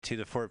2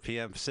 to 4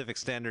 p.m. Pacific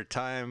Standard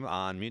Time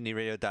on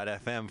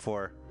MutinyRadio.fm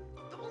for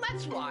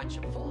Let's watch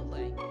a full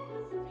length.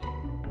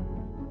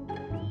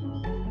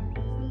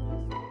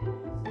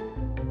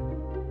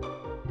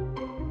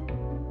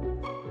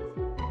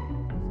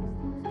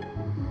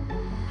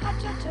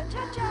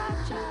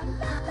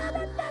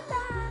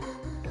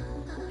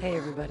 Hey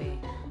everybody,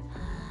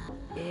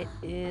 it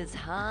is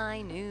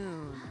high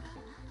noon.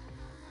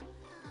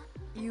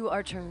 You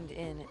are tuned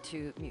in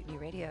to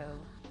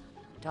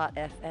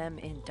MutinyRadio.fm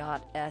in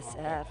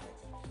 .sf.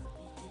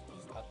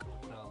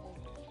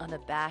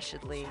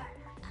 Unabashedly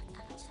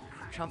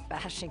Trump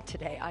bashing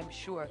today, I'm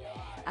sure.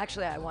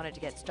 Actually, I wanted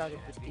to get started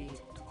with the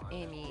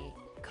Amy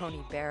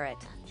Coney Barrett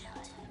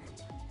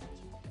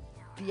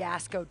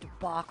fiasco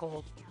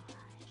debacle,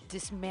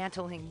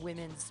 dismantling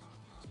women's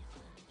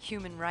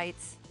human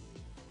rights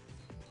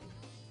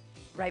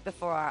right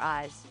before our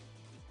eyes.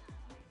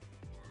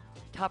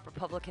 Top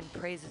Republican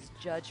praises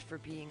judge for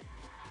being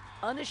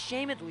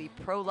unashamedly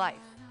pro-life.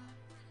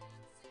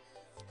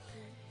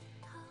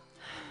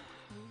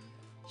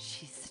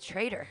 She's a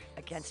traitor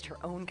against her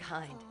own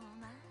kind.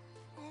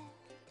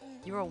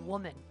 You're a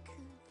woman.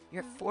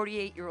 You're a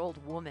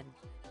 48-year-old woman.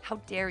 How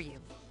dare you?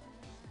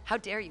 How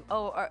dare you?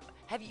 Oh,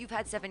 you've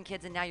had 7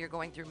 kids and now you're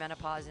going through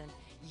menopause and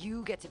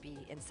you get to be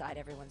inside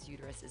everyone's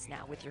uteruses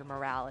now with your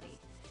morality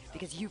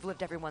because you've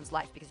lived everyone's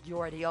life, because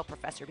you're a Yale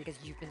professor, because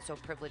you've been so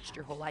privileged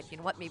your whole life. You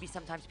know what? Maybe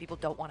sometimes people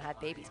don't want to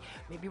have babies.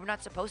 Maybe we're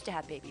not supposed to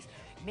have babies.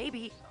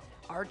 Maybe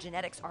our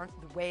genetics aren't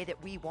the way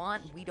that we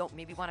want. We don't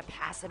maybe want to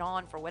pass it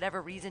on for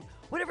whatever reason.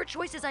 Whatever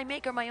choices I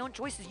make are my own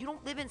choices. You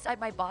don't live inside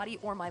my body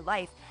or my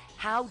life.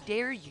 How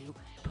dare you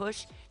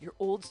push your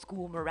old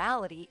school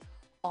morality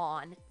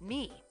on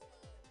me?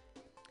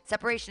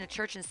 Separation of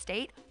church and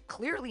state?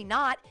 Clearly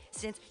not,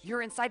 since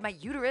you're inside my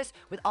uterus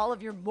with all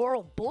of your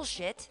moral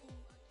bullshit.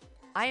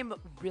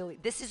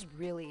 This is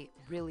really,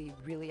 really,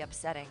 really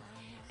upsetting.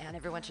 And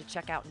everyone should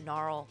check out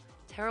NARL.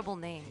 Terrible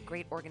name,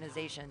 great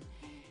organization.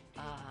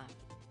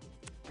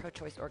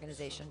 Pro-choice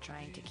organization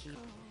trying to keep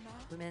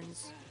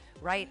women's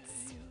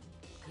rights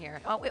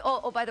here.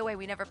 Oh, by the way,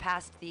 we never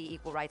passed the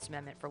Equal Rights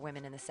Amendment for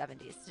women in the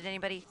 70s. Did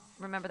anybody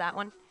remember that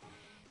one?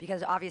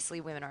 Because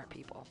obviously women aren't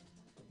people.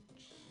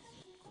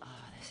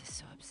 Oh, this is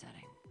so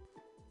upsetting.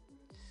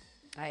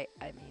 I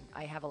mean,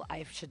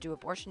 I should do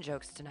abortion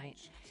jokes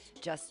tonight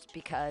just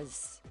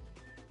because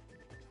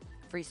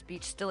free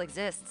speech still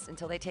exists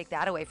until they take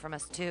that away from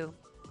us too.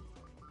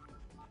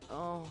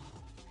 Oh.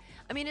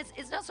 I mean,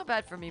 it's not so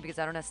bad for me because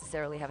I don't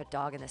necessarily have a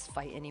dog in this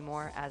fight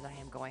anymore as I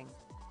am going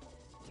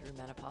through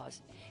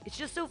menopause. It's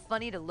just so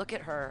funny to look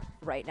at her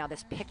right now,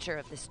 this picture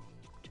of this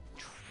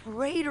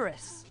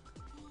traitorous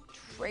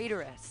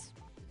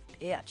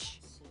bitch.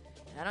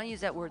 And I don't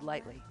use that word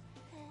lightly.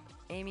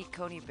 Amy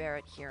Coney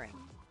Barrett hearing.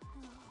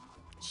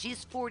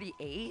 She's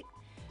 48,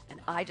 and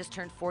I just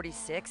turned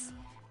 46,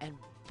 and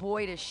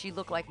boy, does she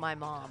look like my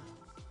mom.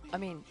 I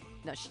mean,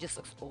 no, she just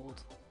looks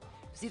old.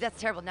 See,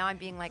 that's terrible. Now I'm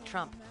being like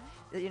Trump.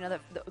 You know,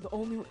 the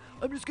only,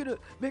 I'm just gonna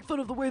make fun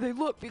of the way they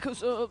look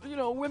because you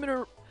know, women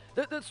are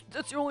that's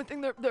the only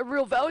thing their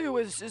real value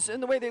is in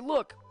the way they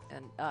look,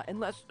 and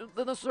unless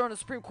they're on a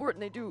Supreme Court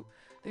and they do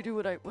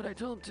what I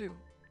tell them to.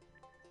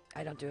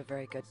 I don't do a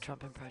very good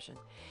Trump impression.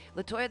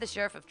 LaToya, the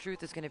Sheriff of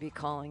Truth, is going to be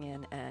calling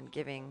in and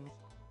giving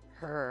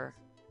her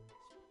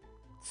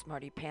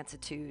smarty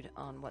pantsitude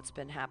on what's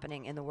been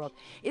happening in the world.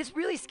 It's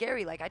really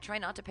scary. Like, I try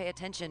not to pay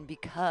attention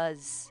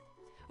because,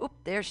 oop,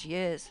 there she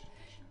is.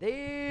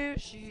 There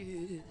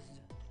she is.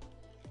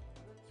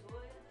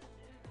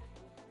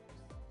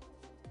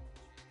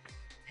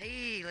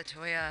 Hey,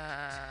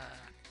 LaToya.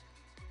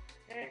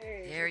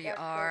 Hey, there you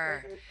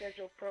are.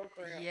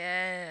 Program.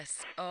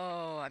 Yes.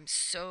 Oh, I'm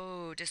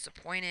so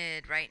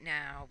disappointed right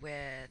now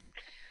with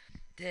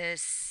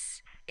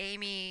this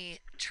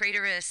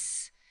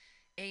traitorous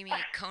Amy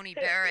Coney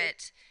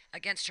Barrett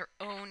against her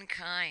own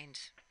kind.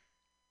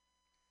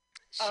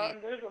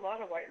 There's a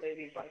lot of white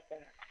ladies like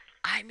that.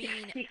 I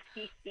mean,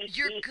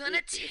 you're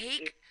gonna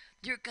take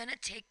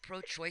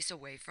pro-choice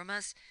away from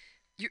us.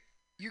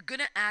 You're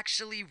gonna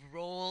actually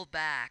roll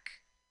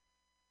back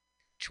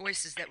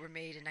choices that were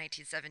made in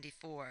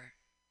 1974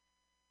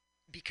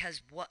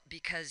 because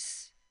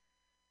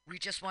we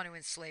just want to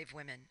enslave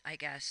women. I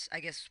guess.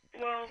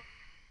 Well,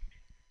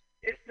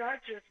 it's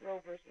not just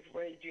Roe versus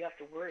Wade you have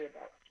to worry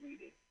about,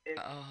 sweetie.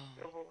 It's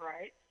civil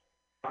rights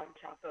on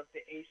top of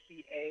the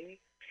ACA.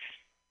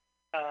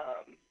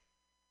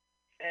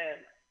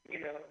 And, you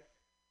know,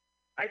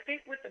 I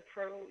think with the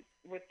Roe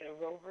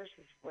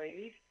versus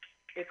Wade,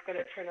 it's going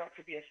to turn out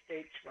to be a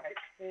states'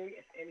 rights thing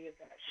if any of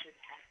that should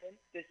happen.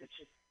 This is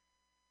just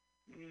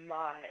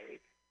my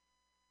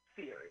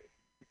theory.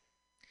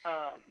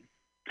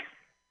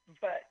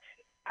 But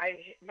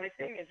my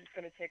thing is it's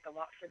going to take a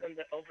lot for them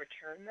to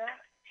overturn that.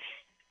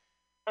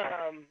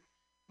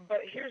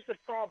 But here's the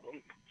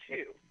problem,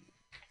 too.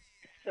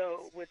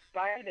 So with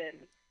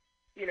Biden,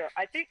 you know,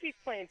 I think he's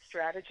playing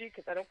strategy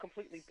because I don't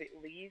completely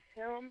believe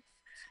him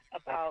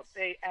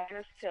they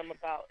asked him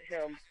about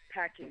him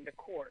packing the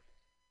court.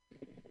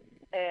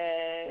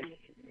 And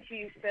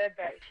he said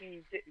that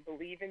he didn't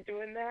believe in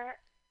doing that,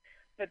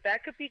 but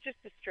that could be just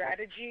a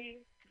strategy,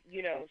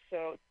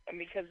 So I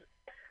mean, because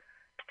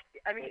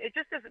it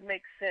just doesn't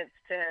make sense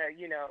to,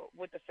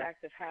 with the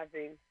fact of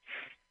having,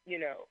 you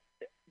know,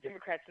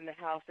 Democrats in the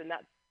House and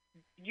not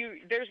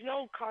there's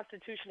no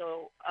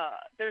constitutional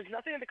there's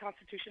nothing in the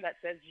Constitution that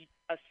says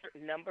a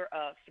certain number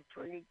of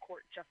Supreme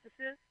Court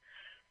justices.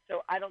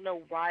 So I don't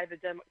know why the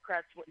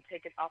Democrats wouldn't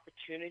take an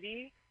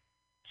opportunity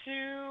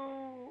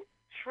to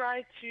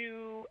try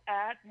to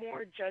add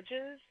more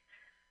judges.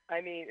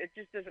 I mean, it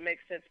just doesn't make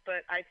sense.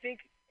 But I think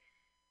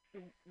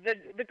the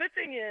good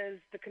thing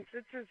is the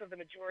consensus of the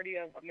majority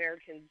of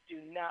Americans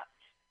do not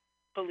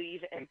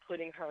believe in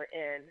putting her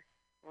in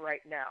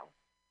right now.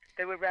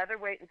 They would rather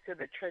wait until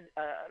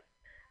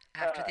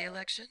after the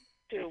election.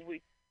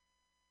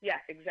 Yeah,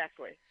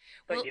 exactly.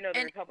 But well,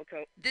 the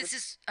Republican. This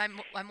is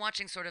I'm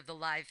watching sort of the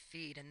live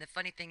feed, and the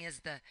funny thing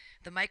is the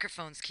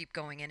microphones keep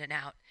going in and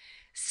out.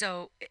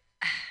 So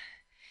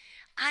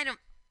I don't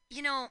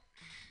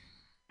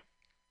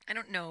I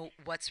don't know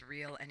what's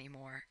real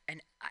anymore,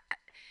 and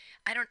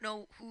I don't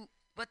know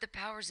what the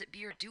powers that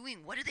be are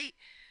doing. What do they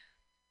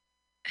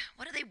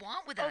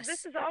want with us?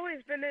 This has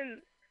always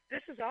been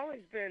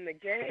the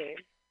game,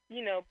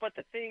 But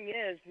the thing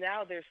is,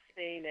 now they're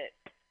saying it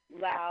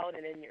loud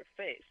and in your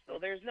face. So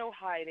there's no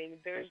hiding.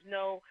 There's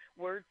no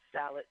word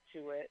salad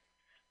to it,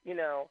 And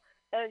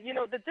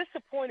the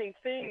disappointing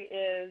thing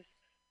is,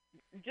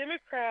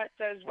 Democrats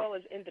as well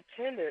as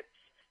independents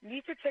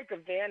need to take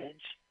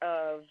advantage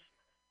of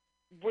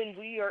when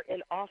we are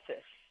in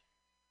office.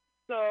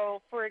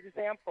 So, for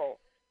example,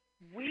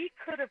 we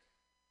could have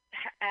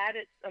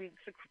added some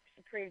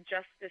Supreme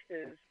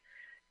Justices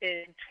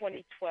in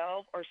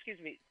 2012, or excuse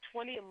me,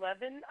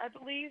 2011, I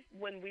believe,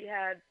 when we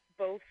had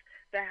both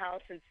the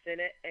House and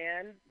Senate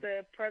and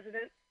the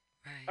President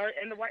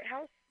in the White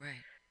House.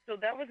 Right. So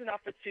that was an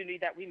opportunity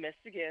that we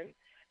missed again.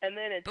 And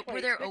then in But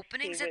were there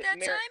openings at that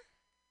time?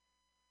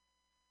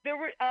 There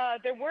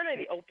weren't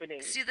any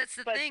openings. See, that's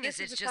the thing, is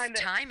it's just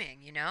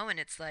timing, and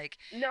it's like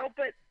no,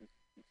 but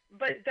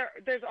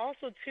there's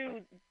also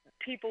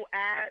people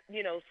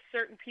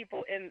certain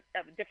people in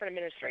different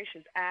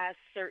administrations ask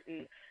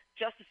certain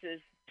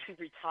justices to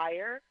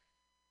retire,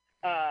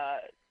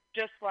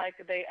 just like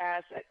they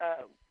asked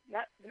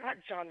not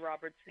John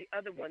Roberts, the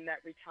other one that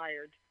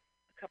retired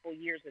a couple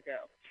years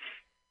ago.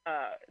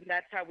 And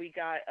that's how we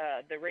got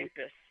the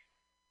rapist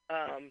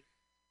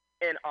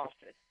in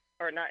office,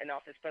 or not in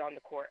office, but on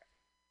the court.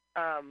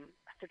 I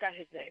forgot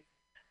his name.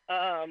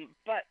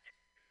 But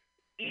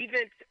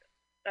even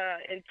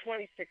in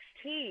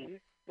 2016,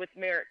 with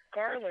Merrick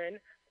Garland,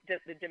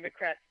 the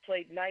Democrats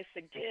played nice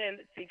again,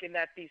 thinking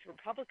that these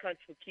Republicans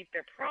would keep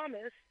their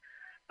promise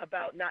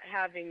about not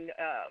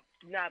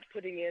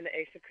putting in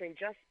a Supreme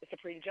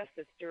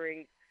Justice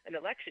during an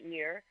election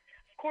year.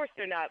 Of course,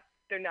 they're not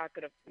going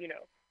to,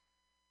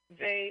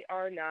 they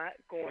are not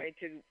going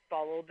to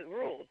follow the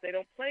rules. They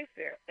don't play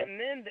fair. And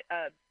then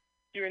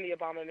during the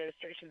Obama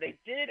administration, they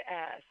did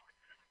ask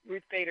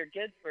Ruth Bader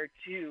Ginsburg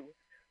to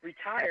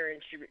retire,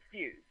 and she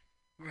refused.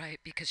 Right,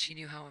 because she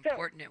knew how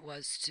important it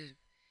was to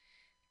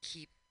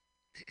keep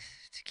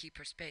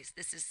her space.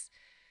 This is.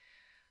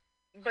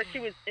 But she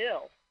was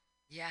ill.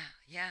 Yeah.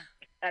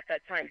 At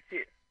that time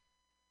too,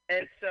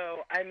 and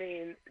so I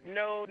mean,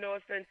 no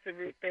offense to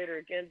Ruth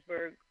Bader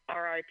Ginsburg,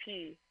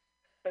 R.I.P.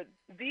 But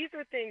these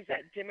are things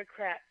that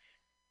Democrats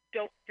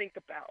don't think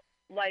about.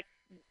 Like,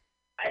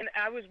 and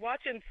I was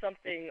watching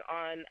something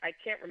on, I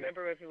can't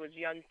remember if it was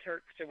Young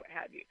Turks or what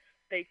have you.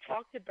 They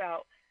talked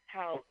about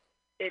how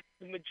it's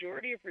the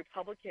majority of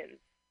Republicans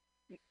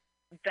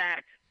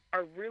that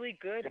are really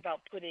good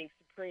about putting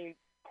Supreme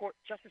Court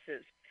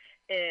justices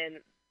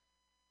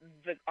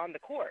on the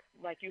court.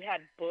 Like, you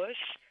had Bush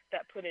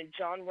that put in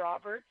John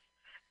Roberts,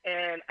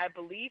 and I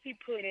believe he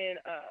put in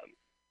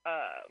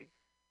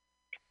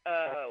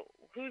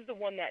who's the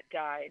one that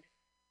died?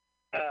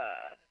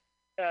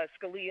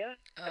 Scalia.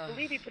 I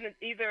believe he put in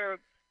either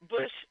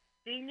Bush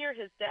Senior,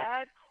 his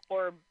dad,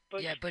 or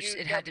Bush. Yeah, Bush.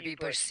 It had to be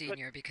Bush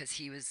Senior, because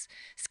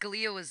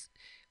Scalia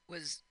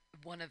was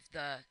one of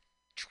the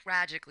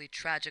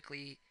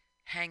tragically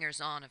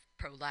hangers-on of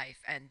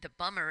pro-life, and the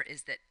bummer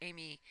is that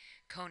Amy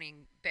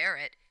Coney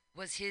Barrett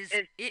was his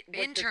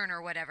intern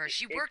or whatever.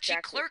 She worked, she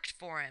clerked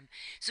for him.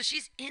 So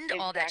she's into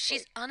all that.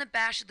 She's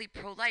unabashedly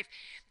pro-life.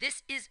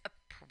 This is a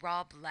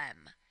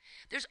problem.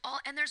 There's all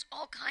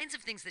kinds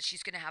of things that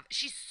she's going to have.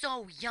 She's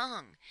so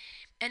young.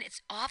 And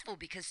it's awful,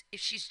 because if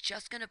she's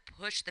just going to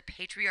push the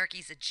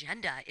patriarchy's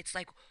agenda, it's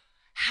like,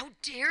 how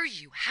dare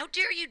you? How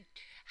dare you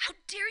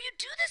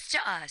do this to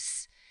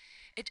us?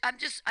 I'm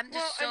just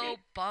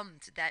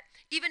bummed that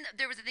even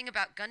there was a thing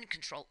about gun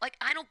control. Like,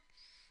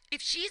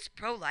 if she's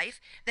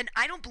pro-life, then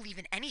I don't believe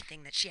in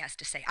anything that she has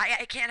to say.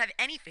 I can't have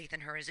any faith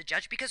in her as a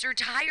judge, because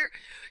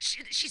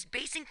she's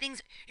basing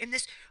things in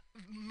this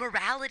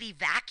morality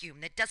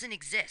vacuum that doesn't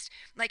exist.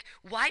 Like,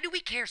 why do we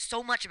care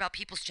so much about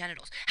people's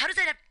genitals? How does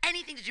that have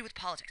anything to do with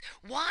politics?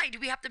 Why do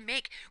we have to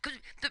because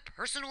the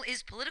personal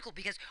is political,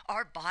 because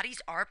our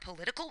bodies are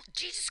political?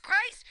 Jesus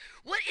Christ,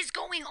 what is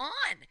going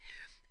on?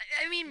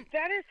 I mean,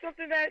 that is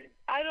something that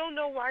I don't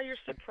know why you're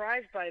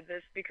surprised by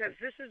this, because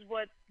this is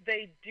what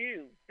they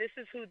do. This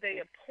is who they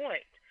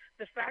appoint.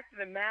 The fact of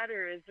the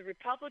matter is the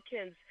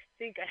Republicans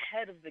think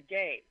ahead of the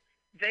game.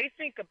 They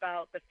think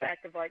about the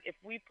fact of, like, if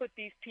we put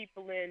these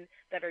people in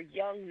that are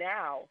young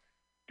now,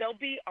 they'll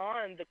be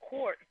on the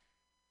court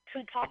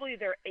till probably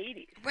their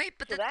 80s. right,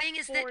 but So the that's thing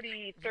is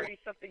 40, 30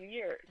 something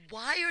years.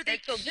 why are they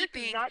And so this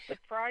keeping is not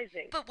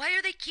surprising. But why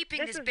are they keeping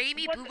This this is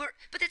baby what boomer?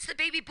 But it's the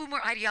baby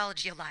boomer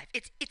ideology alive.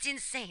 It's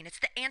insane. It's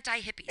the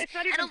anti-hippies. It's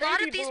not And even a lot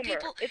baby of these boomer.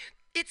 people.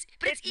 It's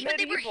it's even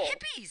they were medieval.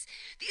 hippies.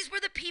 These were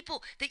the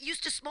people that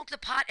used to smoke the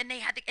pot, and they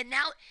had the, and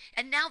now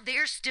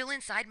they're still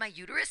inside my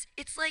uterus.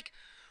 It's like,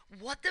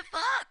 what the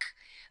fuck?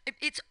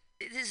 It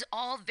is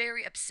all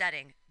very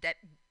upsetting that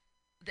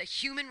the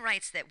human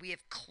rights that we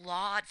have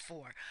clawed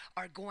for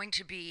are going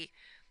to be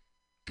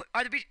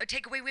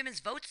take away women's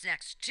votes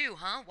next too,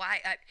 huh? Why?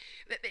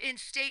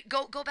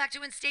 Go back to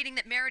instating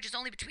that marriage is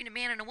only between a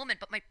man and a woman.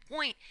 But my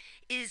point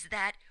is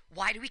that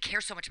why do we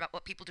care so much about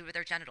what people do with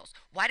their genitals?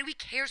 Why do we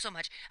care so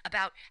much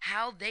about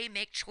how they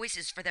make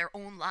choices for their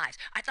own lives?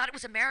 I thought it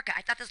was America.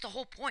 I thought that's the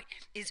whole point: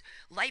 is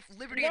life,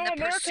 liberty, and the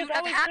America's pursuit of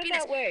always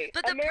happiness. been that way.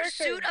 But the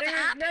pursuit of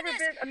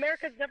happiness.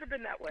 America's never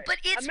been that way. But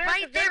it's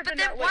America's right there. never But been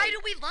then that why way.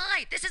 do we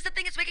lie? This is the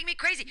thing that's making me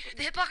crazy.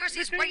 The hypocrisy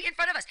is right in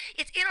front of us.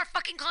 It's in our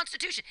fucking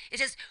Constitution. It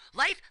says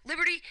life,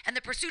 liberty, and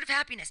the pursuit of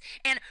happiness.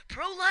 And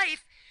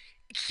pro-life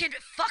can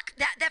fuck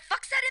that. That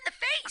fucks that in the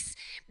face.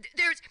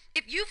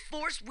 If you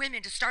force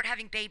women to start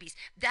having babies,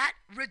 that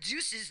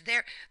reduces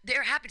their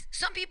happiness.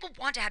 Some people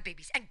want to have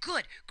babies, and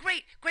good,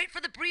 great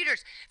for the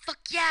breeders.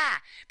 Fuck yeah.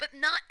 But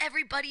not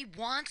everybody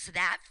wants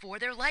that for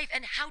their life.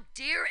 And how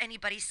dare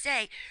anybody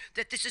say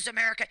that this is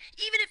America?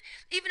 Even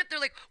if they're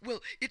like,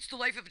 well, it's the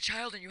life of a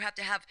child, and you have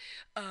to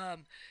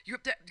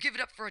give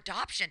it up for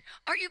adoption.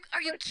 Are you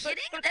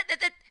kidding?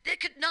 That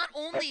could not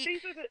only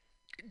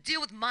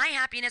deal with my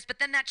happiness, but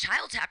then that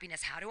child's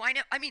happiness. How do I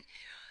know? I mean,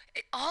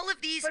 all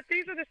of these. But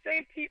these are the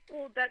same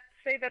people that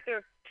say that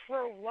they're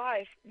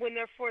pro-life when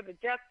they're for the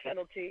death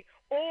penalty,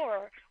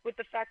 or with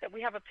the fact that we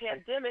have a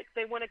pandemic,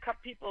 they want to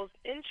cut people's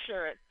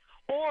insurance,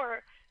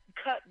 or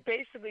cut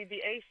basically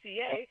the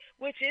ACA,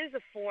 which is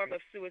a form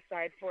of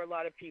suicide for a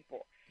lot of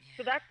people.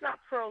 So that's not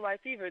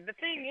pro-life either. The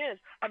thing is,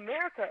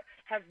 America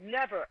has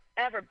never,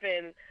 ever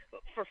been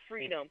for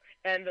freedom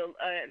and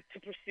to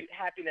pursue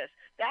happiness.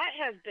 That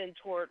has been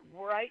toward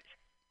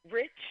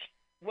rich,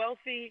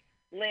 wealthy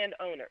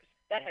landowners.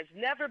 That has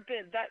never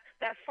been, that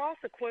false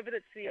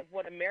equivalency of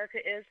what America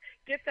is,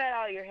 get that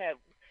out of your head.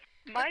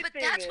 But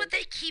that's what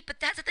they keep.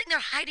 But that's the thing they're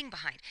hiding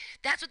behind.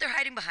 That's what they're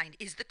hiding behind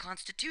is the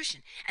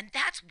Constitution, and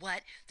that's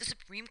what the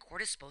Supreme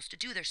Court is supposed to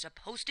do. They're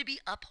supposed to be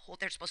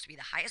They're supposed to be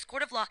the highest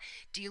court of law,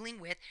 dealing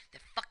with the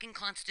fucking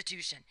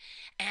Constitution,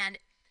 and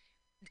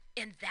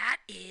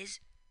that's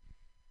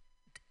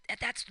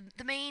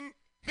the main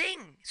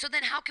thing. So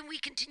then, how can we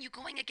continue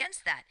going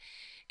against that?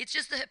 It's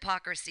just the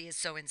hypocrisy is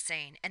so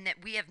insane, and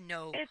that we have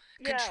no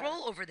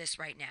control over this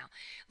right now.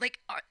 Like,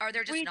 are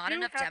there just not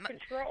enough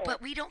control?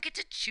 But we don't get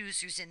to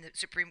choose who's in the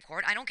Supreme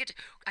Court. I don't get to.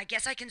 I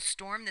guess I can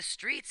storm the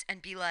streets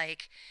and be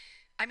like,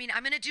 I mean,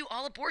 I'm gonna do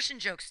all abortion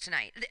jokes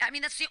tonight. I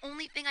mean, that's the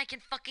only thing I can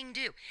fucking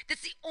do.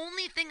 That's the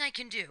only thing I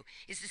can do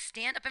is to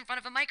stand up in front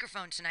of a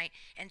microphone tonight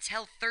and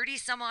tell 30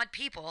 some odd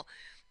people,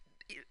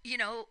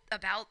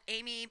 about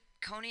Amy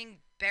Coney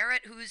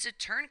Barrett, who's a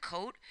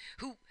turncoat,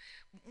 who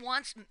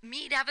wants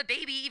me to have a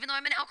baby even though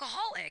I'm an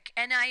alcoholic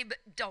and I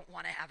don't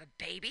want to have a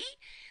baby.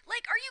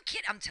 Like, are you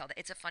kidding? I'm telling you,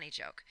 it's a funny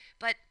joke.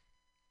 But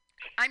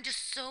I'm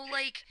just so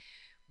like,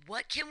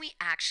 what can we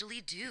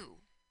actually do?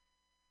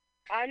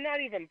 I'm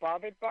not even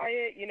bothered by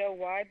it. You know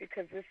why?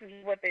 Because this is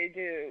what they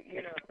do,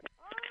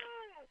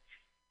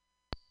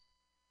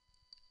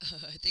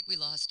 I think we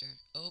lost her.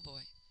 Oh, boy.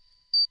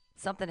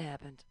 Something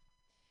happened.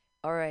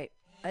 All right.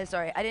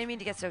 Sorry, I didn't mean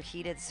to get so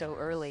heated so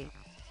early.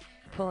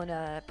 Pulling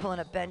a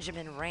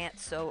Benjamin rant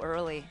so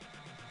early.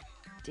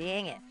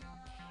 Dang it.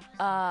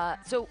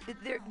 So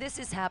this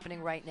is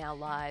happening right now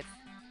live,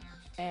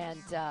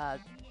 and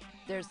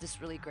there's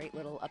this really great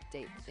little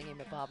update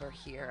thingy-mabobber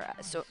here.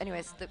 So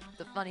anyways,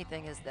 the funny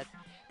thing is that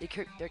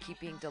there keep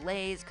being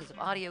delays because of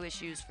audio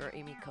issues for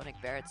Amy Coney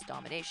Barrett's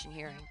domination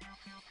hearing.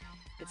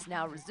 It's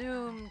now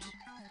resumed.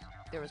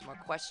 There was more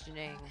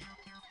questioning.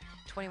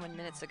 21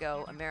 minutes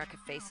ago, America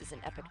faces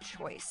an epic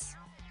choice,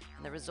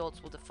 and the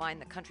results will define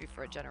the country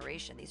for a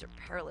generation. These are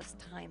perilous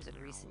times in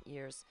recent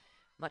years.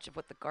 Much of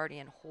what The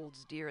Guardian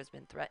holds dear has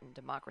been threatened: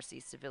 democracy,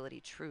 civility,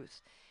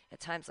 truth. At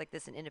times like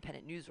this, an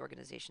independent news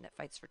organization that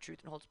fights for truth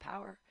and holds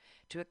power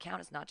to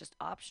account is not just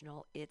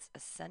optional, it's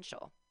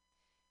essential.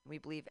 We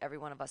believe every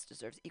one of us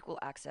deserves equal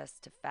access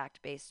to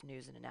fact-based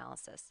news and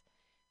analysis.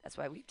 That's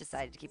why we've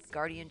decided to keep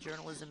Guardian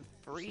journalism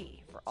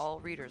free for all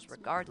readers,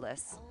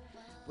 regardless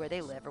where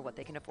they live or what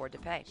they can afford to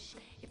pay.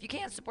 If you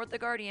can't support The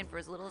Guardian for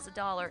as little as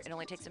 $1, it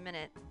only takes a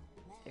minute.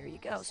 There you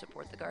go,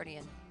 support The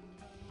Guardian.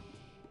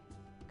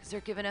 Because they're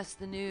giving us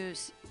the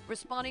news.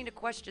 Responding to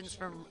questions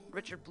from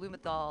Richard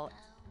Blumenthal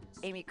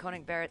Amy Coney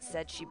Barrett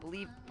said she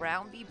believed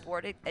Brown v.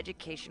 Board of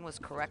Education was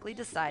correctly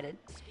decided,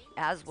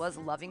 as was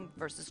Loving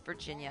versus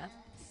Virginia,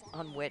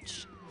 on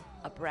which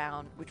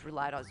which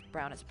relied on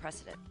Brown as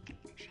precedent.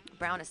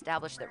 Brown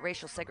established that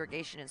racial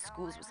segregation in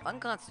schools was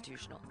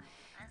unconstitutional,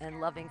 and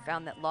Loving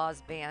found that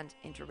laws banned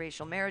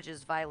interracial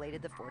marriages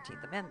violated the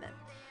 14th Amendment.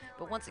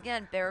 But once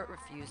again, Barrett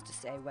refused to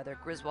say whether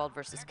Griswold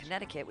versus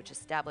Connecticut, which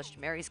established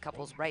married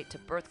couples' right to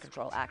birth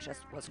control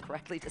access, was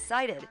correctly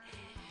decided.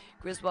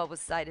 Griswold was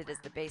cited as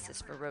the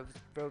basis for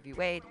Roe v.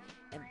 Wade,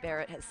 and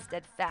Barrett has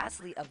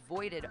steadfastly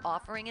avoided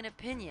offering an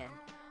opinion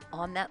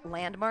on that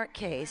landmark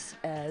case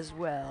as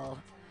well.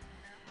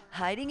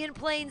 Hiding in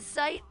plain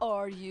sight,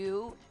 are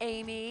you,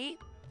 Amy?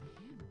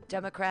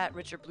 Democrat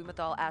Richard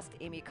Blumenthal asked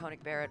Amy Coney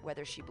Barrett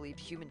whether she believed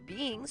human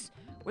beings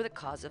were the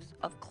cause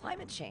of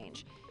climate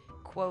change.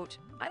 Quote,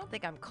 I don't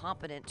think I'm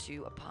competent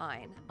to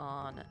opine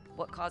on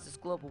what causes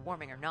global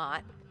warming or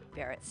not,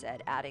 Barrett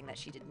said, adding that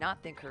she did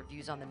not think her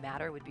views on the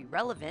matter would be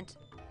relevant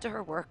to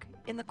her work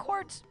in the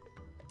court.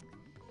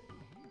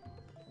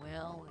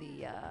 Well,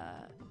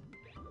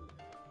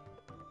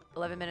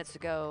 11 minutes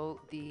ago,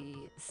 the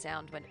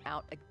sound went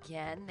out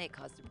again. They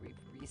caused a brief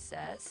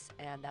recess,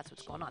 and that's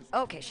what's going on.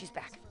 Okay, she's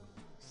back.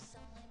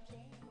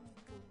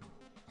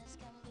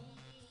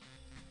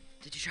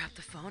 Did you drop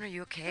the phone? Are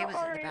you okay? Was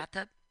it in the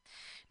bathtub?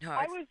 No,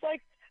 I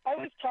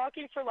was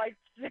talking for like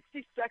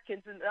 60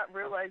 seconds and not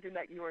realizing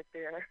that you weren't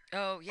there.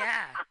 Oh,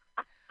 yeah.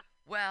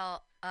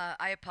 Well,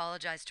 I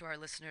apologize to our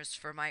listeners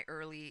for my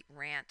early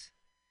rant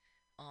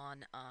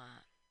on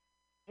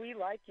We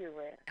like your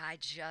rant. I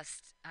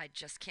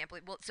just can't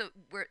believe. Well, so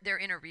they're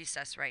in a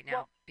recess right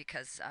now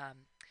because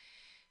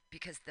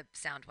the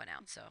sound went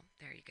out. So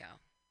there you go.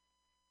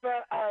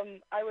 But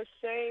I was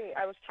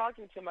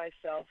talking to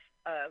myself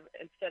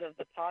instead of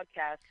the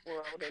podcast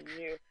world and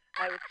you.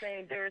 I was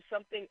saying there is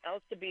something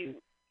else to be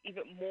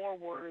even more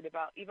worried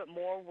about, even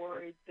more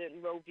worried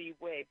than Roe v.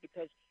 Wade,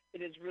 because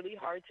it is really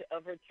hard to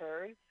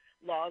overturn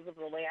laws of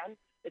the land.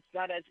 It's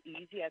not as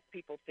easy as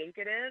people think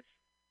it is.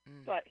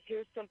 But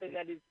here's something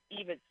that is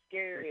even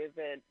scarier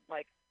than,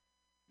 like,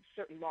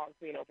 certain laws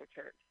being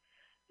overturned.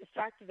 The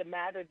fact of the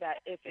matter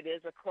that if it is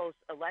a close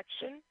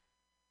election,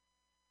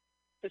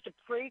 the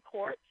Supreme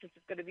Court, since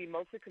it's going to be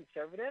mostly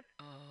conservative,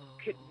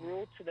 could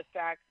rule to the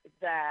fact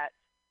that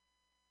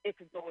it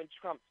could go in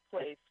Trump's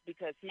place,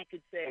 because he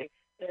could say,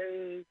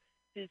 oh,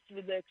 this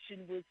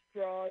election was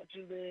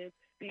fraudulent,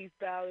 these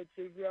ballots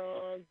are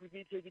wrong, we're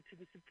going to take it to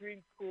the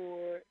Supreme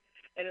Court,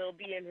 and it'll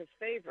be in his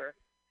favor.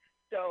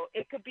 So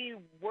it could be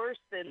worse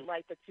than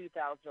like the 2000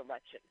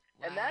 election.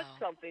 Wow. And that's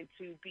something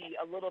to be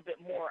a little bit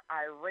more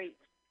irate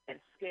and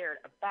scared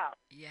about.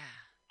 Yeah.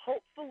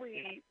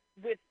 Hopefully,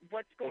 with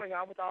what's going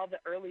on with all the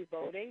early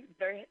voting,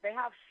 they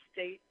have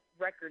state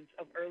records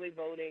of early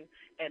voting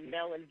and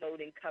mail-in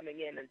voting coming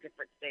in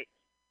different states.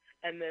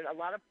 And then a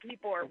lot of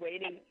people are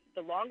waiting.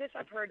 The longest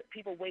I've heard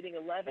people waiting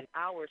 11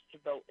 hours to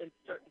vote in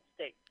certain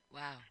states.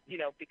 Wow. You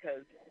know,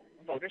 because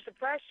voter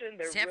suppression,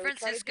 they're San really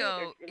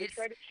Francisco,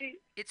 trying to cheat.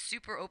 It's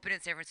super open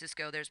in San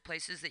Francisco. There's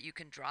places that you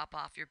can drop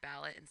off your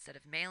ballot instead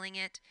of mailing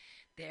it.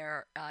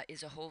 There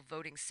is a whole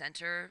voting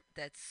center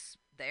that's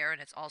there,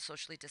 and it's all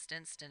socially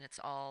distanced, and it's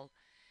all,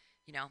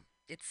 you know,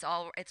 it's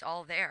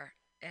all there,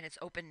 and it's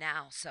open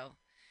now. So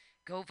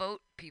go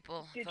vote,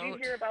 people. Did vote. you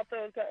hear about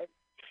those?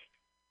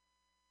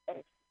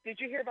 Did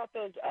you hear about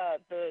those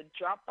the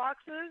drop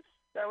boxes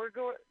that were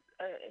going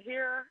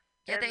here?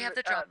 Yeah, they have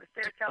the drop. The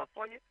state of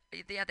California.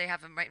 Yeah, they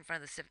have them right in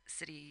front of the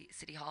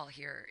city hall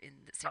here in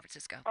San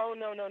Francisco. Oh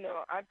no!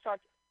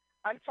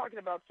 I'm talking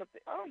about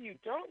something. Oh, you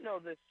don't know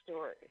this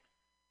story.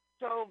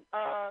 So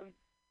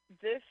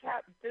this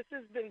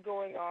has been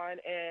going on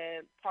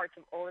in parts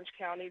of Orange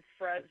County,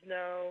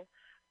 Fresno,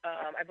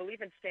 I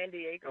believe in San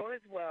Diego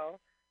as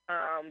well.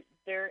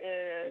 There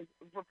is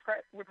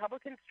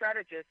Republican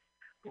strategists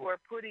who are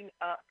putting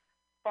up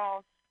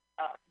false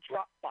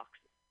drop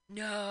boxes.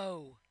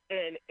 No.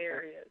 In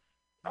areas.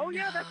 Oh,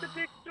 yeah, that's a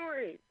big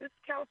story. This is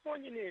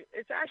California news.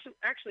 It's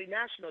actually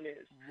national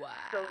news. Wow.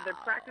 So they're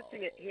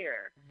practicing it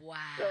here.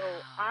 Wow. So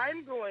I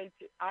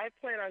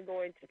plan on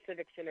going to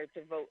Civic Center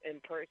to vote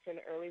in person,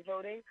 early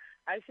voting.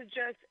 I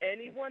suggest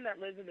anyone that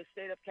lives in the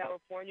state of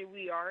California,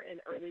 we are in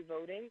early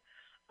voting.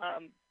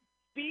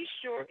 Be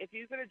sure, if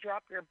you're going to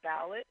drop your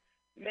ballot,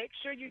 make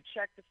sure you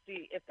check to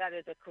see if that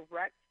is a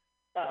correct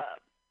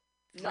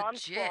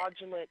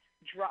non-fraudulent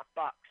drop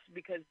box,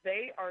 because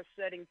they are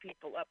setting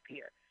people up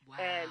here. Wow.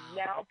 And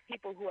now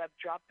people who have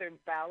dropped their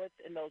ballots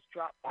in those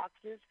drop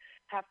boxes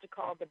have to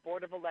call the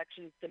Board of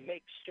Elections to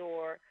make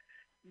sure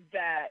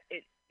that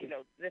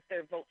that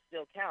their votes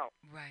still count.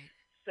 Right.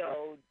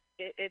 So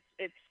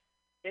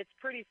it's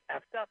pretty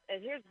effed up.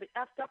 And here's the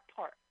effed up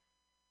part.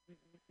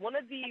 One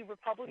of the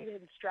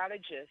Republican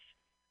strategists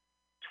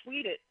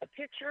tweeted a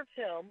picture of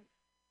him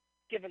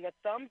giving a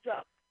thumbs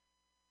up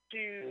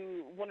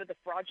to one of the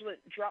fraudulent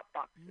drop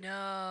boxes.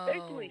 No.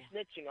 Basically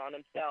snitching on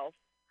himself.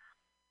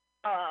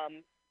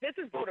 This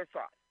is voter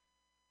fraud.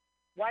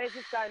 Why is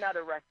this guy not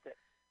arrested?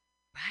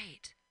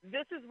 Right.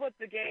 this is what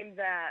the game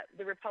that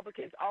the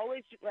Republicans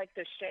always like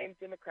to shame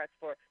Democrats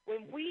for.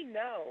 When we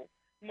know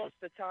most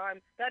of the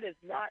time that is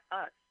not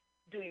us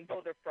doing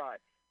voter fraud.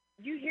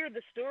 You hear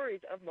the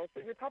stories of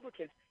mostly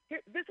Republicans. Here,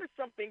 this is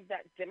something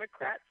that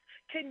Democrats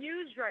can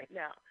use right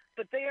now,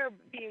 but they are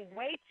being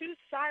way too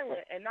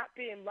silent and not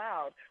being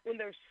loud when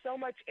there's so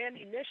much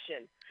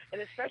ammunition,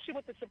 and especially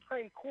with the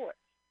Supreme Court.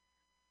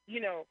 You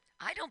know,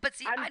 I don't, but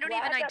see, I'm I don't even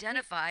glad that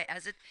identify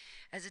as a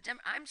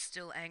I'm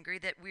still angry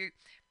that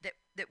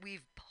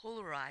we've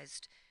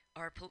polarized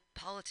our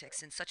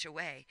politics in such a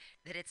way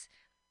that it's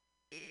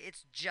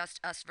just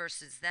us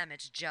versus them.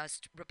 It's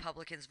just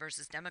Republicans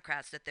versus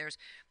Democrats. That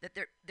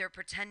they're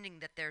pretending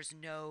that there's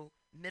no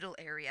middle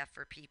area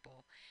for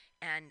people,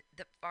 and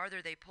the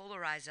farther they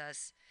polarize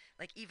us,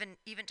 like even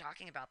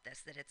talking about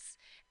this, that it's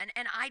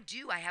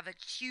I have a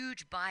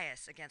huge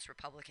bias against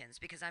Republicans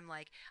because I'm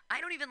like I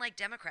don't even like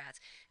Democrats.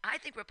 I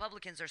think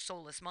Republicans are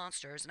soulless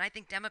monsters, and I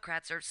think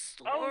Democrats are oh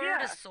sort of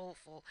yeah,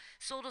 soulful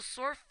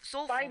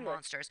spineless.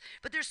 monsters,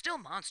 but they're still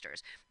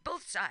monsters.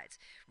 Both sides.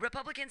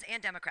 Republicans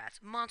and Democrats,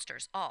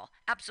 monsters, all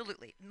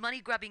absolutely money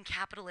grubbing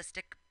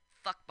capitalistic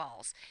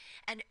fuckballs,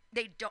 and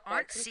I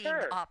aren't seeing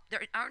concur.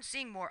 they aren't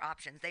seeing more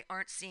options. They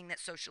aren't seeing that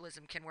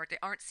socialism can work. They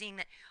aren't seeing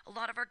that a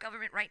lot of our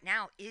government right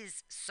now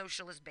is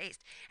socialist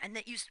based, and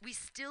that we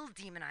still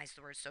demonize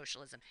the word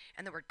socialism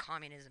and the word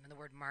communism and the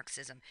word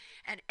Marxism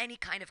and any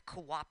kind of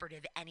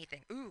cooperative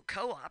anything. Ooh,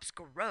 co-ops,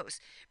 gross.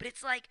 But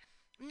it's like,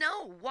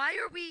 no, why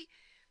are we?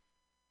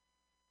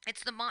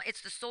 It's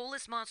the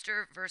soulless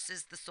monster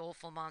versus the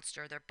soulful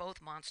monster. They're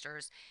both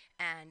monsters,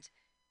 and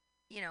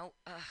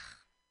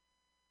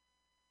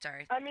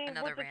sorry, I mean,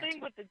 another with the rant.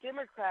 thing with the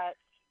Democrats,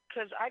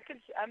 because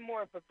I'm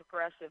more of a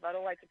progressive. I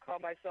don't like to call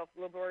myself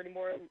liberal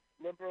anymore.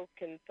 Liberal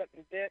can suck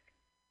my dick.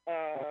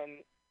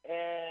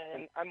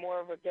 And I'm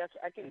more of a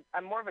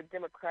I'm more of a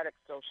democratic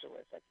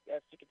socialist, I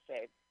guess you could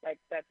say. Like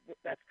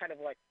that's kind of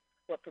like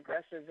what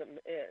progressivism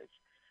is.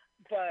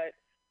 But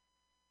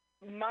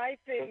my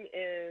thing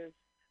is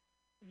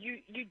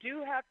you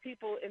do have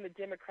people in the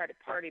Democratic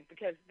Party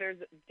because there's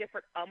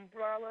different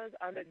umbrellas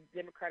on the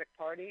Democratic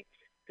Party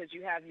because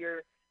you have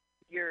your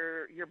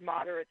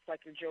moderates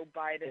like your Joe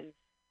Bidens,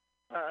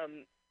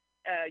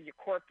 your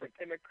corporate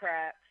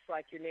Democrats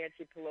like your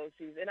Nancy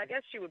Pelosi's, and I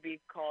guess she would be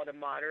called a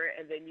moderate.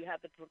 And then you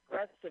have the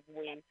progressive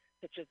wing,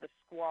 such as the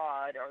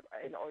Squad or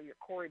your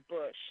Cory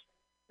Bush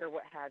or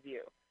what have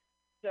you.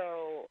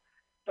 So,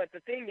 but the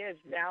thing is,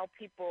 now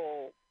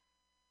people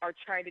are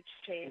trying to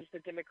change the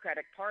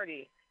Democratic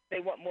Party. They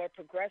want more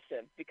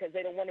progressive because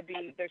they don't want to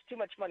be. There's too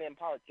much money in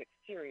politics.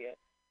 Period.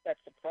 That's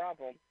the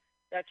problem.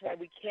 That's why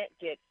we can't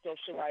get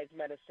socialized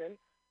medicine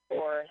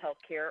or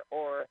healthcare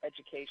or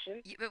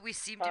education. But Um, we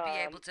seem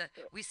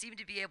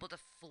to be able to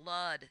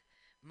flood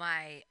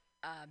my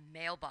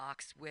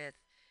mailbox with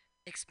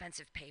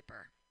expensive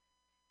paper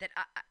that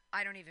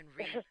I don't even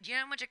read. Do you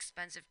know how much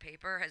expensive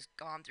paper has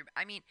gone through?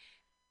 I mean,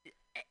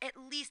 at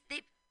least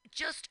they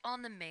just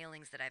on the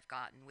mailings that I've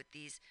gotten with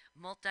these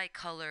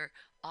multicolor,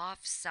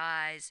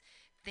 off-size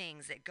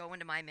things that go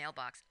into my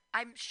mailbox.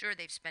 I'm sure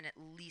they've spent at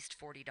least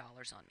 $40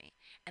 on me,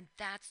 and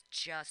that's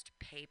just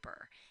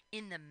paper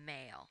in the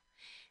mail.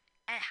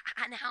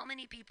 And how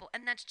many people?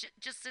 And that's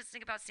just this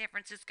thing about San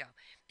Francisco.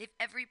 If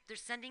they're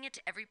sending it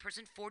to every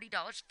person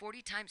 $40,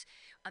 40 times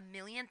a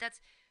million. That's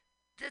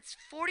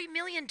 $40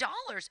 million,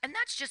 and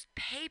that's just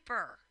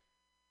paper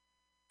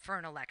for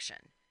an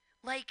election.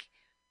 Like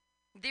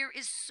there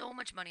is so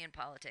much money in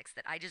politics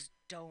that I just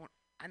don't.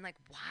 I'm like,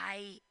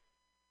 why?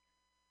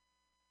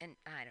 And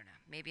I don't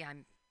know. Maybe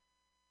I'm.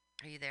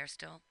 Are you there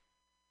still?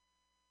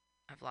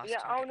 I've lost yeah.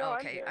 talking. Oh no, Oh, I'm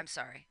okay. here. I'm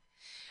sorry.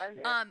 I'm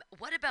here.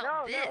 What about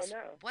No, no, this?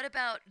 no. What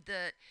about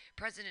the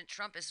President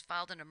Trump has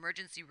filed an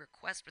emergency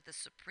request with the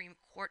Supreme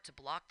Court to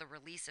block the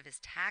release of his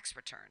tax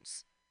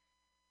returns?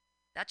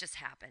 That just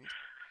happened.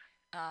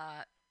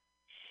 Uh,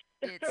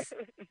 it's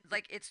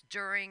like it's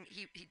during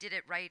he did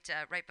it right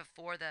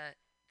before the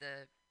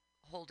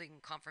holding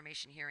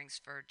confirmation hearings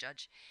for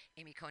Judge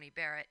Amy Coney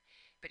Barrett,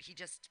 but he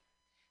just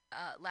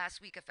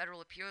last week, a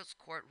federal appeals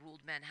court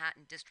ruled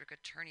Manhattan District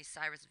Attorney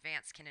Cyrus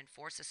Vance can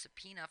enforce a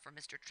subpoena for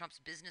Mr. Trump's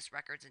business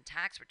records and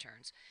tax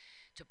returns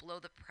to blow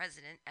to the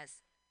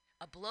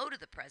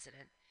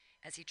president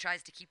as he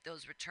tries to keep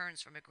those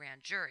returns from a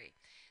grand jury.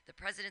 The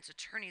president's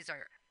attorneys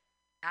are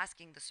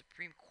asking the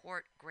Supreme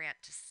Court grant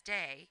to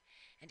stay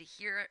and to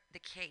hear the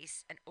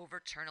case and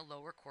overturn a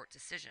lower court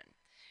decision.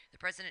 The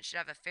president should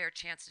have a fair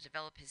chance to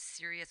develop his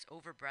serious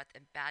overbreadth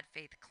and bad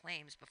faith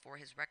claims before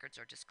his records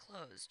are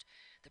disclosed.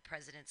 The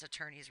president's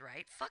attorneys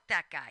write, fuck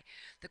that guy.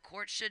 The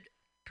court should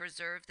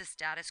preserve the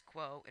status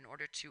quo in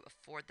order to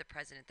afford the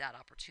president that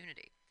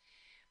opportunity.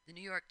 The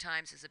New York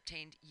Times has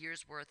obtained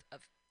years' worth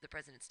of the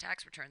president's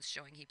tax returns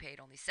showing he paid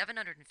only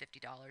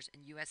 $750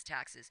 in U.S.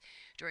 taxes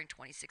during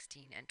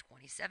 2016 and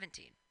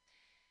 2017,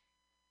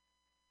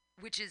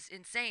 which is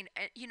insane.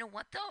 And you know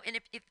what though? And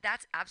if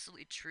that's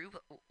absolutely true,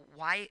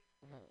 why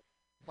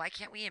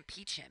can't we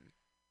impeach him?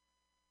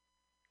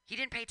 He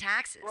didn't pay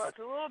taxes. Well, it's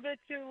a little bit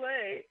too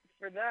late.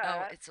 for Oh,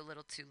 that. it's a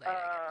little too late. I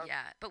guess. Um,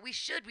 Yeah, but we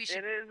should. We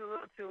should. it is a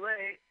little too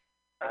late.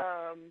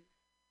 Um,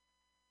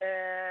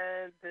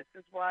 and this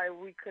is why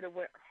we could have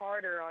went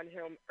harder on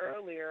him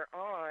earlier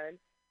on.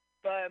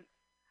 But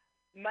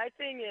my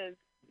thing is,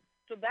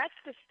 so that's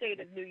the state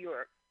of New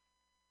York.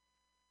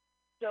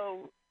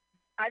 So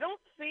I don't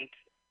think.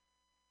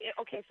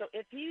 Okay, so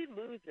if he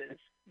loses,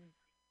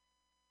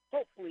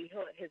 hopefully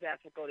his ass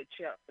will go to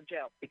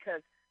jail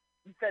because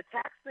the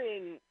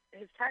taxing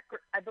his tax.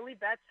 I believe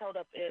that's held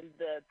up in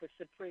the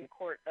Supreme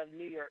Court of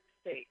New York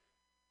State,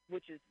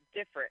 which is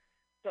different.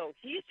 So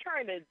he's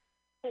trying to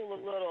pull a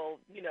little,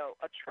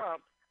 a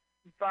Trump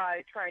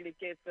by trying to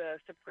get the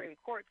Supreme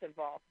Courts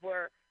involved.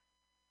 Where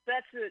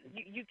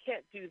you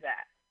can't do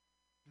that.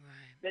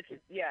 Right.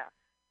 Yeah.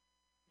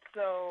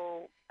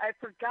 So I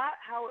forgot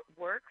how it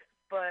works,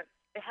 but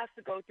it has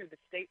to go through the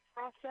state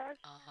process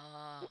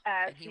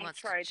as And he he's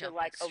wants to trying to jump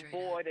like it straight up.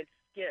 avoid and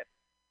skip.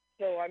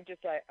 So I'm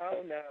just like,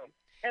 oh no.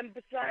 And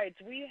besides,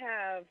 we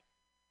have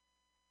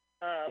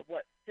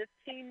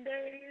 15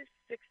 days,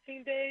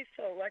 16 days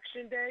to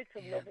election day,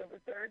 to Yeah. November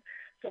 3rd.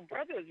 So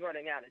brother is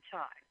running out of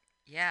time.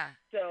 Yeah.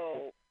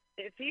 So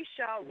if he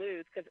shall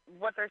lose, because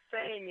what they're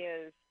saying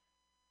is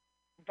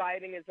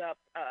Biden is up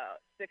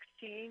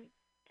 16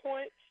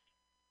 points.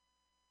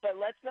 But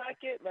let's not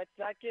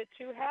get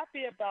too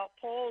happy about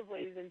polls,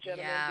 ladies and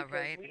gentlemen, Yeah. because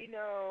Right. we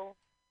know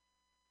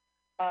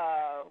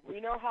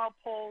how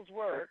polls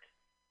work,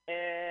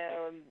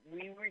 and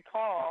we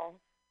recall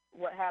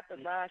what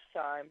happened last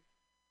time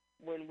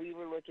when we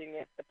were looking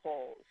at the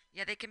polls.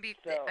 Yeah, they can be.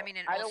 I So mean,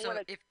 and I don't also,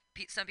 want to. if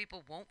some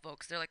people won't vote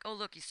because they're like, "Oh,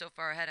 look, he's so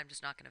far ahead. I'm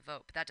just not going to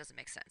vote." But that doesn't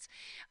make sense.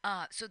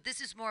 So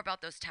this is more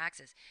about those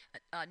taxes.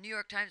 New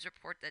York Times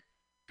report that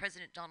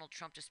President Donald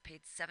Trump just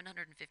paid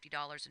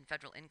 $750 in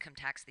federal income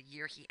tax the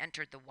year he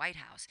entered the White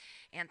House,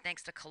 and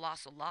thanks to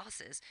colossal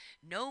losses,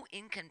 no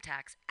income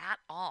tax at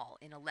all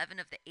in 11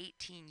 of the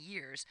 18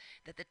 years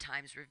that the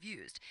Times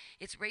reviews.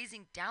 It's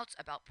raising doubts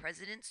about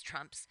President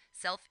Trump's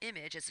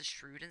self-image as a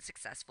shrewd and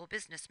successful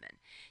businessman.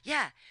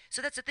 Yeah,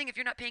 so that's the thing. If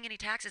you're not paying any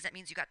taxes, that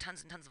means you got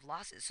tons and tons of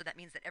losses. So that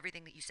means that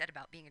everything that you said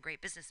about being a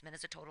great businessman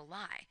is a total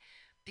lie.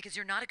 Because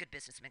you're not a good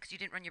businessman, because you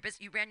didn't run your business.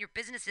 You ran your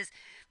businesses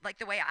like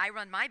the way I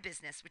run my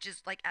business, which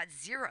is like at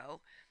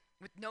zero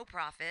with no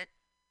profit,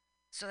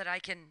 so that I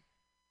can,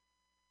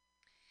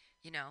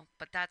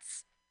 but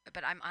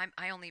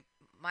I only,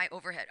 my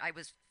overhead, I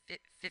was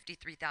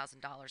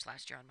 $53,000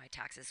 last year on my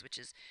taxes, which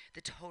is the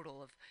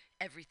total of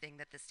everything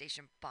that the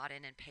station bought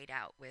in and paid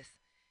out with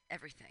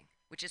everything,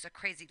 which is a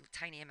crazy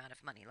tiny amount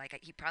of money. Like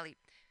he probably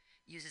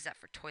uses that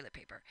for toilet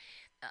paper.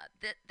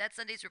 That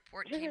Sunday's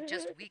report came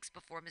just weeks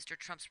before Mr.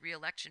 Trump's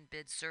reelection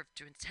bid served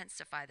to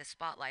intensify the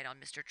spotlight on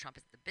Mr. Trump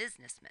as the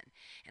businessman,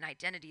 an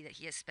identity that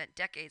he has spent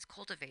decades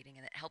cultivating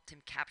and that helped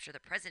him capture the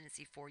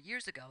presidency 4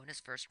 years ago in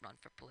his first run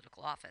for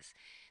political office.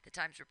 The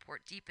Times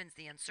report deepens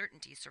the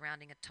uncertainty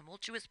surrounding a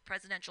tumultuous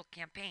presidential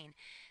campaign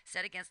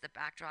set against the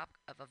backdrop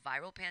of a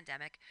viral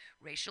pandemic,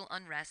 racial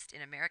unrest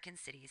in American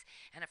cities,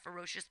 and a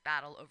ferocious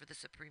battle over the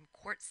Supreme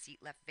Court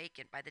seat left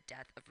vacant by the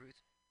death of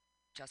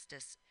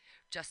Justice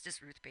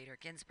Ruth Bader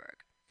Ginsburg.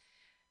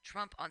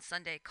 Trump on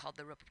Sunday called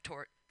the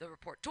report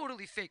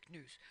totally fake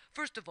news.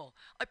 First of all,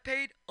 I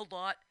paid a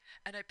lot,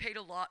 and I paid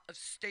a lot of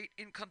state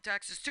income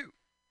taxes too,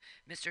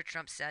 Mr.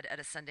 Trump said at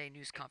a Sunday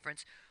news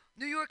conference.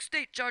 New York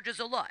State charges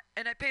a lot,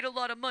 and I paid a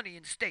lot of money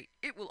in state.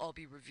 It will all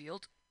be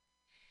revealed.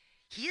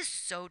 He is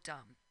so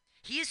dumb.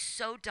 He is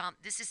so dumb.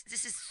 This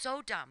is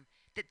so dumb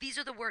that these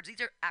are the words. These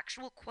are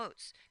actual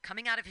quotes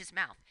coming out of his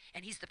mouth.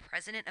 And he's the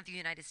president of the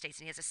United States,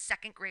 and he has a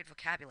second grade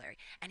vocabulary,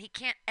 and he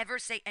can't ever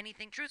say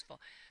anything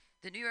truthful.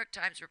 The New York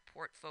Times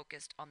report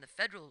focused on the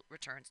federal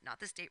returns,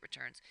 not the state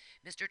returns.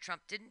 Mr.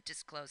 Trump didn't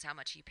disclose how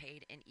much he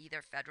paid in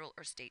either federal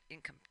or state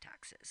income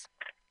taxes.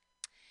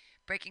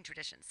 Breaking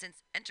tradition.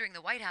 Since entering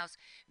the White House,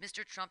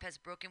 Mr. Trump has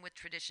broken with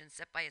traditions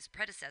set by his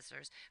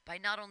predecessors by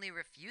not only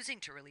refusing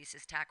to release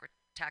his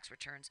tax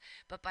returns,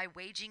 but by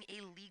waging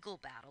a legal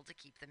battle to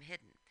keep them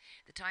hidden.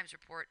 The Times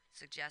report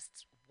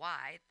suggests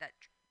why that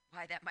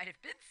might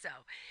have been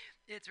so.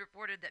 It's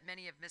reported that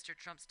many of Mr.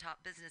 Trump's top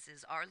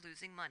businesses are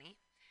losing money,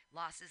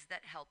 losses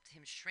that helped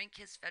him shrink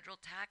his federal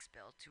tax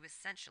bill to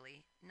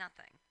essentially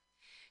nothing.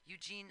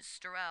 Eugene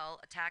Sturell,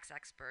 a tax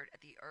expert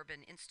at the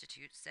Urban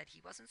Institute, said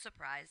he wasn't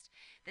surprised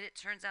that it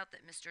turns out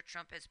that Mr.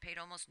 Trump has paid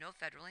almost no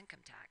federal income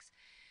tax.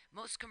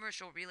 Most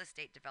commercial real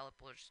estate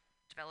developers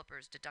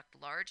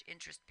deduct large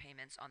interest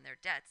payments on their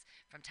debts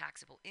from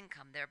taxable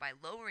income, thereby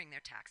lowering their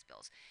tax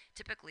bills.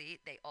 Typically,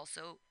 they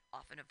also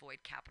often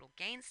avoid capital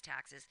gains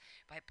taxes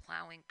by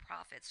plowing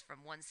profits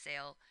from one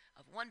sale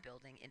of one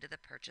building into the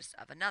purchase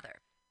of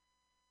another.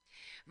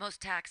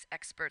 Most tax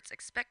experts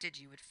expected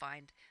you would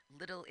find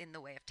little in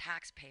the way of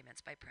tax payments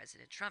by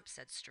President Trump,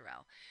 said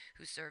Sturell,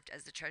 who served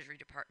as the Treasury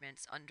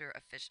Department's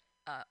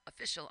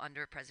official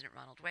under President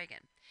Ronald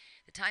Reagan.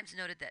 The Times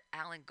noted that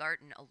Alan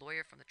Garten, a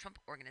lawyer from the Trump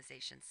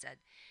Organization, said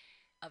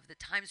of the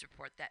Times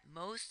report that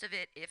most of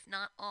it, if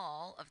not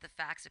all, of the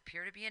facts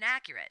appear to be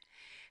inaccurate,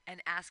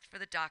 and asked for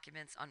the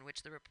documents on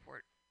which the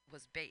report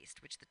was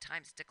based, which the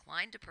Times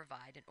declined to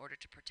provide in order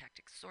to protect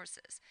its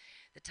sources.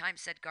 The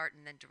Times said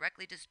Garton then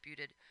directly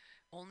disputed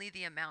only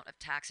the amount of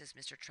taxes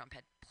Mr. Trump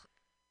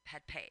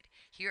had paid.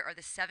 Here are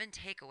the 7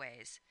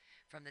 takeaways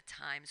from the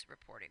Times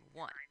reporting.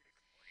 1.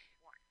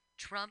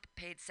 Trump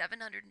paid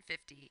 $750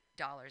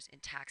 in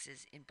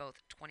taxes in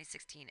both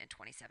 2016 and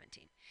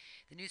 2017.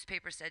 The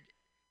newspaper said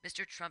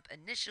Mr. Trump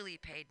initially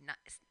paid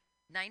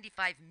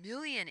 $95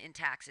 million in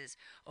taxes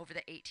over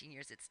the 18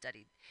 years it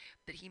studied,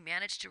 but he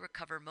managed to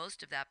recover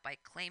most of that by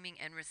claiming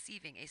and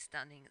receiving a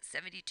stunning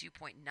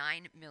 $72.9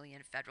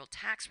 million federal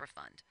tax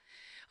refund.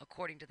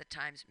 According to the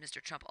Times,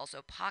 Mr. Trump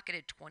also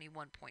pocketed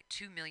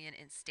 $21.2 million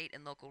in state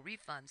and local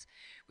refunds,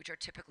 which are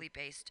typically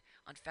based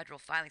on federal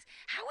filings.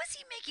 How is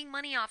he making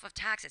money off of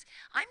taxes?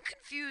 I'm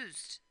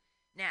confused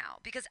now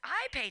because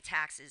I pay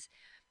taxes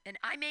and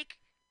I make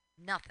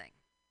nothing.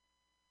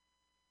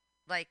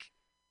 Like,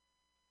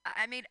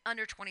 I made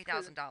under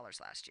 $20,000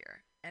 last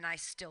year, and I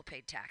still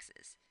paid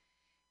taxes.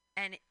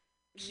 And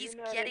he's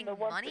getting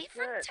money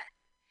from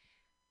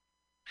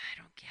I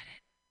don't get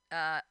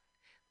it.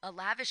 A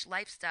lavish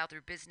lifestyle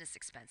through business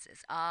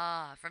expenses.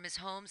 From his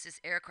homes, his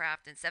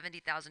aircraft, and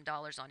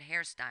 $70,000 on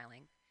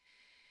hairstyling.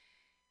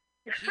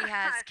 He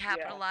has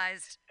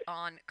capitalized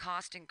on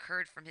cost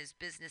incurred from his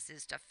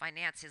businesses to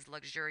finance his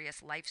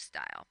luxurious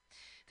lifestyle.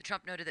 The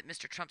Trump noted that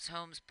Mr. Trump's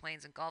homes,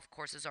 planes, and golf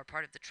courses are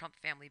part of the Trump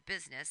family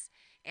business,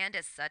 and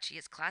as such, he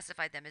has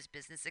classified them as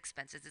business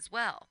expenses as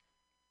well.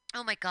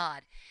 Oh my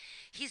God,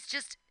 he's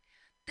just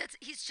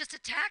a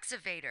tax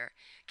evader.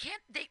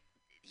 Can't they?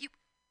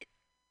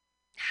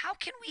 How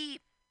can we?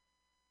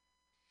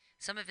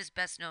 Some of his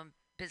best-known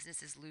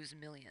businesses lose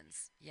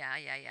millions. Yeah.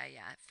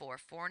 4,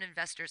 foreign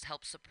investors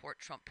help support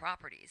Trump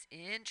properties.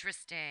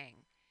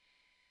 Interesting.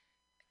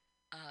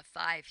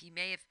 5, he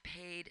may have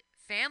paid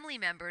family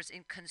members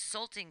in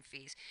consulting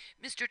fees.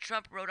 Mr.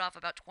 Trump wrote off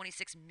about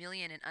 $26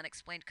 million in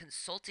unexplained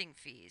consulting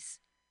fees.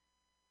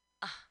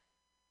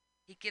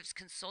 He gives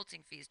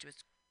consulting fees to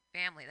his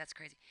family. That's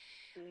crazy.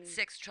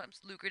 6,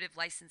 Trump's lucrative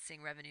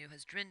licensing revenue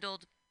has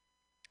dwindled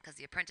because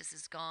The Apprentice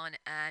is gone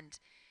and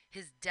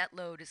his debt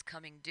load is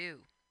coming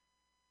due.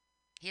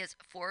 He has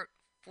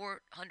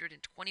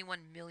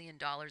 $421 million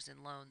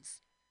in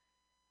loans,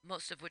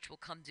 most of which will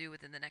come due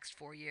within the next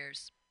 4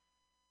 years.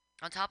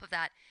 On top of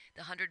that,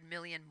 the $100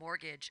 million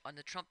mortgage on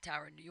the Trump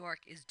Tower in New York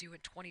is due in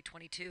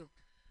 2022.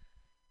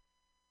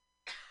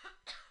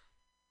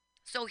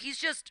 So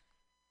he's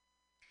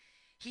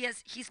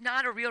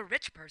not a real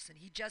rich person.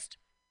 He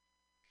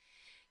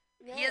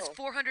has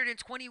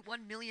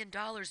 $421 million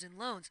in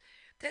loans.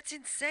 That's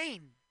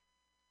insane.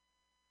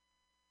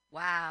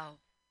 Wow.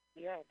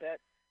 Yeah,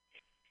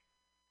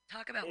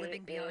 Talk about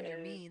living beyond your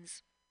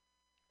means.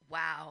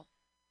 Wow.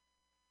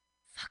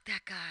 Fuck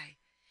that guy.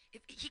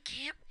 If he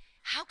can't,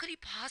 how could he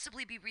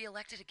possibly be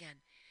reelected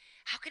again?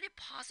 How can it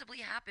possibly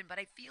happen? But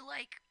I feel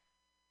like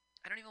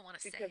I don't even want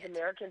to say it. Because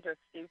Americans are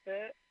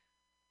stupid.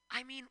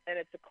 I mean, and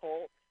it's a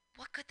cult.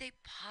 What could they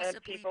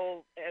possibly?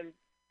 And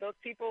those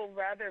people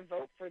rather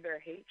vote for their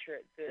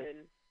hatred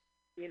than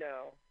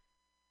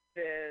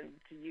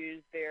to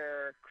use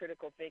their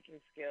critical thinking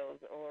skills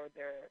or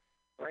their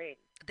brain.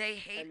 They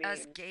hate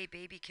us gay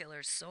baby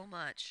killers so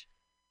much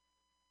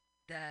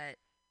that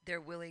they're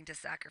willing to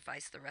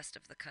sacrifice the rest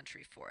of the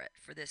country for it,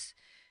 for this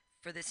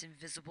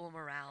invisible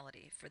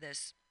morality, for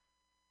this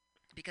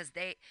because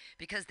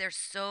they're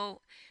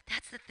so.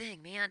 That's the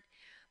thing, man.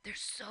 They're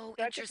so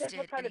interested. That's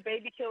what kind of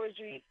baby killers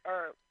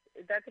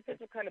that depends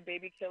what kind of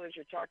baby killers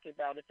you're talking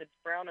about. If it's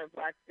brown or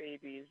black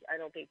babies, I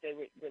don't think they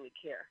would really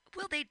care.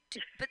 Well, they do,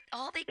 but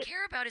all they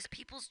care about is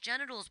people's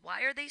genitals.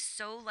 Why are they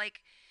so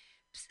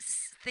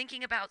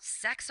thinking about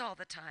sex all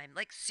the time?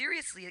 Like,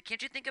 seriously,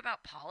 can't you think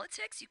about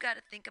politics? You got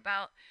to think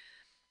about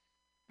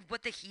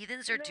what the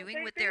heathens are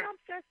doing with their.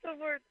 Obsessed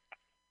over.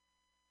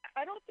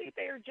 I don't think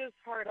they are just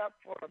hard up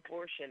for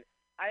abortion.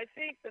 I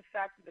think the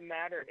fact of the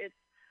matter,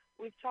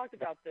 we've talked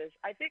about this.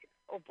 I think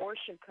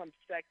abortion comes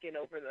second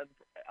over the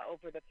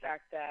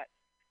fact that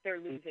they're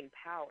losing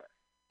power.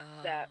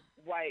 That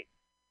white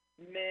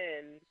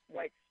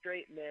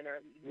straight men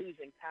are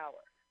losing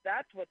power.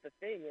 That's what the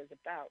thing is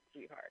about,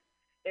 sweetheart.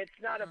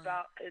 It's not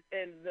about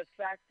and the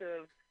fact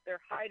of they're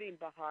hiding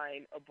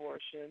behind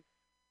abortion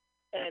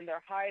and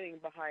they're hiding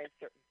behind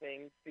certain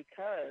things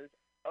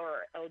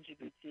or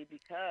LGBT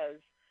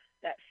because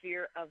that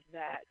fear of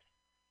that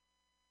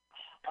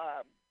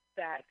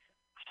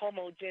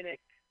homogenic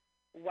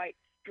white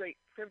straight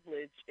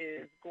privilege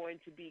is going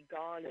to be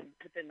gone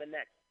within the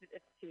next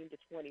 15 to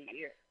 20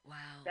 years.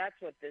 Wow. That's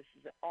what this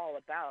is all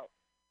about.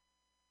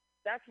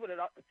 That's what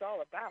it's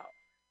all about.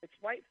 It's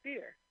white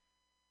fear.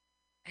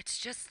 It's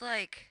just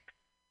I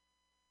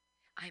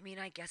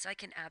guess I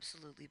can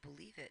absolutely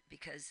believe it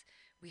because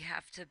we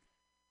have to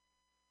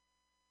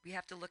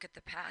look at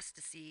the past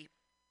to see,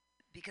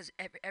 because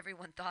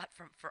everyone thought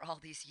for all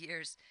these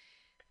years.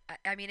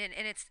 I mean, and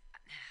it's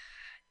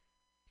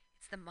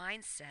the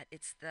mindset.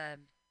 It's the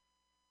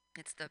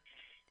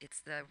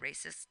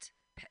racist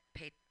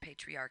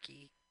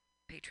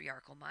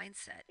patriarchal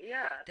mindset.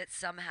 Yeah. That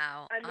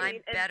somehow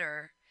I'm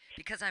better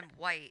because I'm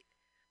white,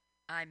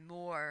 I'm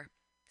more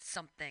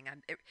something.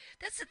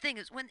 That's the thing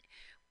is when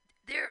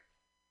there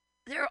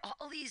there are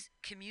all these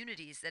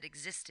communities that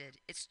existed.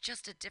 It's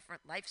just a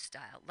different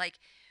lifestyle. Like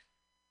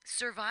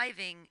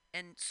surviving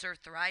and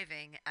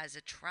thriving as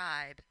a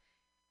tribe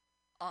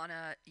on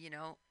a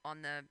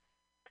on the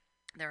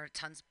there are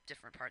tons of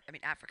different parts. I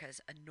mean, Africa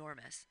is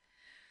enormous,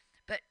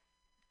 but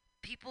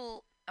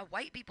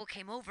white people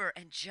came over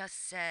and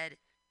just said,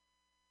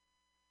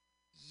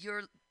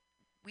 "Your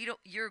we don't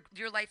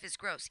your life is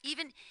gross."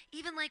 Even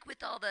like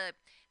with all the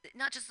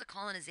not just the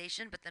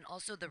colonization, but then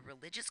also the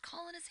religious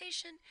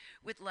colonization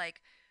with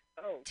like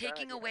Oh God,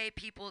 taking yes. away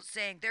people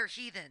saying they're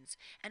heathens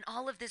and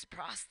all of this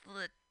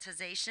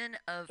proselytization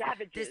of this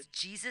Savages.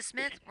 Jesus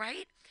myth,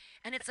 right?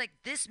 And it's like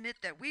this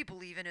myth that we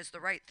believe in is the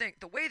right thing.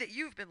 The way that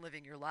you've been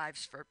living your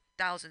lives for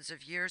thousands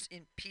of years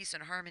in peace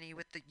and harmony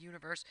with the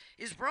universe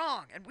is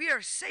wrong, and we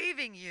are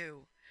saving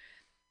you.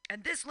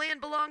 And this land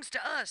belongs to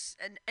us.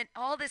 And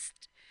all this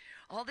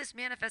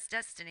manifest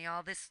destiny,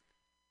 all this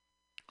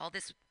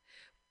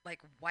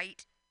like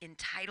white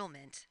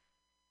entitlement.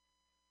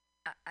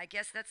 I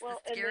guess that's the Well,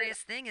 and then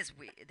scariest thing is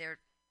they're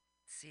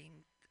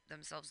seeing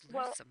themselves lose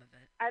well, some of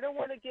it. I don't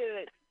want to get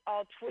it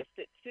all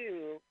twisted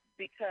too,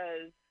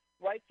 because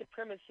white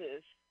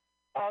supremacists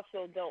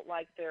also don't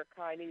like their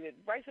kind either.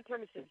 White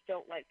supremacists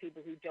don't like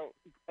people who don't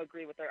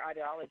agree with their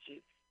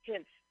ideology.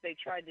 Hence, they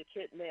tried to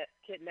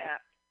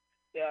kidnap.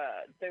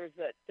 There was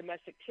a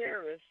domestic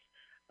terrorist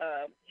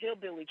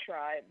hillbilly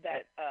tribe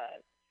that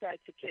tried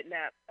to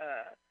kidnap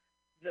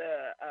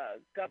the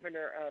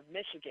governor of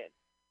Michigan,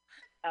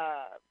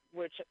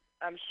 which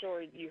I'm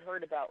sure you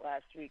heard about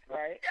last week,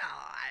 right? No,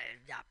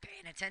 I'm not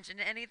paying attention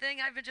to anything.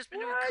 I've just been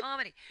doing What?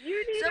 comedy. You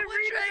need to Someone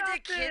read tried to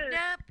about this.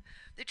 kidnap.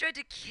 They tried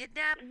to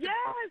kidnap.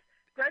 Yes,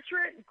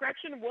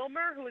 Gretchen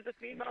Wilmer, who is a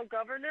female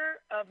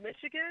governor of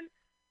Michigan.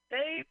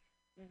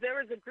 There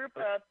was a group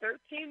of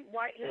 13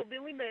 white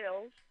hillbilly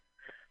males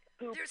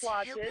who There's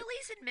plotted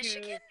hillbillies in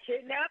Michigan. to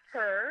kidnap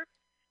her,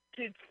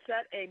 to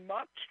set a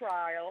mock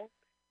trial,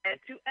 and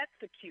to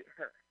execute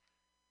her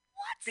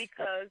What?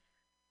 because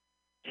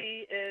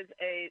she is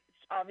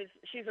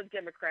she's a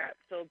Democrat,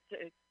 so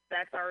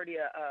that's already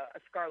a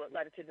scarlet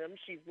letter to them.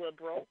 She's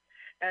liberal,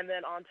 and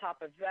then on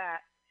top of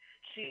that,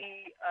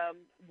 she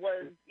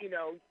was,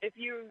 if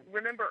you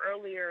remember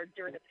earlier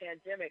during the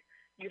pandemic,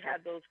 you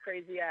had those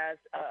crazy ass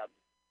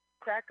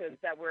crackers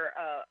that were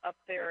up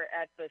there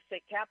at the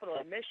state capitol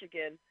in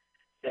Michigan,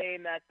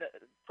 saying that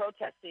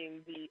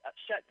protesting the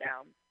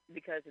shutdown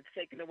because it's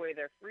taking away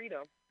their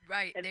freedom.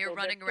 Right, And they're so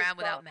running they're around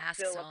pissed without off masks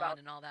still on about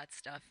and all that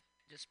stuff,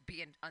 just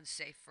being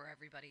unsafe for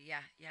everybody.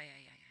 Yeah.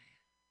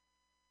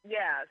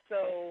 Yeah,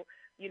 so,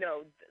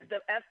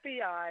 the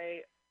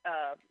FBI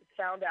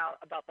found out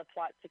about the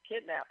plot to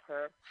kidnap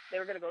her. They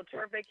were going to go to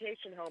her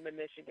vacation home in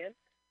Michigan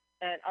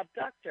and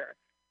abduct her,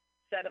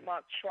 set a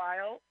mock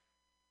trial,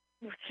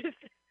 which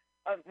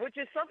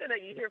is something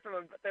that you hear from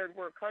a third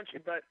world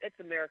country, but it's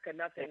America.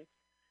 Nothing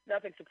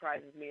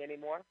surprises me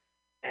anymore.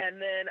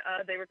 And then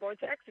they were going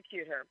to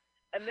execute her.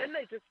 And then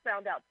they just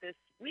found out this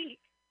week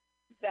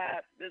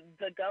that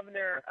the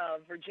governor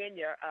of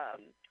Virginia,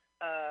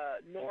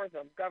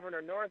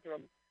 Governor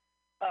Northam,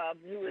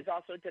 who is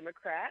also a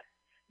Democrat,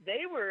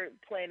 they were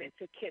planning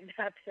to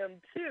kidnap him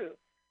too,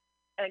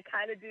 and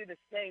kind of do the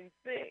same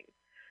thing.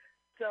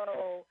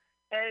 So,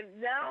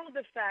 and now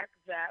the fact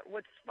that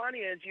what's funny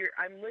is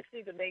I'm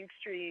listening to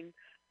mainstream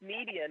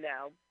media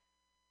now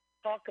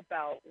talk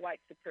about white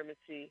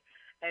supremacy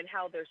and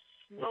how they're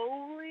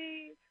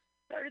slowly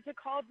started to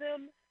call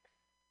them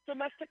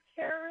domestic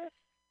terrorists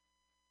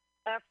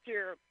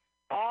after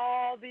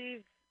all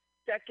these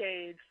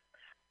decades,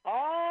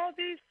 all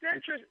these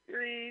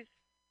centuries.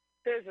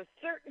 There's a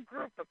certain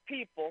group of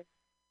people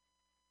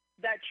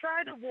that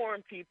try to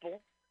warn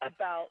people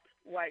about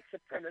white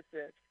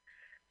supremacists.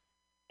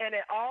 And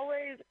it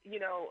always,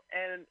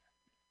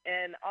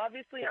 and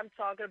obviously I'm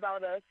talking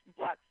about us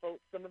black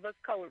folks, some of us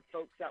colored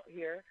folks out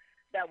here,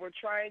 that we're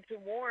trying to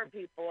warn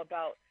people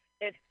about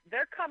if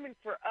they're coming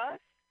for us,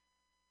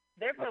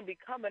 they're going to be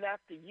coming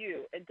after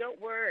you. And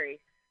don't worry,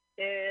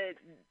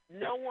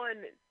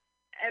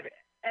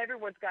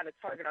 everyone's got a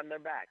target on their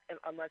back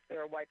unless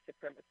they're a white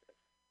supremacist.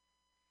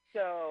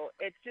 So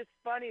it's just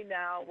funny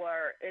now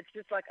where it's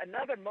just like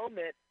another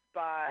moment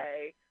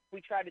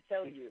we try to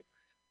tell you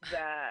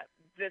that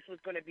this was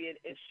going to be an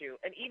issue.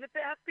 And even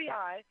the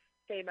FBI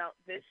came out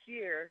this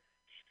year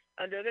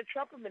under the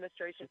Trump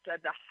administration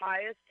said the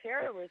highest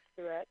terrorist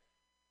threat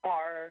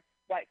are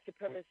white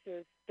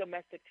supremacist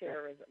domestic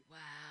terrorism.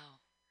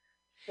 Wow.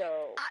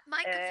 So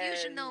my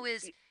confusion though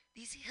is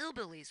these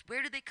hillbillies.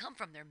 Where do they come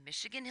from? They're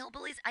Michigan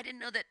hillbillies. I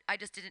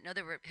just didn't know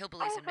there were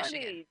hillbillies in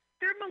Michigan.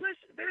 They're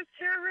malicious. There's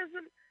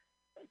terrorism.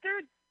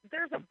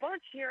 There's a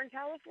bunch here in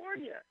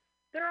California.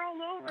 They're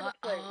all over the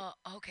place.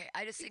 Okay.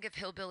 I just think of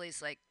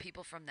hillbillies like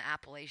people from the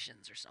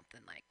Appalachians or something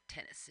like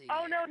Tennessee.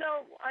 Oh, no.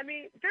 I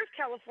mean, there's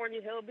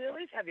California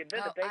hillbillies. Have you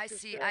been to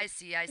Bakersfield? I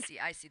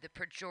see. The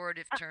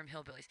pejorative term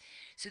hillbillies.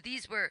 So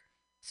these were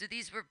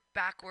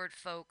backward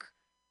folk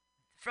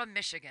from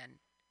Michigan,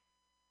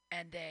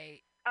 and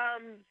they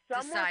Some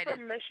were decided?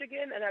 from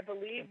Michigan, and I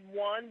believe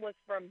one was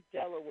from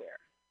Delaware.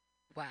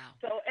 Wow.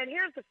 So, and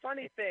here's the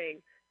funny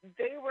thing: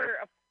 they were,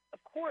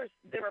 of course,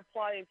 they were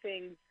applying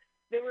things.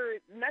 They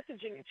were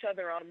messaging each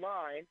other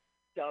online,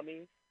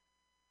 dummies.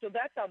 So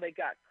that's how they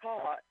got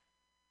caught.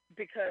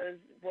 Because,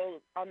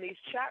 well, on these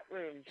chat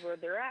rooms where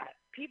they're at,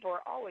 people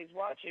are always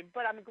watching.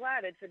 But I'm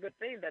glad it's a good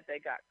thing that they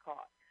got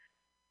caught.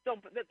 So,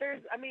 but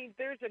there's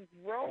a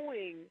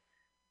growing.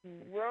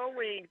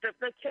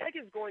 The keg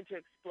is going to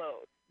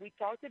explode. We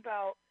talked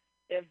about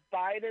if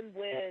Biden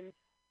wins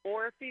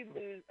or if he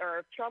lose or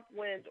if Trump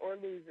wins or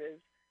loses,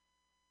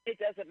 it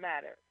doesn't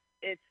matter.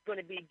 It's going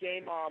to be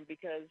game on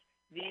because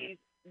these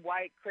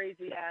white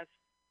crazy ass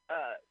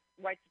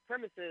white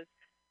supremacists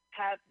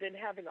have been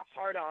having a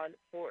hard on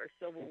for a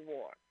civil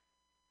war,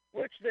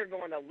 which they're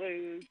going to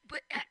lose.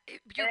 But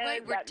you're right.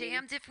 And We're that means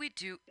damned if we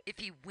do. If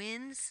he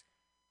wins,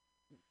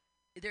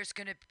 it's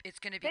gonna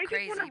be they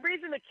crazy. just want a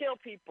reason to kill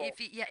people. If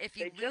he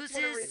They just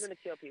want a reason loses, to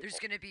kill people. there's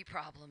gonna be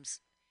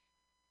problems.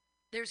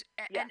 There's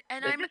Yeah.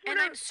 and They I'm just and want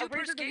I'm a super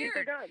reason to use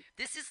their scared. guns.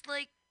 This is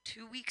like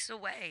 2 weeks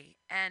away,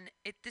 and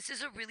this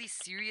is a really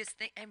serious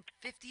thing. And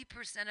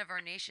 50% of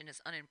our nation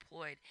is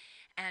unemployed,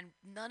 and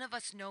none of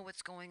us know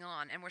what's going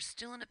on. And we're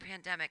still in a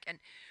pandemic, and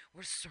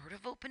we're sort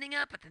of opening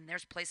up, but then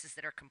there's places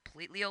that are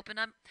completely open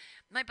up.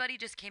 My buddy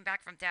just came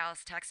back from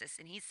Dallas, Texas,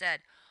 and he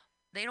said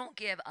they don't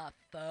give a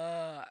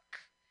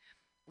fuck.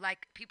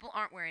 Like, people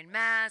aren't wearing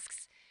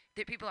masks,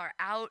 that people are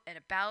out and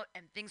about,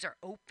 and things are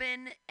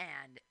open,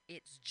 and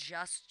it's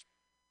just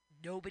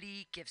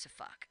nobody gives a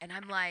fuck. And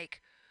I'm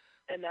like,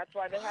 And that's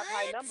why they have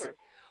high what? numbers.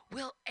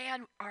 Well,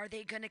 and are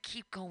they going to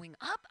keep going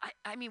up?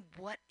 I mean,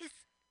 what is.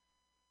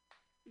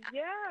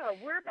 Yeah,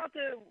 we're about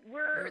to. The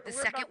We're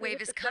second about to wave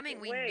hit is the coming.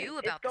 second We wave. knew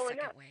It's about the going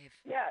second up. wave.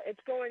 Yeah, it's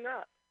going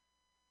up.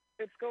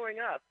 It's going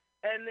up.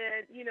 And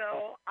then,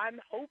 I'm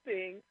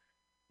hoping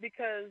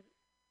because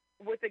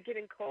with it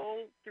getting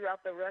cold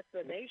throughout the rest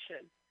of the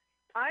nation,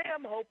 I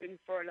am hoping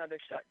for another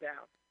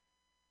shutdown.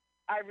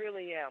 I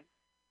really am.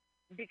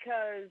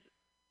 Because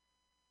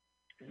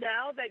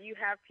now that you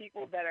have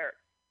people that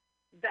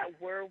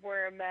were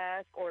wearing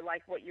masks, or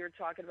like what you're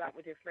talking about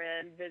with your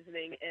friend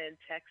visiting in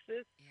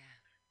Texas,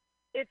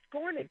 Yeah. it's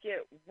going to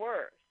get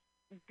worse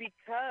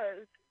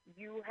because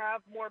you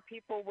have more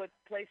people with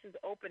places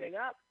opening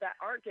up that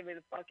aren't giving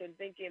a fuck and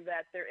thinking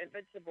that they're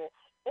invincible.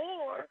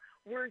 Or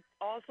we're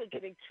also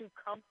getting too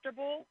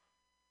comfortable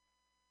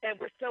and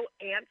we're so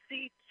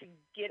antsy to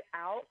get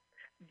out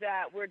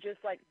that we're just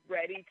like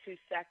ready to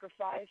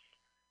sacrifice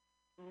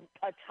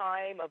a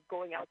time of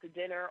going out to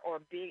dinner or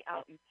being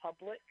out in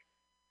public.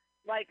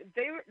 Like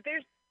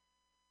there's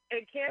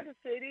in Kansas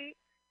City,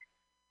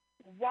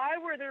 why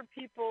were there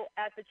people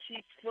at the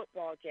Chiefs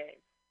football game?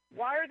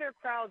 Why are there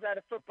crowds at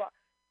a football?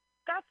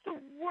 That's the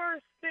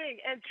worst thing.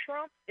 And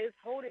Trump is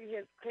holding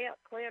his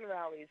Klan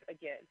rallies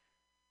again.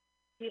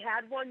 He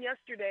had one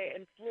yesterday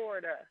in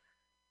Florida.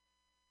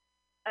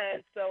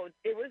 And so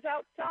it was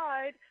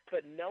outside,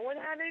 but no one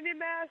had any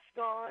masks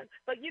on.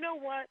 But you know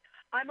what?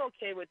 I'm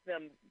okay with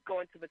them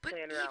going to the But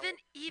Klan rally.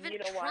 even You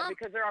know Trump, why?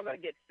 Because they're all going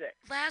to get sick.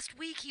 last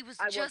week he was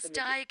I want just them to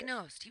get sick.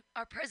 diagnosed.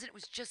 Our president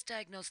was just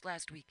diagnosed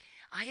last week.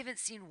 I haven't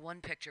seen one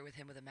picture with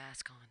him with a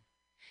mask on.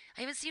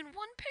 I haven't seen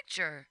one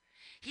picture.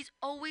 He's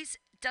always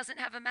doesn't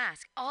have a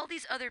mask. All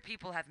these other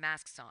people have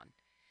masks on.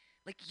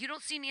 Like, you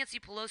don't see Nancy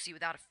Pelosi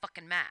without a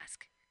fucking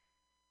mask.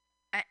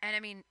 And I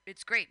mean,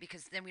 it's great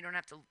because then we don't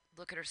have to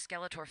look at her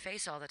Skeletor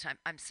face all the time.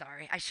 I'm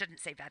sorry, I shouldn't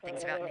say bad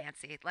things about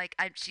Nancy. Like,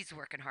 she's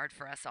working hard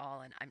for us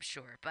all, and I'm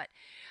sure. But,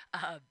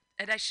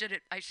 and I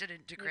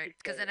shouldn't degrade,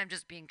 because then I'm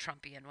just being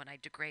Trumpian when I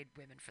degrade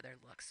women for their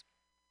looks.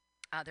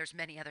 There's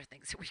many other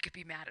things that we could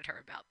be mad at her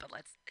about, but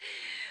let's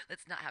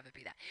not have it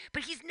be that.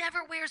 But he's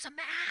never wears a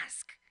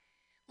mask.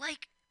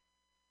 Like,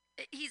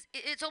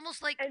 it's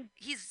almost like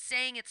he's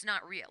saying it's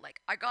not real.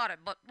 Like, I got it,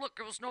 but look,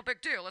 it was no big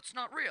deal. It's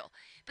not real.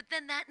 But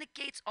then that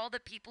negates all the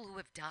people who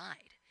have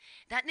died.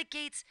 That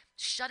negates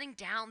shutting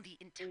down the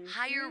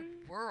entire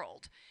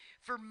world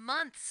for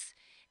months.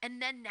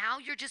 And then now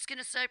you're just going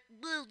to say,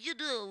 well,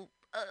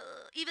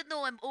 even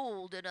though I'm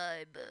old and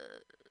I'm,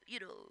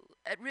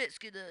 at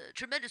risk, in a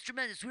tremendous,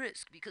 tremendous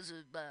risk because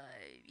of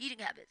my eating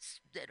habits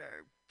that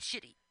are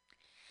shitty,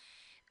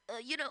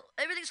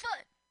 everything's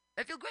fine.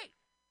 I feel great.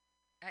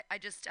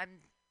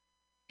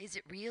 Is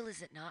it real?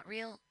 Is it not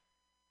real?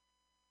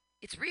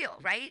 It's real,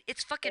 right?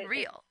 It's fucking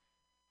real.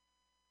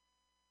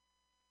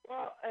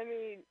 Well, I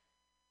mean,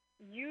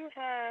 you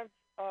have,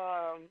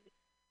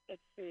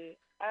 let's see,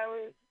 I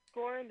was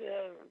going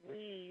to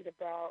read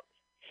about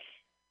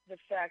the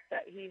fact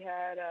that he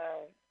had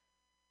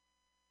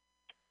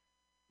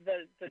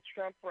the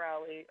Trump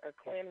rally, or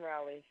Klan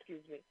rally,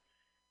 excuse me,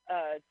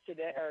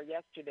 today or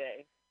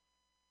yesterday.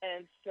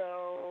 And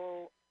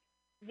so,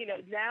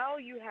 now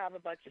you have a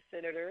bunch of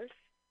senators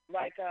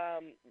like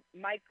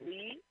Mike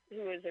Lee,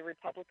 who is a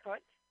Republican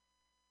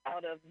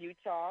out of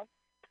Utah.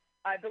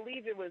 I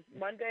believe it was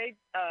Monday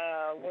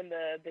when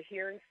the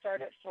hearing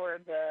started for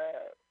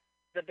the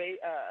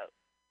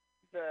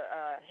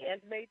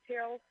Handmaid's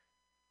Tale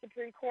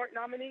Supreme Court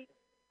nominee.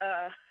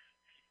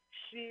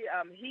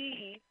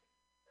 he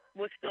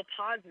was still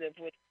positive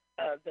with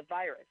the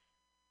virus,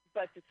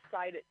 but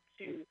decided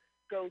to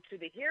go to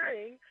the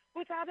hearing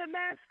without a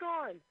mask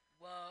on.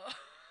 Whoa.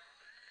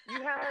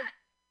 You have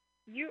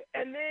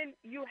and then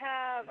you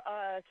have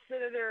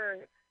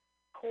Senator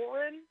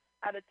Corrin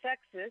out of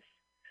Texas,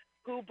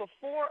 who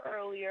before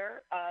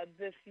earlier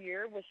this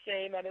year was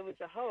saying that it was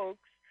a hoax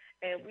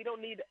and we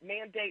don't need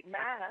mandate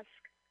masks,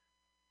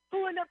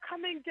 who ended up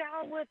coming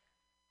down with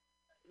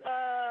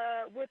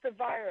the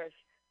virus.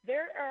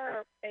 There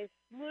are a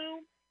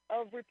slew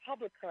of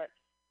Republicans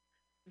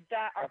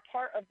that are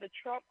part of the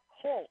Trump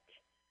cult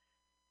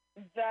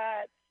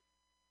that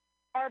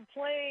are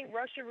playing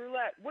Russian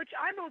roulette, which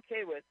I'm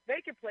okay with. They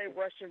can play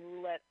Russian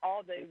roulette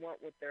all they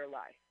want with their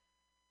life.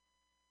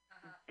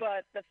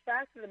 But the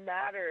fact of the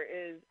matter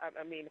is,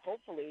 I mean,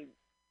 hopefully,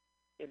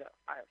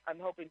 I'm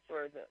hoping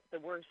for the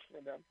worst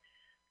for them.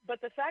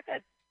 But the fact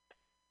that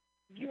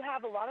you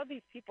have a lot of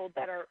these people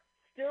that are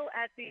still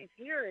at these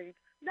hearings,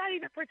 not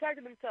even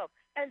protecting themselves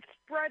and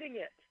spreading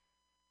it.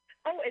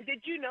 Oh, and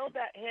did you know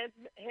that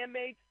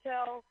Handmaid's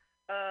Tale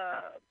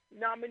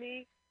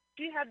nominee,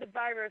 she had the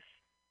virus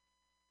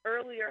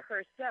earlier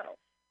herself,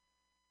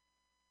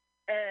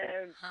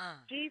 and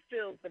she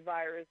feels the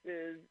virus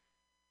is,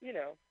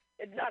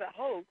 it's not a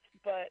hoax,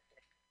 but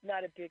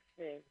not a big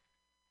thing.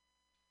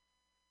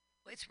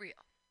 Well, it's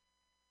real.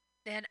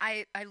 And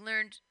I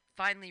learned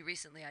finally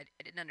recently, I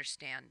didn't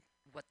understand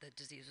what the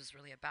disease was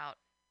really about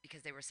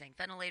because they were saying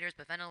ventilators,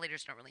 but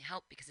ventilators don't really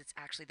help because it's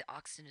actually the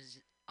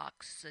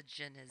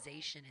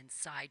oxygenization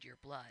inside your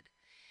blood.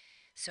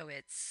 So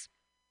it's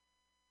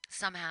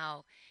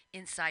somehow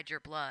inside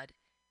your blood,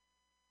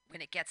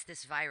 when it gets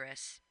this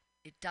virus,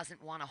 it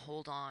doesn't want to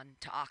hold on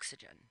to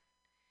oxygen.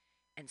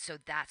 And so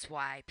that's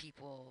why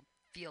people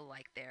feel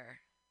like they're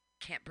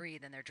can't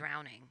breathe and they're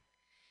drowning,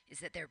 is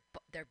that there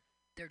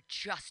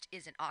just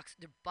isn't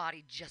their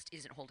body just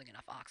isn't holding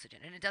enough oxygen.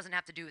 And it doesn't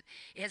have to do with,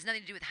 it has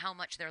nothing to do with how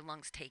much their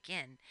lungs take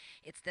in.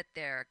 It's that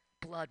their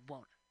blood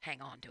won't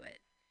hang on to it.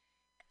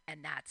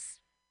 And that's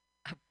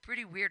a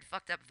pretty weird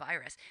fucked up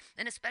virus.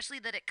 And especially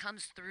that it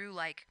comes through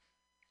like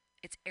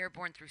it's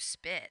airborne through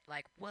spit.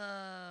 Like,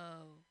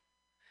 whoa.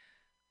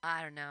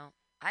 I don't know.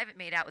 I haven't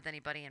made out with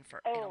anybody in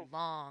a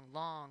long,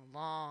 long,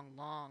 long,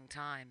 long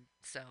time.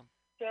 So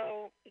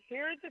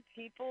here are the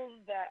people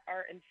that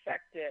are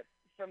infected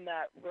from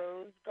that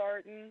Rose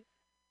Garden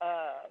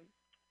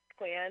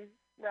Klan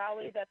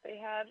rally that they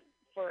had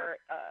for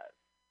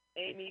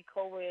Amy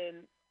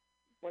Cohen,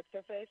 what's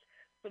her face?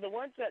 So the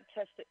ones that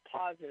tested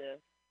positive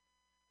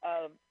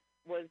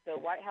was the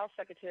White House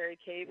Secretary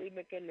Kayleigh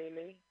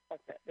McEnany,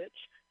 fuck that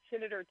bitch,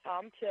 Senator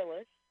Tom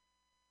Tillis,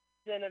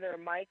 Senator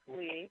Mike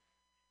Lee,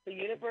 the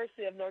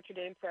University of Notre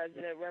Dame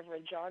President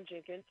Reverend John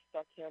Jenkins,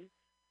 fuck him,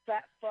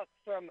 fat fuck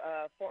from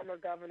former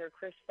Governor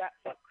Fat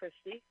Fuck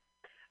Christie,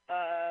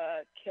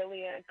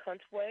 Kellyanne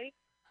Cuntway,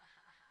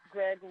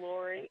 Greg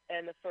Laurie,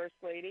 and the First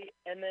Lady.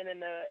 And then in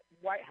the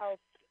White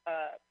House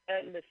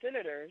and the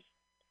senators,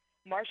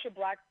 Marsha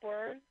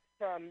Blackburn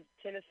from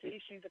Tennessee,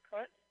 she's a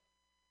cunt.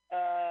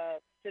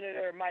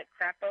 Senator Mike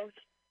Krapos,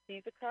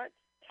 he's a cunt.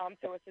 Tom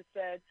Tillis has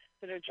said.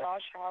 Senator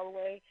Josh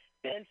Holloway,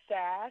 Ben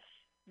Sass,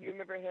 you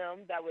remember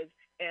him? That was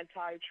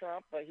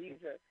anti-Trump, but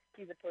he's a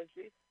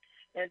pussy.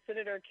 And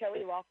Senator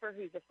Kelly Loeffler,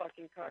 who's a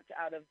fucking cunt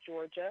out of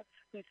Georgia,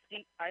 whose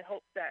seat I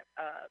hope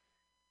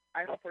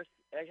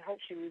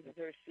she loses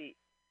her seat.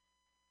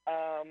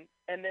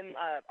 And then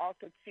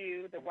also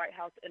too, the White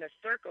House inner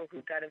circle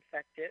who got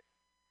infected.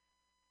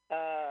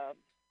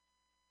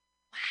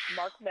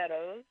 Mark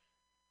Meadows.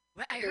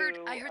 I heard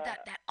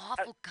that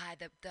awful guy,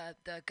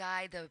 the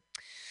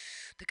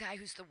guy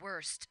who's the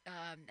worst,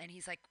 and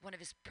he's like one of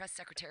his press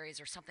secretaries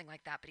or something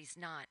like that, but he's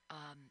not.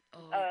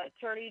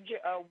 Attorney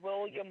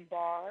William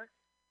Barr.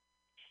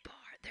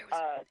 There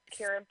was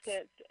Karen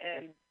Pence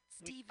and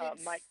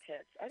Mike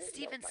Pence.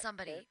 Stephen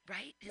somebody, Pence.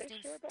 Right? His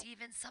name's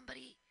Stephen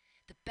somebody.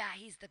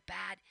 He's the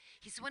bad.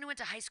 He's the one who went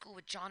to high school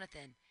with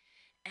Jonathan,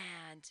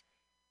 and.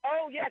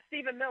 Oh yeah,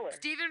 Stephen Miller.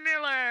 Stephen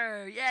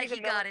Miller. Yeah,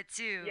 Stephen Miller. Got it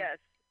too. Yes.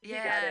 He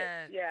got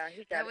it. Yeah, he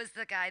got that it. Was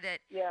the guy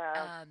that.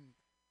 Yeah.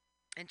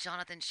 And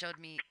Jonathan showed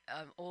me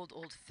an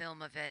old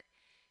film of it.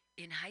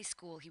 In high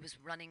school, he was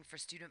running for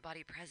student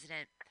body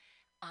president,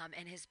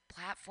 and his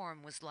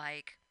platform was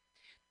like,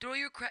 throw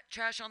your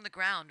trash on the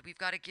ground. We've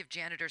got to give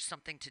janitors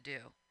something to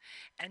do.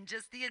 And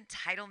just the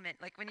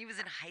entitlement, like when he was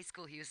in high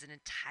school, he was an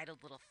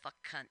entitled little fuck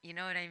cunt. You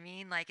know what I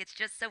mean? Like, it's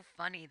just so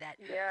funny that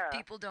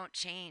people don't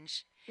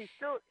change. He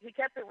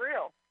kept it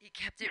real. He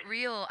kept it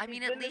real. I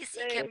mean, at least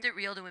he kept it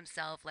real to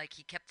himself. Like,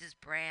 he kept his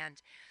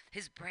brand.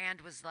 His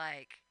brand was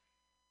like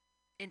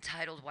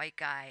entitled white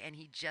guy, and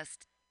he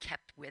just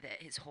kept with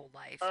it his whole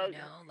life,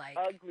 like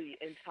ugly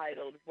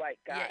entitled white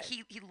guy. Yeah,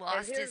 he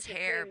lost his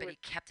hair, but he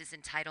kept his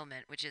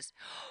entitlement, which is,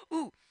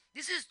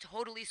 this is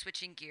totally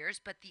switching gears,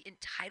 but the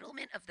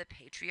entitlement of the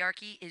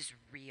patriarchy is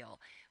real.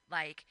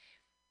 Like,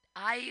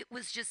 I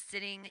was just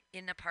sitting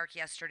in a park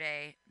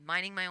yesterday,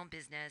 minding my own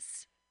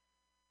business,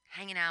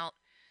 hanging out,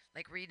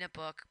 like reading a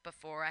book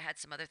before I had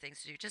some other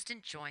things to do, just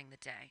enjoying the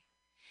day.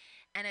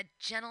 And a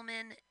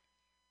gentleman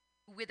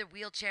with a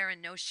wheelchair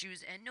and no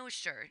shoes and no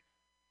shirt,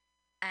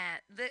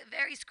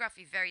 very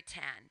scruffy, very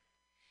tan,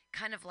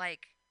 kind of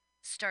like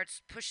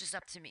pushes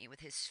up to me with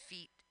his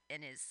feet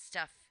and his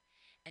stuff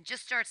and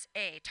just starts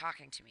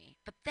talking to me.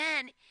 But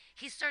then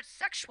he starts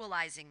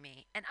sexualizing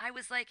me, and I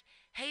was like,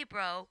 "Hey,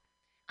 bro,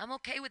 I'm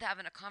okay with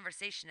having a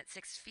conversation at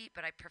 6 feet,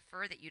 but I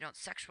prefer that you don't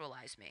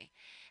sexualize me."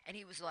 And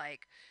he was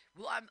like,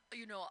 "Well,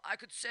 I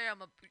could say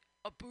I'm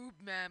a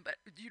boob man, but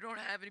you don't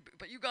have any,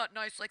 but you got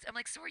nice legs." I'm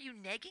like, "So are you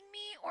negging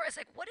me?" Or it's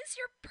like, "What is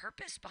your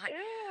purpose behind?"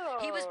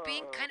 He was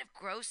being Ew. kind of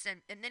gross,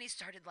 and then he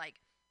started like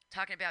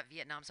talking about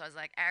Vietnam. So I was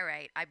like, "All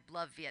right, I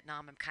love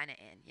Vietnam. I'm kind of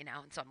in.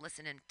 And so I'm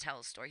listening to tell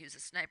his story. He was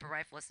a sniper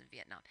rifleist in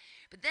Vietnam.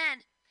 But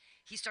then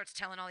he starts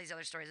telling all these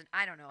other stories, and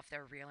I don't know if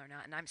they're real or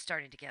not. And I'm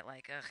starting to get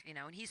like, ugh.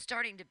 And he's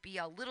starting to be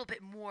a little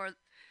bit more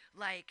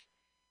like,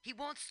 he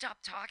won't stop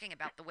talking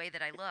about the way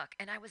that I look.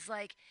 And I was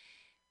like,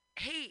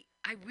 "Hey,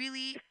 I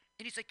really."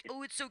 And he's like,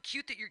 "Oh, it's so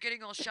cute that you're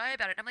getting all shy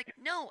about it." I'm like,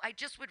 "No, I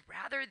just would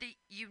rather that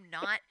you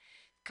not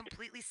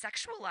completely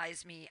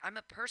sexualize me. I'm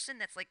a person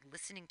that's like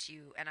listening to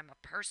you, and I'm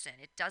a person.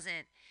 It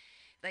doesn't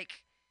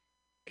like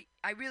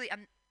I really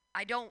I'm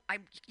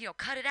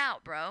cut it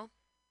out, bro."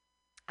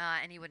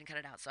 And he wouldn't cut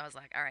it out, so I was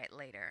like, "All right,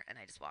 later," and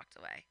I just walked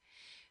away.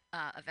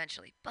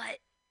 Eventually, but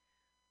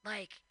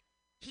like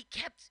he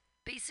kept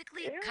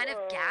basically kind of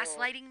Ew.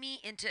 gaslighting me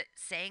into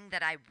saying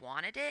that I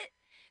wanted it,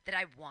 that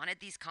I wanted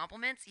these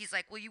compliments. He's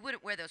like, "Well, you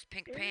wouldn't wear those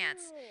pink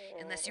pants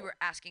unless you Ew. were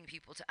asking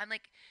people to." I'm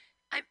like,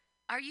 "I'm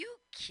Are you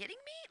kidding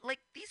me? Like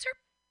these are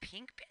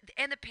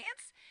and the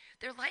pants,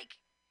 they're like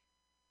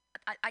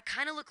I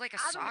kind of look like a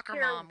I don't soccer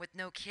care. mom with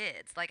no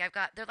kids. Like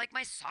they're like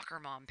my soccer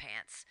mom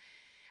pants.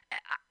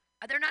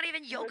 They're not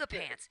even yoga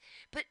Listen, pants.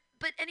 But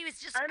anyways,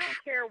 just I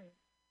don't care.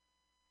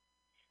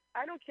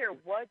 I don't care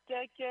what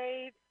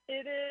decade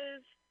it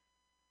is.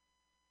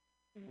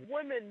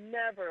 Women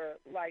never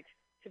like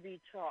to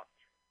be talked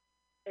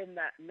in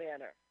that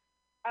manner.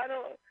 I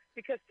don't,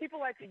 because people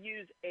like to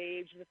use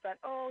age, the fact,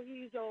 oh,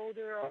 he's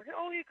older, or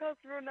oh, he comes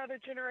through another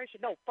generation.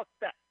 No, fuck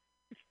that.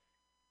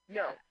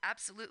 yeah, No.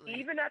 absolutely.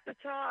 Even at the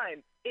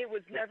time, it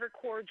was never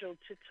cordial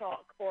to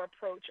talk or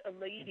approach a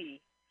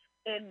lady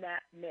in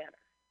that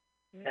manner.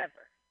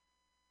 Never.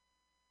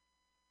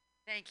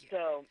 Thank you.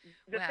 So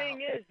the Well,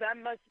 thing is,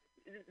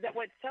 that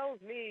what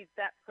tells me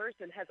that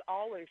person has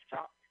always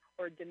talked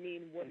or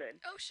demeaned women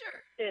oh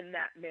sure. in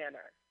that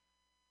manner.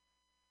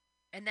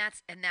 And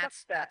that's and Fuck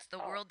that's that. that's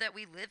the Oh, world that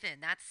we live in.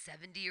 That's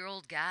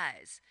 70-year-old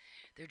guys.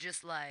 They're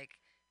just like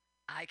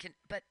I can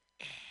but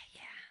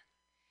yeah.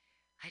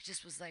 I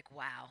just was like,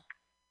 "Wow.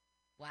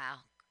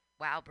 Wow.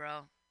 Wow,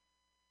 bro."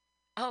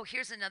 Oh,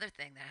 here's another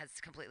thing that has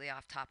completely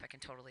off topic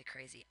and totally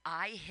crazy.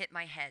 I hit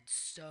my head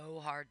so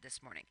hard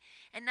this morning.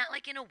 And not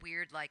like in a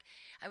weird like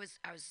I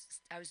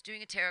was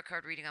doing a tarot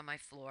card reading on my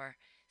floor,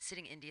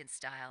 sitting Indian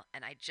style,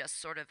 and I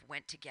just sort of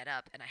went to get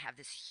up and I have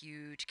this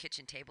huge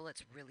kitchen table.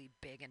 It's really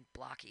big and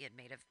blocky and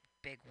made of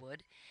big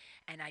wood,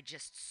 and I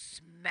just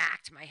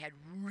smacked my head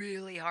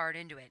really hard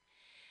into it.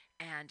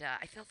 And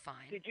I feel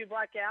fine. did you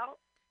black out?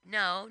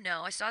 No,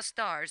 no, I saw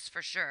stars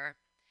for sure.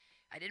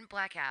 I didn't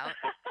black out.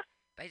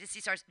 But I just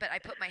see stars. But I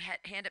put my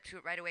hand up to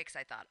it right away because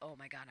I thought, "Oh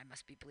my god, I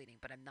must be bleeding,"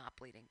 but I'm not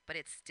bleeding. But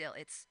I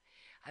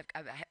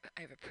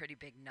have a pretty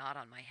big knot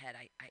on my head.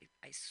 I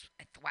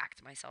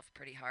thwacked myself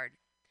pretty hard,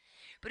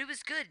 but it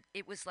was good.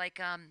 It was like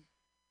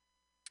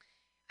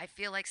I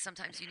feel like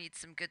sometimes you need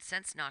some good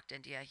sense knocked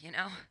into you.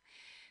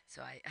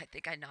 So I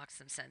think I knocked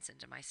some sense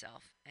into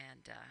myself,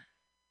 and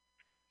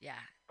yeah,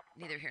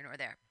 neither here nor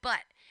there.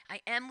 But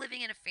I am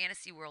living in a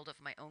fantasy world of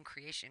my own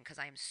creation because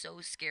I am so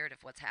scared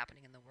of what's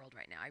happening in the world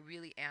right now. I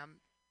really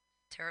am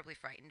terribly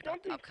frightened about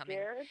Don't the be upcoming.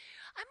 scared.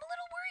 I'm a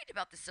little worried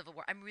about the Civil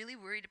War. I'm really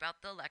worried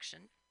about the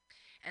election,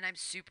 and I'm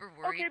super Okay,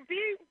 worried.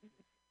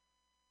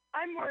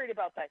 I'm worried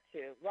about that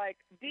too. Like,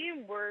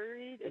 being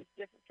worried is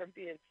different from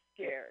being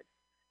scared.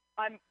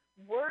 I'm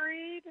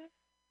worried,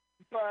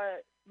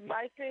 but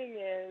my thing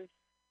is,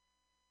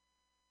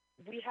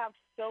 we have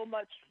so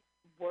much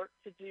work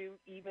to do,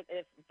 even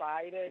if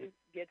Biden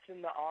gets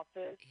in the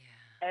office.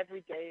 Yeah,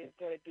 Every day is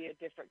going to be a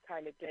different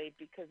kind of day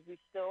because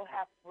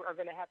are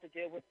going to have to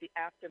deal with the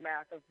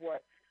aftermath of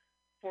what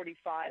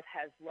 45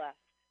 has left,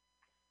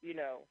 you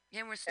know.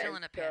 and we're still And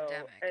in a so,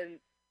 pandemic. and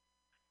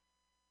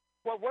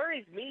what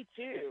worries me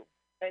too,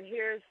 and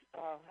here's,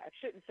 I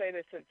shouldn't say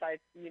this since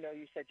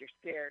you said you're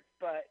scared,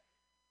 but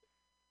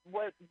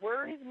what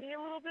worries me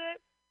a little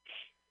bit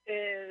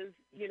is,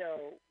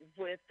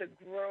 with the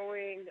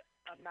growing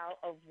amount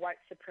of white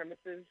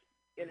supremacists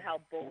and how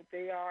Mm. bold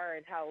they are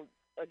and how,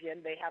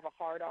 again, they have a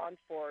hard on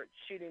for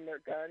shooting their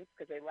guns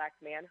because they lack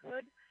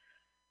manhood.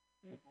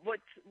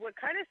 What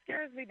kind of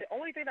scares me, the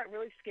only thing that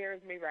really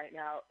scares me right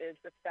now is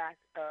the fact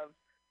of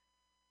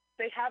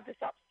they have this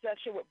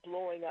obsession with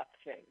blowing up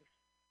things.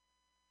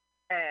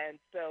 And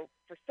so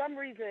for some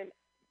reason,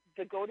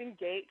 the Golden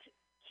Gate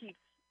keeps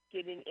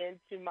getting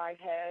into my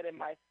head and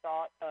my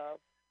thought of,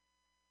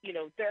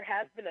 there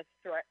has been a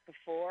threat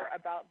before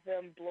about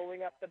them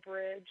blowing up the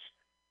bridge.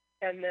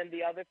 And then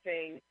the other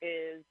thing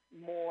is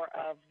more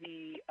of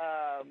the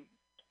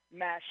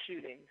mass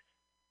shootings.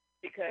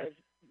 because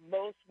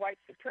most white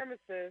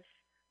supremacists,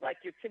 like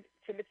your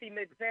Timothy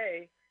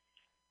McVeigh,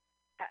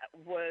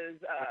 was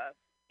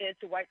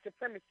into white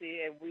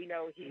supremacy, and we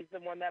know he's the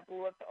one that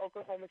blew up the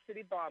Oklahoma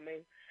City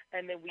bombing.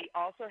 And then we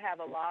also have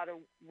a lot of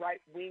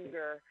right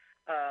winger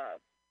uh,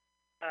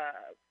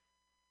 uh,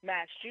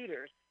 mass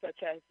shooters,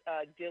 such as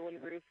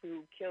Dylan Roof,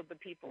 who killed the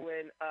people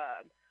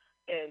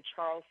in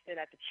Charleston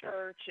at the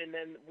church, and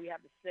then we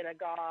have the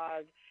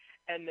synagogue,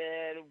 and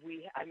then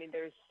I mean,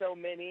 there's so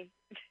many.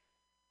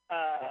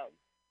 uh,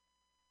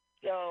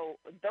 so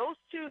those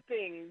two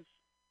things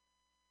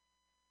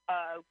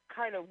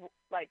kind of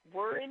like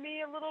worry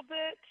me a little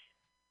bit.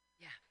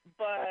 Yeah.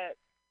 But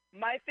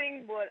my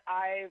thing, what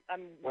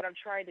I'm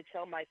trying to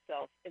tell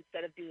myself,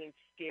 instead of being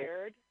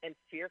scared and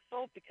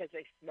fearful because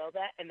they smell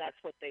that and that's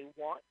what they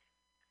want,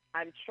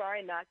 I'm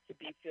trying not to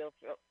be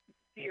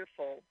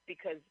fearful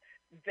because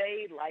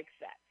they like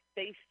that.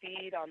 They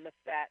feed on the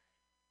fact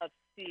of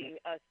seeing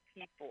us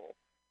people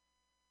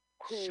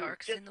who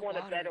Sharks just in the want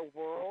water. a better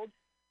world.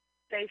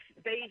 They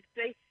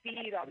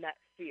feed on that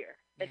fear,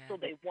 and Yeah. so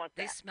they want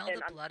They that. smell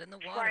and the I'm blood in the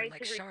water trying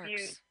like to refuse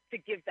sharks. to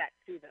give that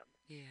to them.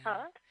 Yeah.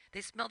 Huh?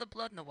 They smell the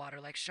blood in the water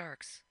like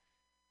sharks.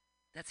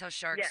 That's how Yes,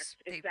 sharks.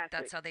 exactly.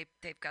 That's how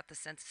they've got the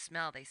sense of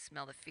smell. They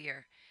smell the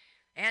fear,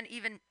 and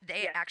even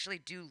they Yes, actually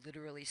do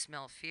literally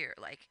smell fear.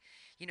 Like,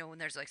 when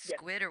there's like yes.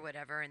 squid or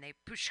whatever, and they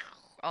push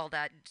all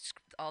that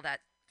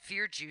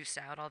fear juice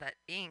out, all that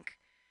ink.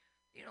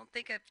 You don't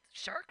think a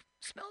shark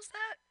smells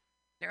that?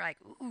 They're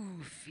like,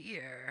 ooh,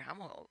 fear. I'm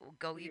gonna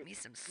go eat You, me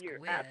some you're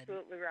squid.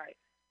 absolutely right.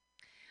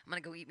 I'm gonna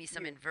go eat me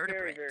some You're very,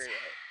 invertebrates. very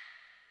right.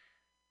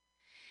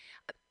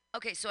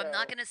 Okay, so I'm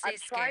not So gonna say I'm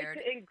trying to scared.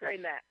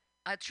 ingrain that.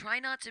 I try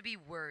not to be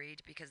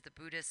worried because the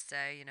Buddhists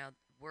say,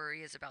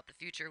 worry is about the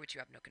future, which you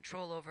have no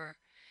control over,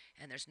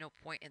 and there's no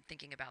point in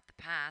thinking about the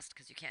past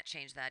because you can't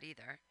change that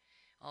either.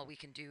 All we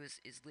can do is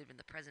live in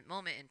the present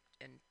moment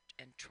and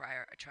try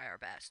our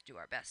best, do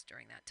our best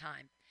during that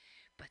time.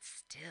 But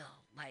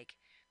still, like,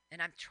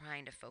 and I'm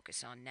trying to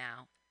focus on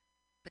now.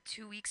 But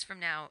 2 weeks from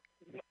now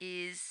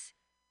is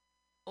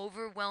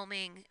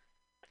overwhelming,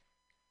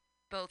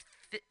 both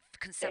Anxiety.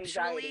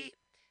 conceptually,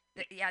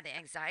 the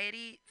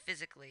anxiety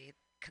physically,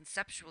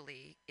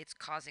 conceptually, it's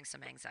causing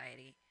some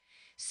anxiety.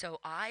 So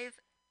I've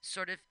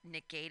sort of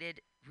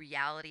negated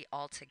reality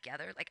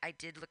altogether. Like, I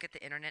did look at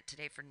the internet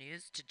today for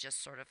news to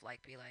just sort of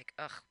like be like,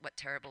 ugh, what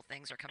terrible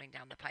things are coming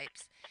down the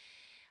pipes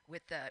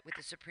with the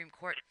Supreme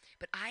Court.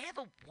 But I have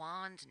a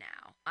wand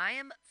now. I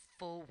am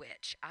full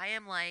witch. I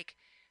am like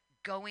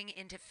going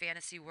into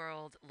fantasy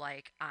world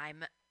like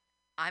I'm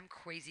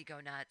crazy go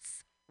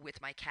nuts with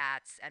my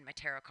cats and my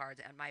tarot cards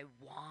and my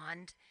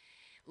wand.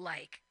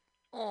 Like,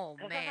 oh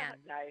man.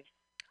 Nice.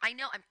 I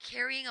know I'm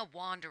carrying a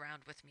wand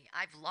around with me.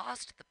 I've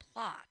lost the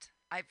plot.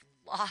 I've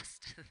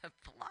lost the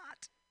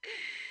plot.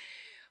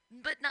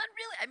 But not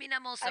really. I mean,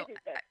 I'm I also think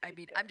that's I pretty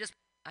mean, good.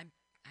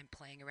 I'm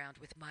playing around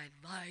with my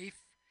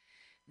life.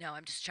 No,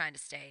 I'm just trying to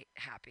stay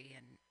happy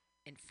and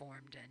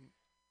informed and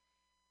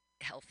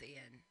healthy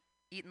and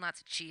eating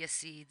lots of chia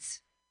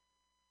seeds,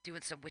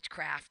 doing some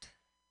witchcraft,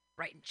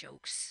 writing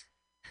jokes.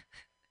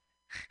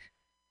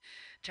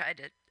 Tried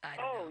to, I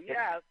don't Oh know.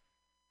 yeah.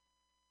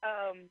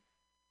 Um,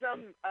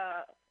 some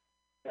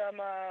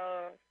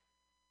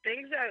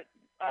things that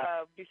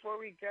before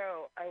we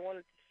go, I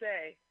wanted to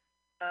say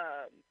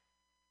um,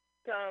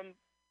 some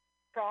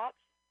props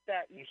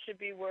that you should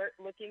be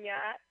looking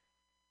at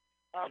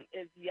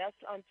is Yes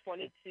on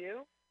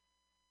 22,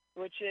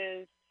 which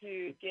is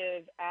to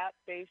give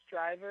app-based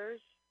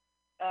drivers.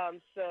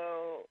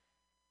 So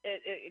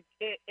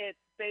it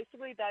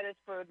basically that is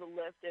for the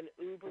Lyft and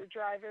Uber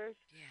drivers.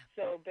 Yeah.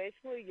 So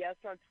basically, Yes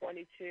on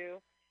 22,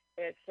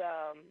 it's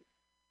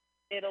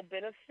it'll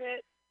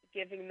benefit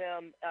giving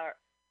them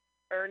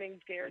earnings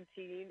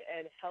guaranteed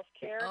and health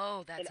care Oh,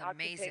 and that's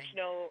amazing.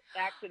 occupational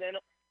accident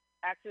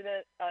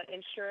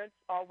insurance,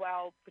 all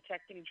while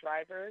protecting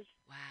drivers.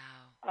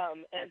 Wow.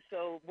 And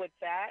so with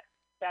that,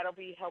 that'll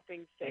be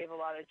helping save a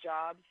lot of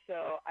jobs.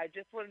 So I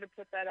just wanted to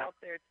put that out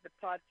there to the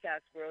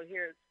podcast world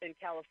here in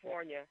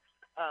California.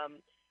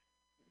 Um,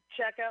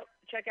 check out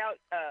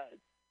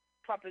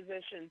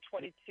Proposition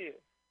 22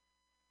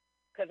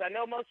 because I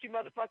know most of you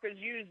motherfuckers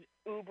use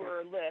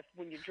Uber or Lyft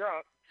when you're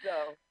drunk.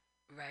 So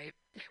Right.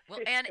 Well,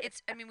 and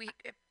it's I mean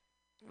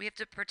we have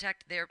to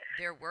protect their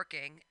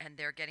working and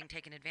they're getting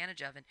taken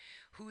advantage of, and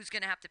who's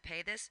going to have to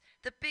pay this?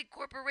 The big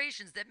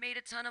corporations that made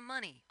a ton of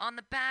money on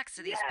the backs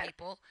of these yes,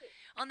 people,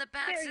 on the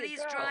there backs of you these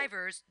go.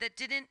 drivers that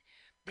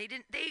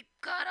they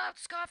got out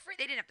scot-free.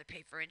 They didn't have to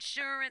pay for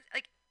insurance.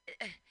 Like,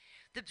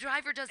 the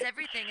driver does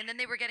everything, and then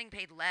they were getting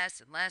paid less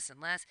and less and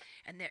less,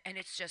 and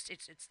it's just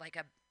it's like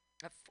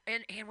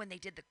and when they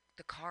did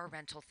the car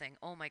rental thing,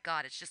 oh my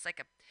god, it's just like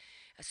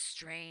a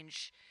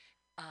strange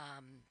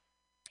um,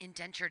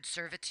 indentured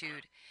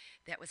servitude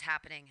that was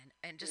happening,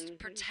 and just Mhm.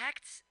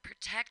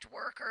 protect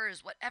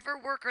workers, whatever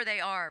worker they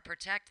are,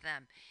 protect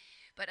them.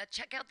 But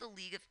check out the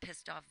League of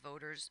Pissed Off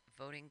Voters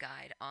voting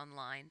guide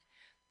online.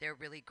 They're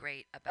really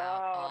great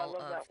about Oh, I all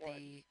love of that one.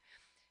 the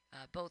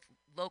both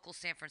local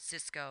San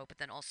Francisco, but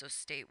then also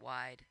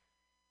statewide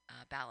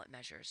ballot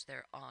measures.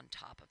 They're on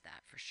top of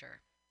that for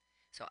sure.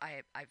 So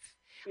I've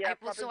Yeah, so I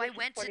Proposition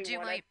went to do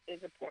 21 my is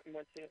an important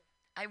one too.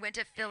 I went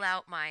to fill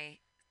out my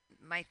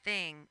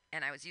thing,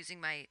 and I was using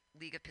my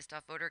League of Pissed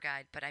Off Voter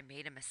Guide, but I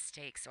made a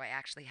mistake, so I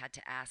actually had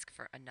to ask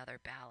for another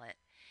ballot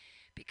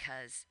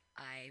because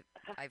I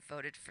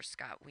voted for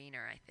Scott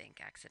Wiener, I think,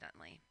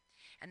 accidentally.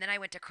 And then I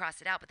went to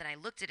cross it out, but then I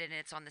looked at it and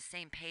it's on the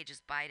same page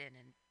as Biden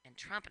and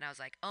Trump, and I was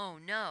like, oh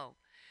no.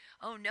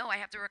 Oh no, I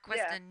have to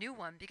request Yeah, a new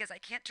one because I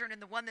can't turn in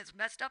the one that's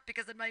messed up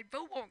because then my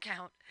vote won't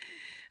count.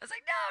 I was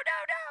like, no, no,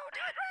 no, do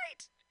it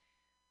right.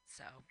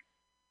 So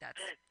that's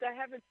that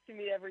happens to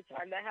me every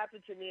time. That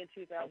happened to me in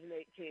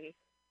 2018.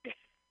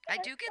 I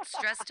do get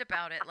stressed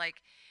about it. Like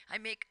I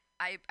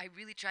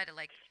really try to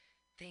like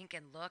think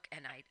and look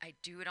and I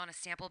do it on a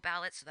sample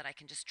ballot so that I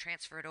can just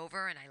transfer it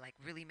over and I like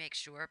really make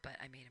sure, but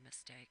I made a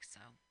mistake, so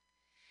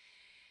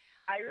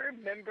I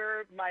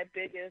remember my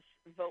biggest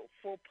vote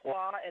faux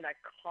pas, and I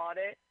caught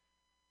it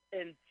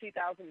in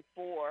 2004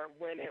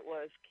 when it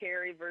was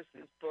Kerry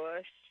versus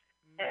Bush.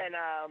 And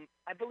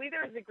I believe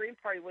there was the Green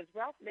Party. Was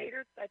Ralph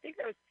Nader? I think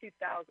that was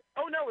 2000.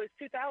 Oh, no, it was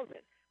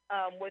 2000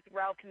 with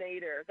Ralph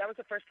Nader. That was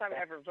the first time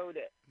I ever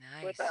voted.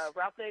 With nice.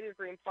 Ralph Nader,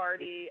 Green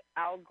Party,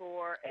 Al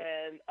Gore,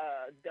 and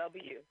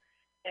W.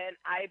 And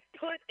I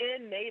put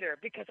in Nader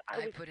because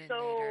I was put in so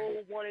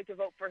Nader. wanting to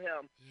vote for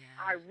him.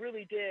 I Yeah.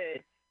 really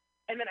did.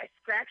 And then I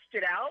scratched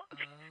it out,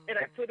 and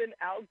I Oh. put in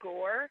Al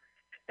Gore.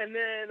 And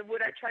then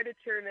when I tried to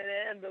turn it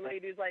in, the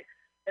lady's like,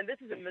 and this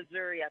is in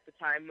Missouri at the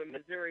time when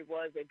Missouri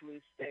was a blue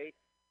state.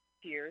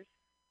 Tears.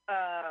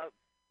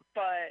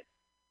 But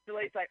the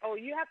lady's like, oh,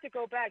 you have to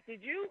go back.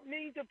 Did you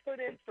mean to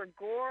put in for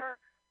Gore,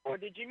 or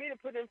did you mean to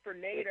put in for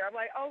Nader? I'm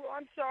like, oh,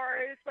 I'm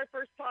sorry. It's my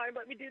first time.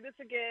 Let me do this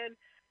again.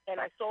 And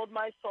I sold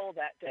my soul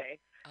that day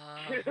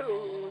to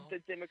Oh. the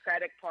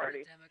Democratic For the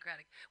Party.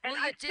 Democratic. And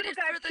Well, I you did still it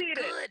got for the cheated.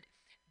 good.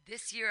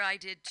 This year I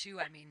did too.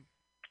 I mean,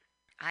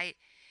 I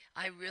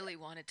I really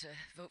wanted to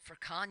vote for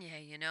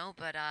Kanye,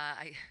 but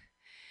I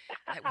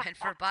went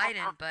for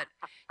Biden, but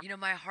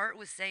my heart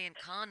was saying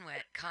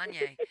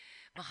Kanye.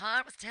 My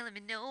heart was telling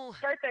me no.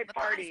 Birthday My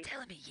body's party.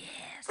 telling me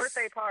yes.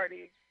 Birthday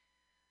party.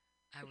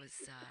 I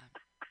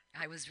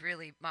was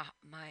really my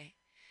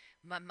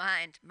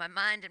mind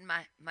and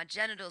my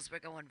genitals were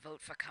going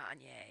vote for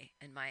Kanye,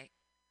 and my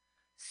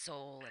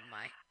soul and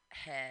my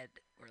head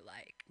were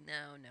like,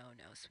 no, no,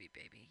 no, sweet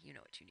baby, you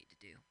know what you need to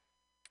do.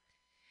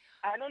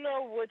 I don't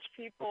know which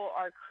people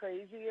are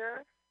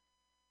crazier.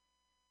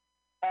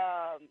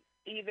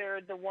 Either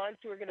the ones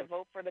who are going to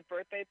vote for the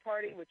birthday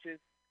party, which is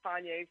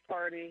Kanye's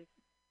party.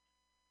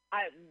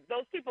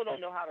 Those people don't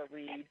know how to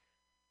read,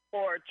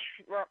 or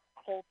Trump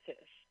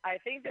cultists. I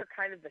think they're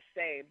kind of the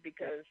same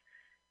because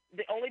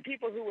the only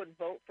people who would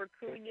vote for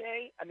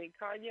Kanye,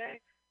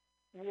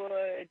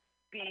 would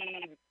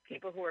be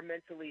people who are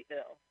mentally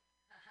ill,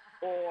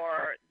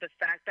 or the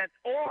fact that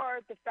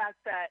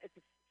it's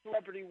a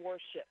celebrity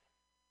worship,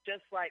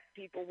 just like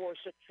people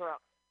worship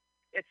Trump.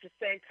 It's the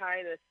same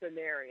kind of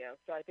scenario.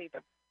 So I think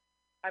that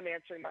I'm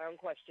answering my own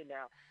question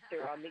now.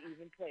 They're on the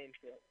even playing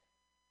field,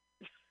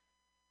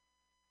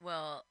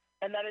 Well,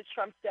 and that is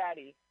Trump's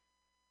daddy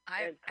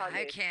I and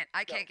I Kanye's. can't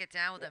I So can't get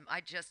down with yeah. them. I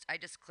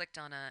just clicked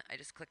on a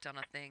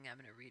thing. I'm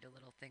gonna read a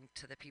little thing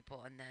to the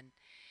people, and then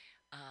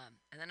I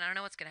don't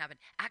know what's gonna happen.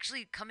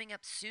 Actually, coming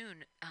up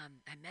soon,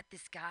 I met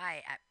this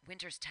guy at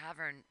Winter's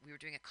Tavern. We were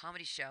doing a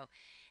comedy show,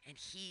 and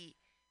he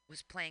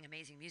was playing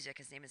amazing music.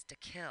 His name is Da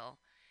Kill,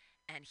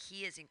 and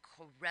he is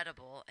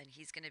incredible. And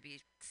he's gonna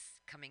be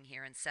coming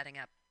here and setting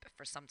up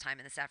for some time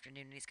in this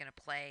afternoon. And he's gonna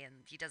play,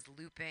 and he does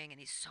looping, and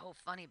he's so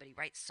funny. But he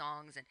writes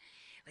songs, and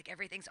like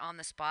everything's on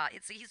the spot.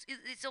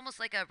 It's almost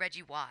like a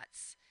Reggie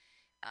Watts,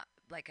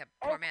 like a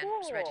Oh, poor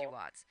man's Reggie cool.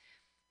 Watts.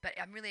 But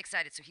I'm really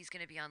excited. So he's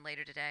gonna be on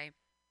later today,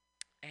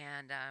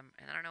 and I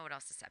don't know what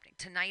else is happening.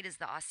 Tonight is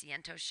the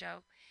Asiento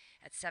show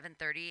at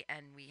 7:30,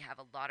 and we have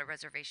a lot of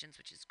reservations,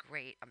 which is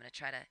great. I'm gonna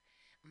try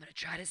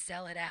to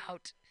sell it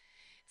out.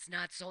 It's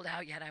not sold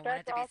out yet. I want That's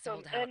it to be awesome.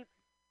 sold out. And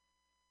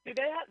do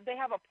they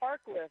have a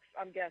park lift?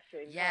 I'm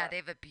guessing, Yeah, huh? they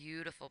have a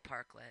beautiful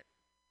parklet.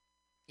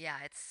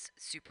 Yeah, it's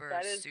super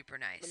That is super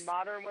the nice.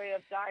 modern way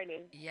of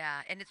dining.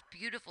 Yeah, and it's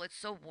beautiful. It's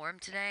so warm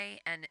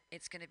today, and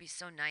it's gonna be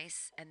so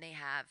nice. And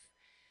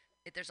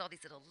there's all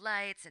these little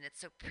lights, and it's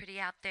so pretty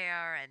out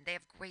there. And they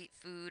have great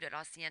food at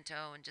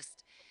Asiento, and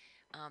just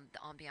the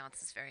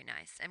ambiance is very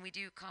nice. And we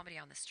do comedy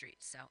on the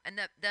street. And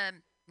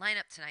the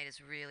lineup tonight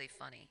is really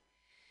funny.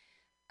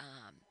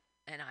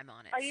 And I'm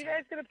on it. Are you So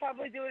guys gonna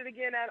probably do it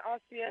again at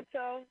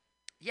Asiento?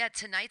 yeah,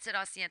 tonight's at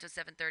Asiento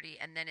 7:30,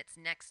 and then it's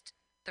next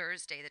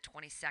Thursday, the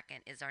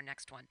 22nd, is our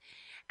next one.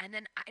 And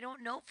then I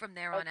don't know from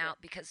there on Okay.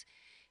 out because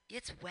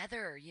it's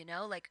weather.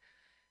 Like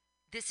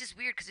this is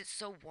weird because it's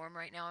so warm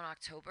right now in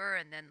October,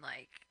 and then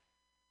like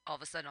all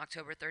of a sudden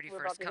October We're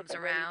about 31st to hit comes the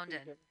rainy around,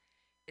 and season.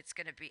 it's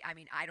gonna be. I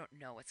mean, I don't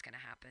know what's gonna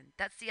happen.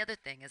 That's the other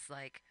thing is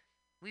like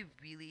we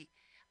really.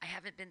 I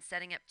haven't been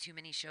setting up too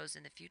many shows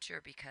in the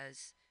future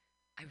because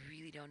I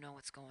really don't know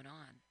what's going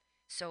on.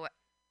 So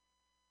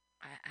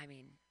I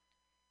mean,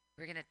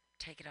 we're gonna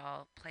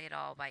play it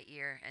all by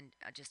ear, and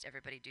just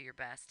everybody do your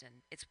best.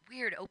 And it's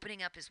weird.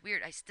 Opening up is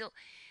weird. I still,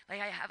 like,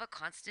 I have a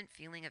constant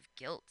feeling of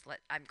guilt. Like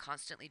I'm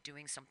constantly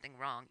doing something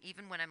wrong,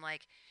 even when I'm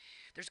like,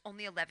 there's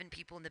only 11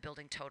 people in the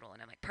building total,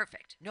 and I'm like,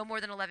 perfect. No more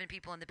than 11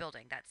 people in the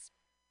building. That's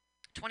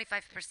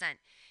 25%,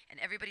 and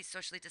everybody's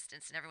socially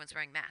distanced and everyone's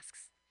wearing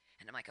masks.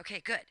 And I'm like, okay,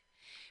 good.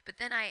 But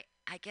then I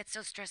get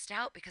so stressed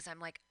out because I'm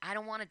like, I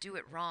don't want to do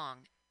it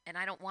wrong, and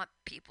I don't want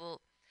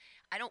people.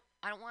 I don't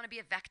want to be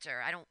a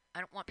vector. I don't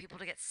want people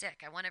to get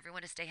sick. I want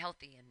everyone to stay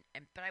healthy,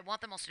 and but I want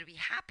them also to be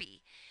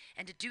happy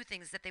and to do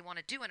things that they want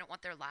to do. I don't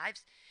want their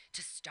lives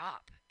to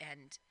stop.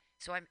 And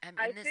so I'm I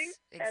in this think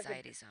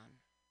anxiety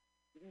zone.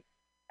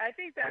 I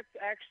think that's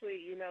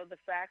actually, the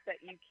fact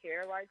that you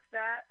care like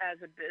that as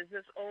a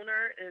business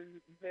owner is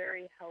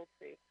very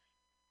healthy,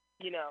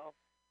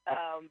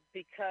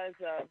 because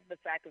of the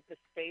fact that the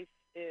space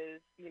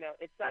is,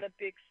 it's not a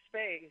big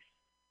space,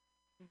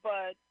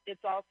 but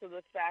it's also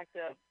the fact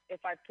of if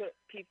I put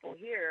people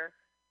here,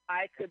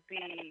 I could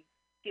be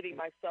getting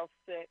myself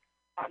sick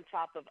on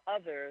top of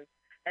others.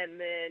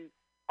 And then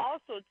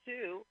also,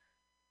 too,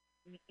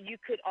 it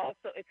could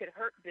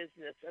hurt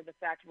business or the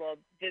fact, well,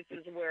 this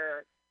is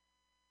where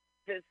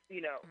this,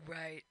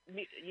 Right.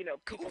 people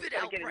COVID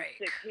start getting outbreak.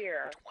 sick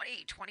here.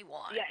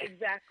 2021. Yeah,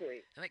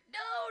 exactly. I'm like, no,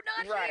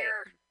 not Right.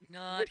 here.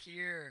 Not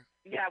here.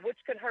 Yeah, which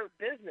could hurt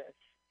business.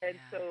 And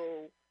Yeah.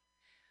 so,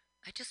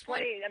 I just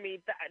want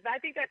I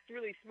think that's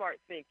really smart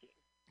thinking.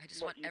 I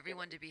just what want you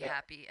everyone think. to be Yeah.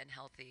 happy and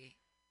healthy,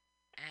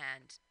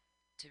 and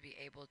to be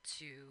able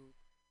to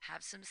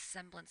have some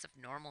semblance of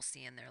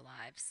normalcy in their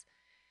lives.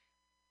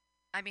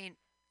 I mean,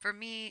 for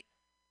me,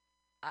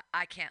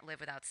 I can't live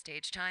without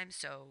stage time,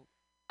 so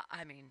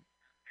I mean,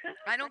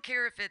 I don't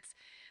care if it's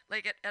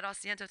like at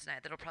Asiento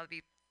tonight, that'll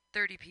probably be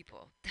 30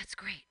 people. That's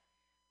great.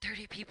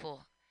 30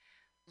 people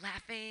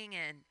laughing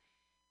and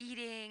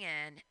eating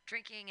and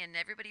drinking and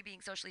everybody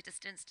being socially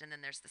distanced. And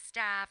then there's the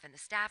staff, and the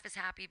staff is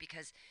happy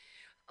because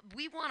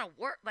we want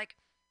to work. Like,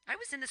 I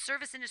was in the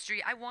service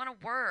industry. I want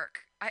to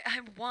work.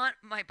 I want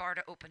my bar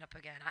to open up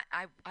again.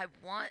 I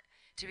want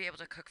to be able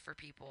to cook for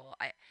people.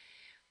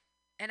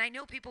 And I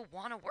know people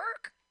want to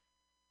work.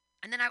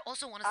 And then I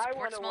also want to I support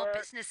wanna small work.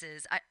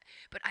 businesses.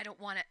 But I don't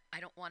want to. I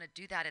don't want to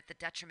do that at the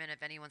detriment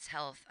of anyone's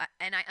health.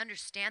 And I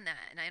understand that,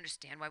 and I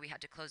understand why we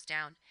had to close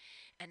down.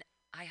 And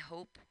I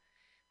hope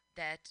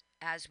that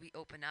as we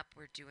open up,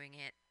 we're doing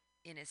it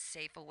in as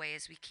safe a way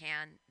as we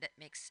can that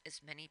makes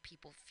as many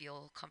people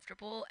feel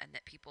comfortable, and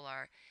that people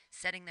are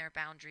setting their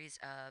boundaries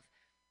of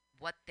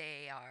what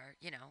they are.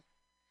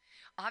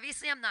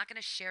 Obviously, I'm not going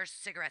to share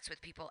cigarettes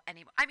with people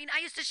anymore. I mean, I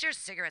used to share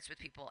cigarettes with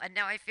people, and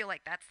now I feel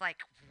like that's like,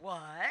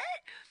 what?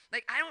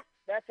 Like, I don't.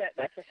 That's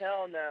a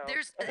hell no.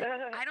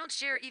 I don't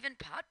share even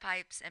pot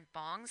pipes and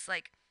bongs.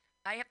 Like,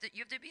 you have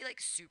to be like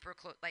super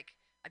close. Like,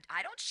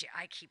 I don't share.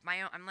 I keep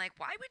my own. I'm like,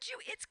 why would you?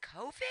 It's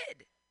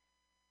COVID.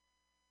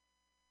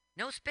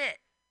 No spit.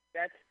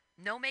 that's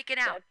No making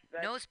out.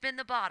 that's No spin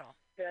the bottle.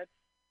 that's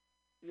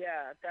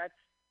yeah, that's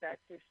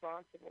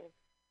responsible.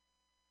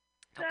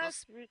 Don't go.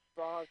 That's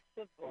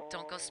responsible.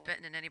 Don't go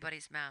spitting in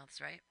anybody's mouths,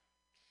 right?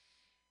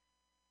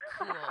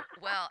 Cool.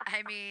 Well,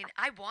 I mean,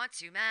 I want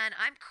to, man.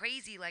 I'm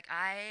crazy. Like,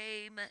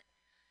 I've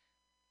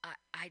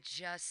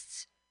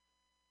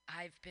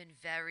been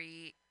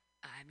very.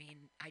 I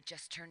mean, I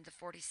just turned the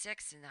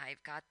 46, and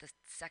I've got the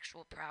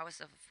sexual prowess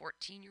of a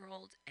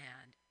 14-year-old,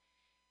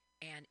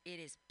 and it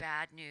is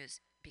bad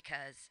news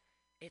because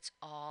it's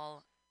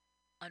all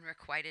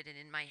unrequited and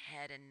in my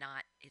head, and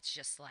not. It's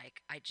just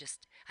like I've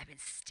been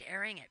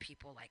staring at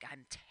people like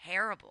I'm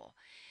terrible.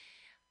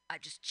 I'm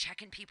just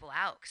checking people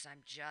out because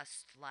I'm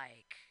just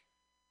like,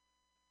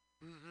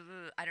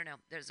 I don't know.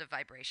 There's a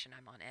vibration.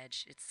 I'm on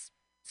edge. It's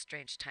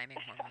strange timing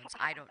hormones.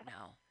 I don't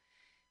know,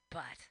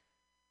 but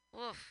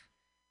oof,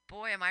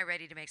 boy, am I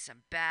ready to make some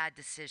bad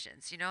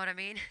decisions. You know what I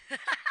mean?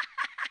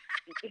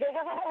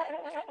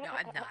 No,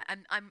 I'm not.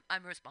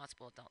 I'm a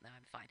responsible adult now.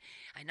 I'm fine.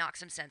 I knocked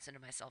some sense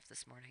into myself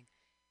this morning.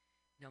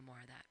 No more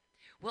of that.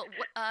 Well,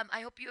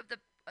 I hope you have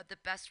the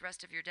best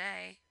rest of your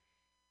day.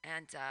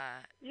 And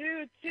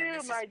You and too,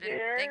 this my has been.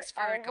 dear. Thanks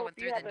for I going hope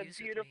through you have the a news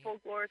beautiful,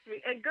 with me. glorious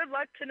week. And good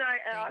luck tonight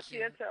at Thank you.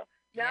 Asiento.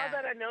 Now Yeah.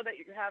 that I know that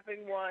you're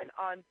having one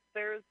on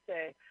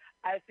Thursday,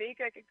 I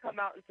think I could come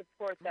out and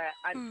support that.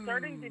 I'm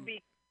starting to Ooh.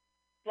 be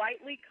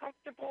slightly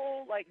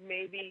comfortable, like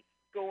maybe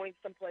going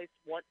someplace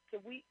once a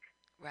week.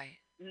 Right.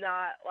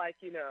 Not like,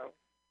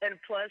 and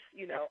plus,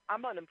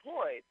 I'm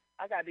unemployed.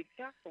 I got to be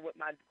careful with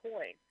my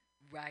coin.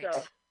 Right.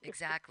 So,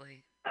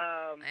 Exactly.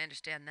 um, I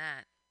understand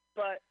that.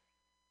 but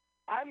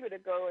I'm going to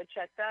go and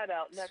check that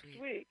out next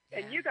Sweet. week. Yeah.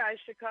 And you guys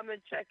should come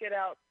and check it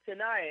out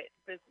tonight.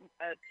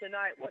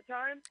 Tonight, what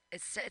time?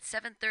 It's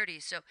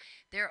 7:30. So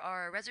there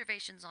are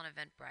reservations on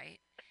Eventbrite,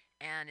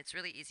 and it's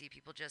really easy.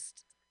 People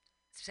just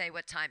say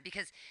what time,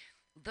 because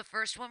the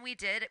first one we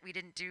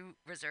didn't do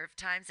reserve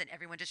times, and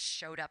everyone just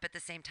showed up at the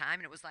same time,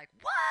 and it was like,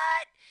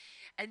 what?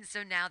 And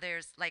so now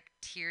there's like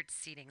tiered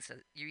seating. So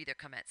you either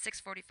come at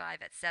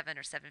 6:45, at 7,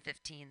 or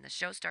 7:15. The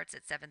show starts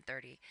at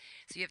 7:30.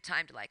 So you have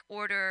time to like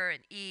order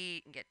and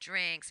eat and get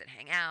drinks and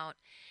hang out.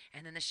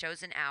 And then the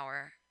show's an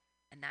hour,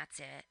 and that's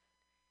it.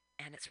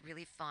 And it's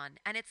really fun.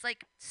 And it's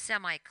like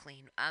semi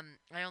clean.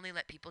 I only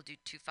let people do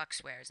 2 fuck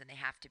swears, and they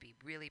have to be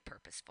really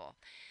purposeful.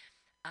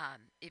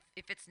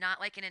 If it's not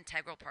like an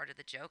integral part of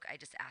the joke, I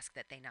just ask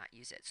that they not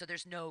use it. So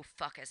there's no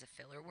fuck as a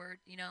filler word,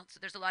 you know? So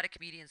there's a lot of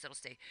comedians that'll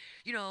say,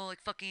 you know,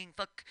 like fucking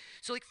fuck,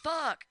 so like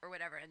fuck or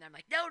whatever. And I'm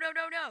like, no, no,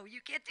 no, no,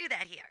 you can't do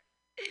that here.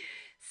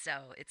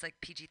 So it's like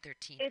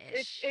PG-13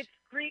 ish. It's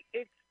Greek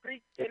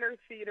dinner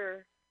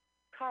theater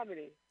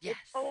comedy. Yes.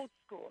 It's old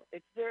school.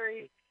 It's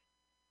very,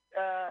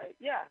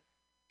 yeah.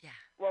 Yeah.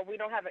 Well, we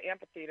don't have an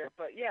amphitheater,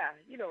 but yeah,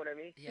 you know what I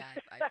mean. Yeah,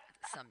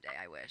 someday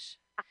I wish.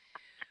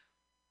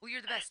 Well,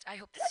 you're the best. I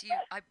hope to see you.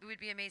 It would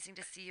be amazing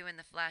to see you in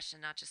the flesh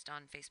and not just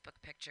on Facebook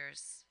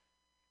pictures.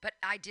 But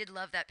I did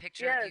love that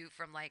picture of you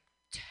from like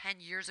 10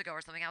 years ago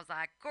or something. I was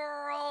like,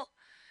 girl,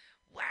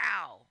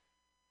 wow.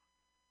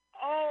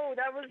 Oh,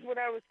 that was when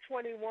I was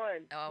 21.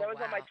 Oh, that was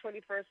wow. on my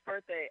 21st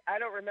birthday. I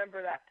don't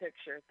remember that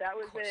picture. That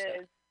was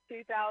in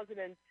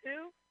 2002.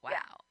 Wow.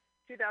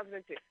 Yeah,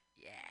 2002.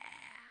 Yeah.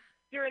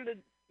 During the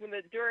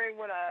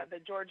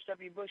George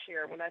W. Bush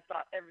era, when I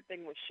thought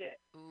everything was shit.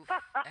 Oof.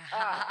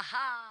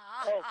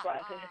 Oh,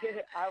 fuck.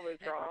 I was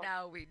wrong.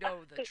 Now we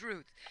know the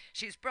truth.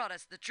 She's brought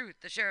us the truth,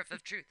 the Sheriff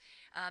of Truth.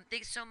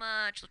 Thanks so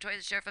much, LaToya,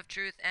 the Sheriff of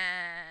Truth,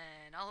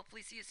 and I'll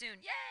hopefully see you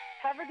soon. Yay!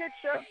 Have a good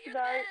show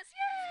tonight.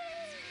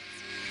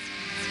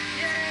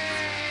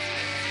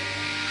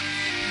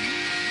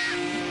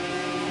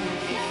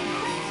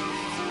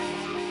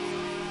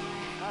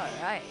 All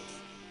right.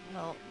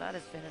 Well, that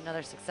has been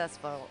another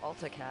successful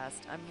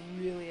Alta-Cast. I'm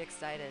really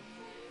excited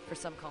for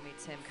Some Call Me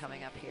Tim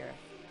coming up here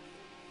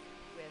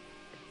with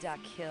Duck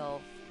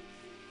Hill.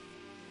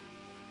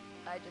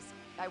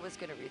 I was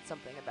going to read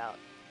something about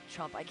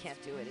Trump. I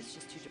can't do it. It's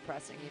just too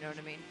depressing. You know what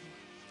I mean?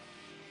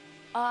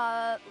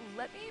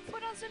 Let me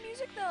put on some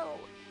music, though.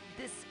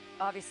 This,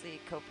 obviously,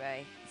 Cope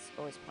is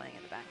always playing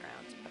in the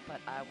background,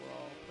 but I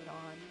will put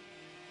on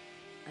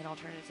an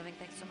alternative something.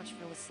 Thanks so much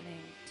for listening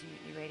to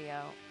Mutiny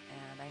Radio,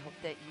 and I hope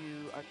that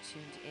you are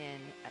tuned in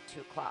at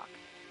 2 o'clock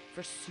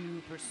for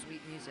super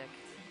sweet music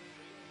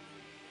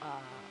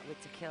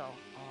with To Kill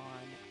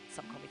on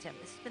Some Call Me Tim.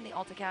 This has been the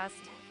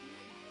Alta-Cast.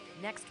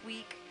 Next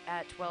week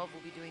at 12,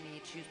 we'll be doing the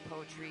Choose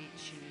Poetry,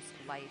 Choose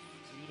Life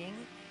reading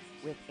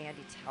with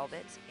Andy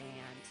Talbot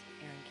and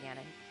Aaron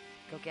Gannon.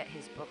 Go get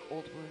his book,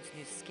 Old Wounds,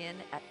 New Skin,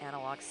 at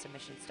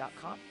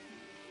analogsubmissions.com.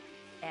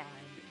 And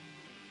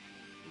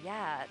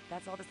yeah,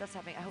 that's all the stuff's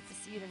happening. I hope to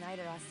see you tonight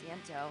at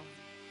Asiento.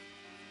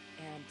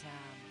 And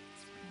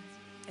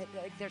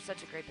they're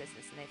such a great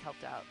business, and they've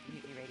helped out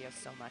Mutiny Radio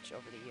so much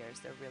over the years.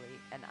 They're really,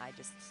 and I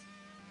just,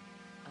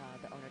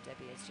 the owner,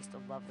 Debbie, is just a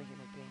lovely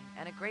human being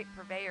and a great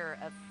purveyor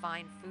of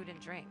fine food and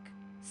drink.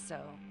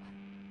 So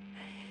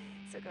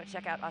go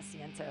check out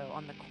Asiento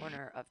on the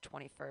corner of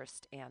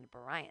 21st and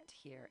Bryant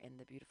here in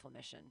the beautiful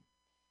Mission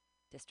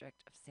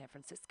District of San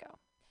Francisco.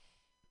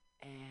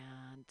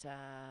 And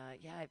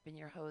yeah, I've been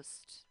your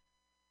host.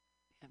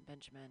 I'm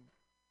Benjamin,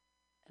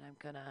 and I'm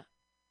gonna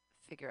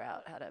figure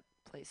out how to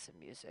play some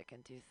music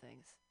and do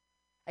things.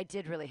 I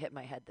did really hit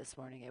my head this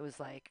morning. It was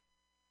like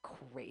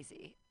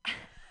crazy.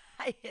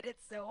 I hit it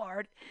so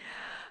hard.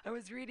 I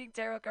was reading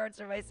tarot cards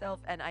for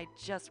myself, and I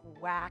just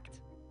whacked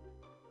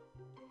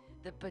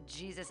the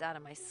bejesus out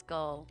of my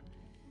skull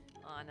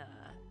on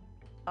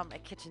my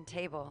kitchen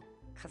table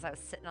because I was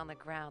sitting on the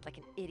ground like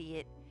an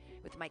idiot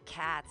with my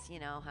cats, you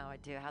know how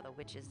the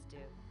witches do.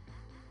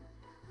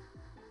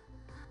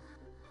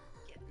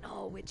 Getting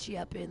all witchy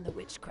up in the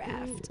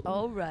witchcraft.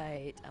 All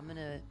right, I'm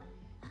gonna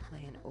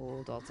play an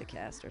old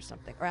Alta-Cast or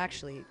something. Or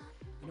actually, you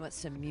know what,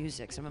 some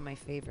music, some of my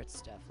favorite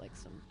stuff, like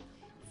some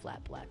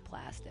flat black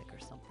plastic or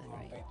something,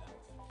 right?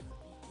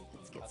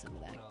 Let's get some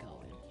of that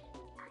going.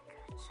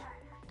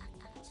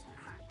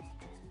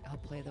 I'll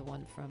play the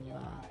one from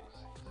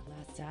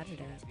last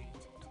Saturday.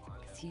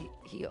 'Cause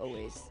he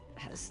always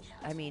has,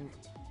 I mean,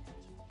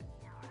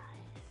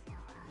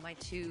 my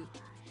two,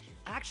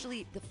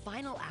 actually the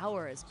final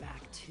hour is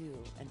back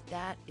too, and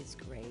that is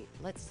great.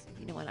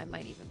 You know what, I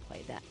might even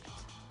play that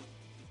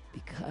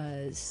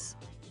because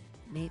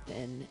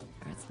Nathan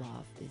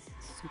Retzloff is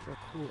super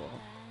cool.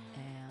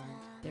 And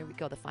there we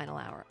go, the final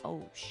hour.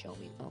 Oh, show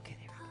me. Okay,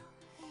 there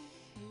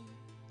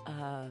we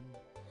go.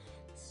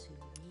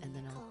 And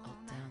then I'll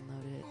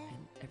download it,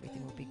 and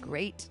everything will be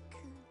great.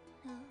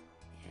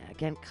 Yeah,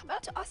 again, come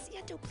out to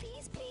Asiento,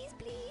 please, please,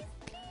 please,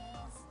 please.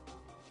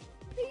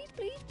 Please,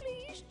 please,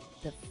 please.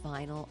 The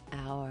final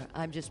hour.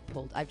 I've just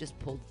pulled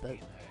the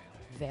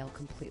veil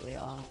completely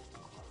off.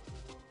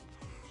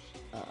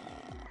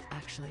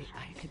 Actually,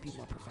 I could be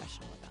more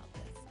professional about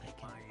this.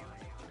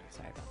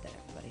 Sorry about that,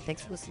 everybody.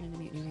 Thanks for listening to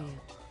Mutiny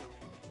Radio.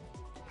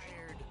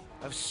 Tired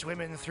of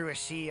swimming through a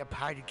sea of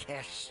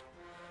podcasts?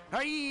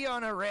 Are ye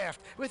on a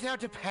raft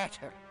without a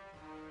paddle?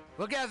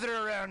 Well, gather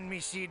around me,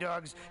 sea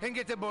dogs, and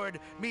get aboard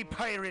me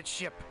pirate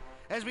ship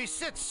as we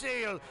set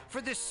sail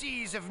for the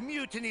seas of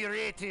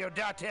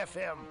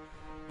MutinyRadio.fm.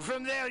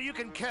 From there, you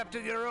can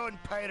captain your own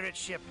pirate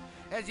ship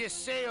as you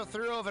sail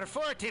through over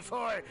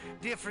 44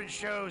 different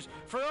shows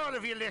for all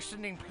of your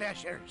listening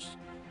pleasures.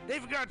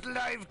 They've got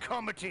live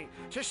comedy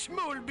to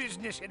small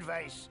business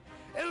advice,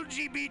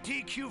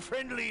 LGBTQ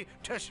friendly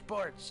to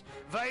sports,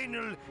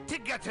 vinyl to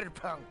gutter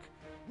punk.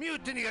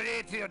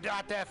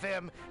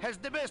 MutinyRadio.fm has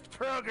the best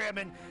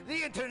programming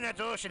the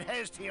internet ocean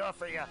has to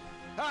offer you.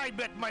 I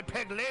bet my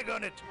peg leg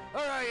on it,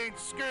 or I ain't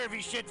scurvy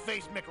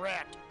shit-faced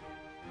McRat.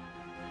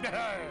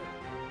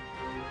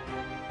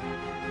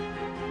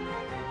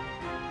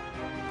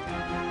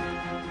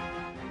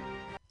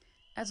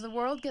 As the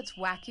world gets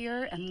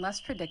wackier and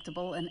less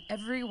predictable in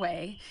every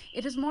way,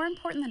 it is more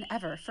important than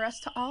ever for us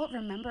to all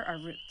remember our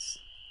roots.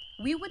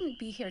 We wouldn't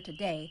be here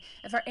today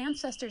if our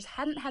ancestors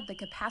hadn't had the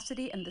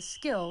capacity and the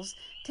skills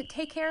to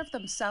take care of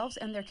themselves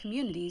and their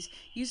communities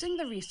using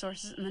the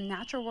resources in the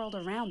natural world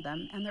around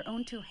them and their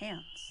own two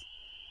hands.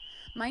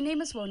 My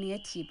name is Wonia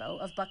Tebow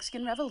of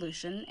Buckskin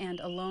Revolution and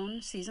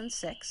Alone Season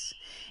 6,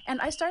 and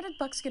I started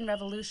Buckskin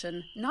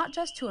Revolution not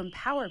just to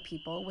empower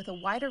people with a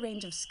wider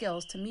range of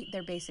skills to meet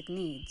their basic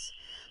needs,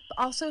 but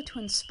also to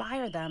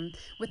inspire them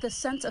with a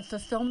sense of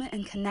fulfillment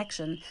and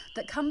connection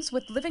that comes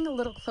with living a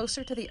little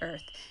closer to the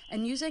earth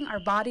and using our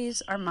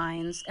bodies, our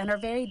minds, and our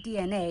very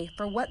DNA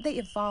for what they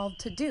evolved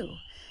to do,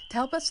 to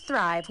help us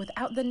thrive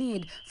without the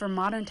need for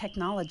modern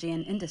technology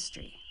and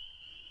industry.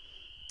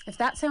 If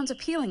that sounds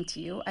appealing to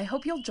you, I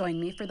hope you'll join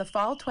me for the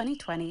Fall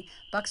 2020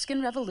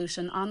 Buckskin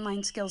Revolution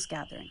Online Skills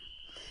Gathering,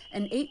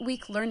 an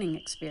 8-week learning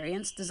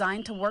experience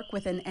designed to work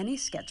within any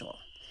schedule.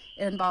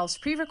 It involves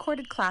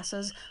pre-recorded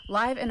classes,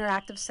 live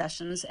interactive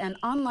sessions, and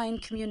online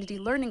community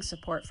learning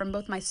support from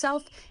both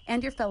myself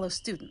and your fellow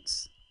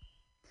students.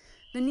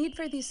 The need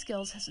for these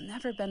skills has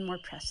never been more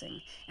pressing,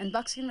 and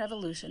Buckskin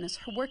Revolution is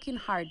working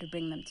hard to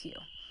bring them to you.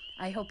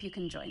 I hope you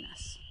can join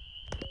us.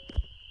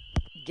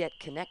 Get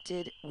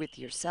connected with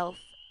yourself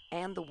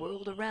and the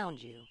world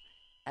around you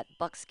at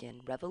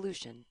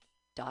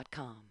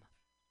buckskinrevolution.com.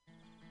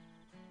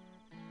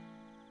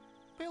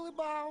 Billy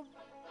Bob,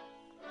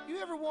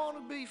 you ever want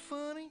to be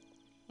funny?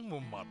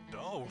 Well, my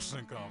dogs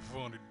think I'm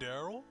funny,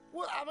 Daryl.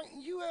 Well, I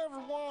mean, you ever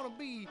want to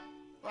be,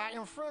 like,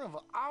 in front of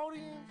an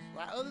audience?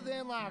 Like, other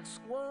than, like,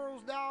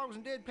 squirrels, dogs,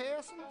 and dead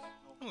persons?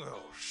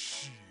 Oh,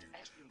 shit.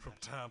 From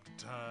time to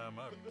time,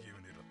 I've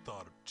given it a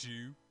thought or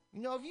two.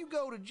 You know, if you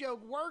go to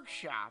Joke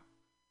Workshop,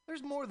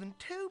 there's more than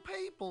 2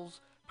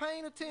 peoples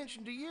paying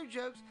attention to your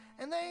jokes,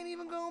 and they ain't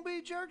even gonna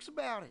be jerks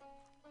about it.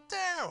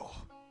 Daryl,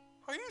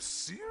 are you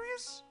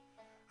serious?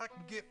 I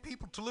can get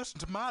people to listen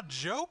to my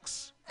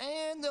jokes?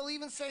 And they'll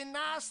even say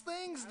nice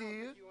things to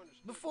you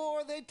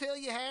before they tell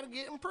you how to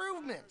get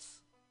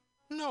improvements.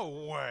 No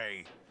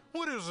way.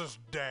 What is this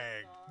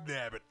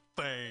dag-nabbit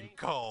thing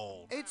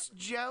called? It's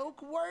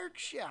Joke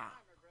Workshop.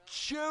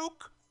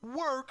 Joke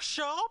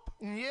Workshop?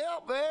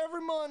 Yep,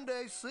 every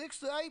Monday, 6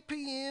 to 8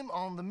 p.m.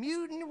 on the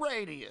Mutiny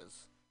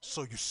Radios.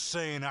 So you're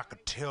saying I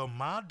could tell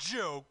my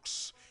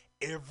jokes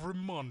every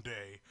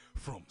Monday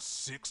from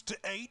 6 to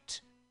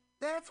 8?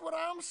 That's what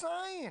I'm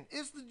saying.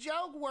 It's the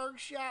Joke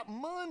Workshop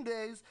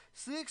Mondays,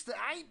 6 to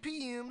 8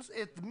 p.m.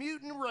 at the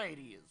Mutiny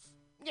Radios.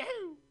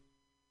 Yahoo!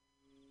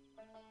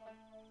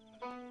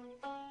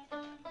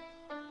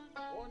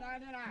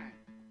 $4.99.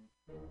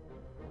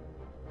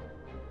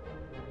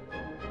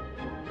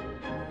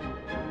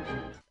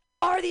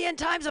 Are the end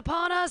times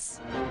upon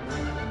us?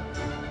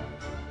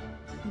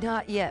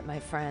 Not yet, my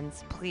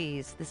friends.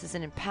 Please, this is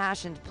an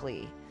impassioned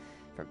plea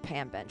from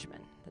Pam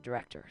Benjamin, the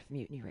director of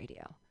Mutiny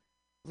Radio.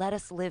 Let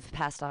us live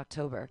past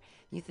October.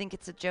 You think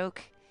it's a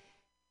joke?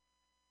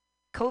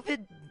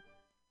 COVID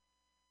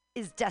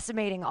is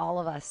decimating all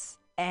of us,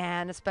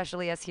 and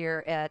especially us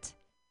here at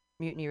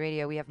Mutiny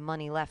Radio. We have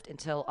money left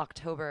until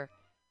October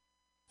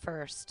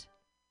 1st.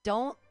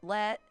 Don't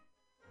let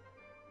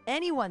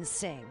anyone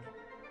sing,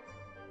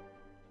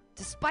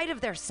 despite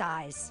of their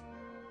size.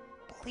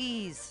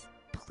 Please,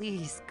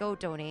 please go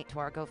donate to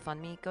our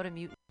GoFundMe. Go to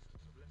Mutiny.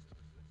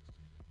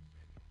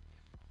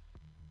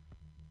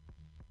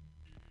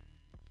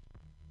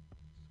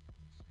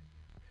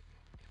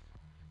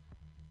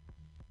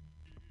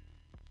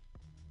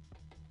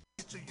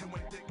 You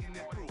ain't thinking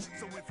it through.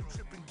 So if you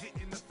tripping,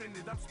 getting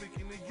offended, I'm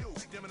speaking to you.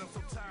 Damn it, I'm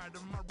so tired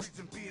of my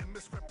region being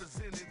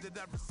misrepresented that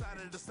I've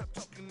decided to stop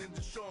talking and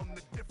just show them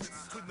the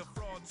difference between the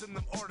frauds and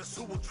them artists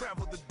who will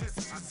travel the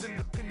distance. Cause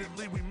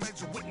independently we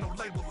major with no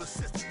label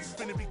assistance.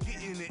 Finna be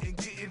getting it and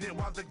getting it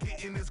while the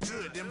getting is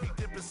good. And be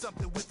dipping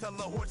something with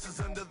hella horses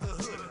under the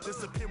hood.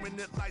 Disappearing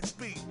at light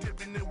speed,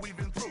 dipping and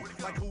weaving through.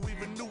 Like who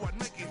even knew I'd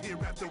make it here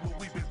after what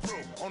we've been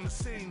through. On the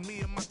scene, me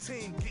and my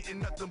team getting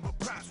nothing but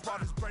props. While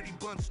this Brady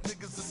Bunch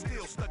niggas are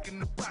still stuck in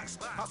the box.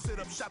 I'll set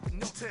up shop in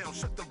your town,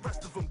 shut the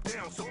rest of them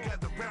down. So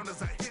gather round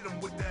as I hit them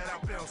with that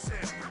outbound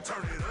sound.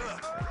 Turn it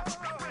up.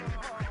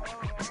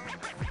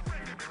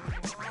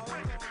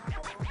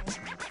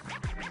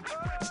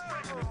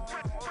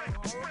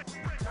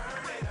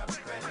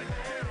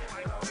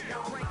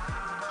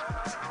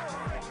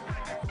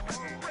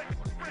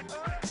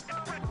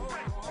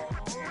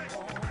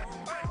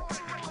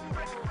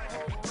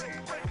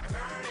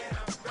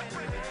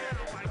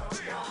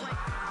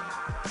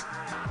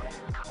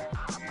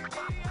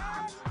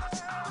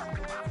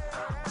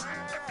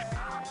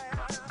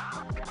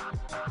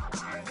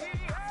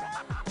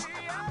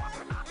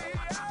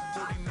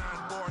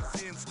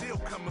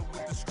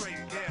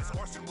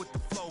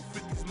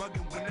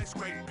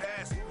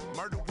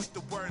 Murder with the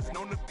words,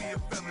 known to be a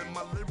felon.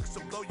 My lyrics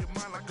will blow your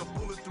mind like a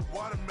bullet through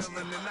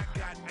watermelon. And I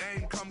got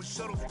aim, call me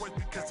Shuttlesworth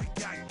because he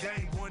got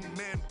game. One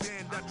man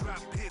band, I drop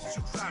hits,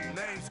 you drop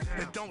names.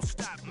 And don't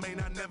stop,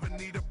 man, I never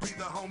need a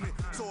breather, homie.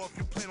 So if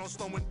you plan on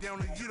slowing down,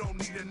 then you don't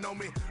need to know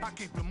me. I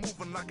keep it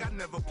moving like I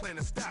never plan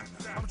to stop.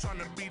 I'm trying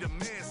to be the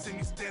man, see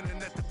me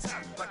standing at the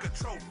top like a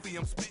trophy.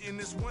 I'm spitting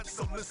this once,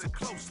 so listen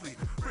closely.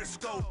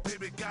 Frisco,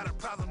 baby, got a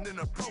problem, then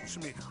approach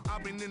me.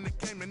 I've been in the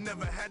game and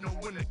never had no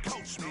one to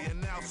coach me. And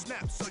now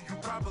snap, so you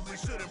probably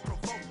shouldn't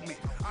provoke me.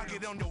 I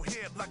get on your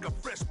head like a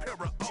fresh pair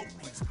of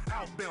Oakleys.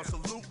 Outbound,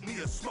 salute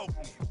me or smoke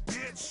me,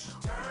 bitch.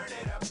 Turn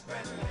it up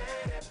and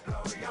let it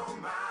blow your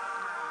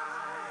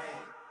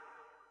mind.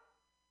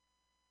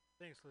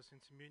 Thanks for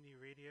listening to Mutiny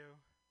Radio.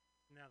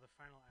 Now the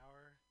final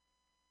hour.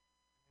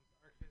 My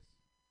name's Arcus.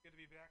 It's good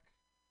to be back.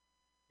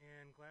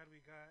 And glad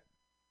we got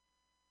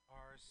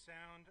our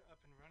sound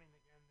up and running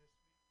again this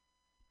week.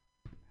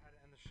 I had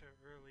to end the show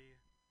early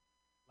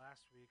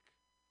last week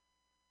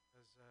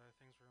because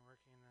things weren't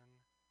working,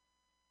 and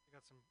I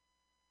got some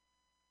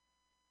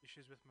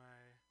issues with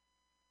my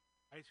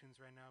iTunes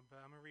right now,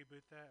 but I'm gonna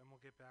reboot that and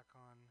we'll get back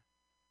on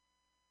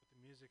with the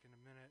music in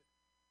a minute.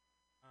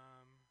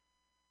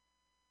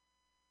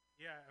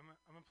 Yeah, I'm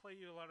gonna play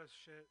you a lot of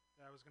shit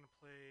that I was gonna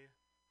play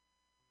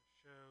on the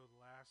show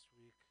last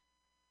week.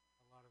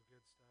 A lot of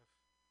good stuff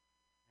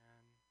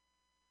and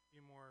a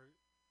few more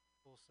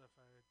cool stuff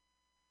I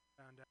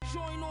found out.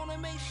 Join on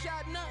them, ain't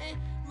shot nothing.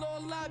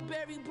 Lord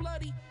Library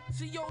bloody.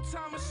 To your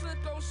time I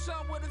slipped on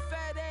son with a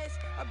fat ass.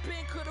 I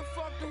been coulda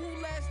fucked the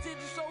who last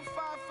digits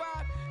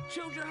 055.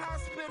 Children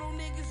hospital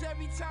niggas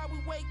every time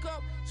we wake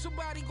up.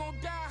 Somebody gon'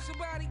 die,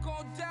 somebody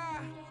gon'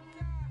 die.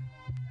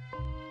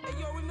 Hey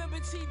yo, remember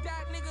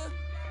T-Dot, nigga?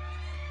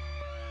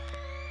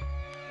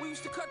 We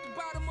used to cut the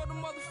bottom of the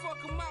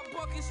motherfucking mop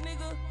buckets,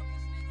 nigga.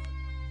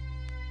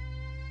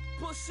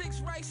 Put 6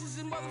 rices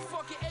and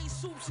motherfucking 8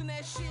 soups in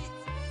that shit.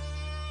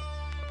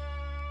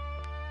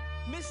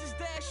 Mrs.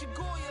 Dash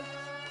Goya.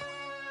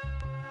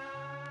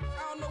 I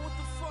don't know what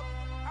the fuck,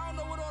 I don't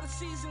know what all the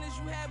seasonings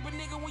you had, but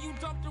nigga, when you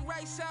dumped the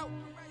rice out,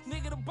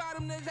 nigga, the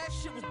bottom of that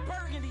shit was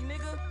burgundy,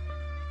 nigga.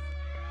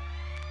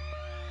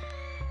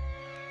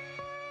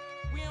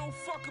 We don't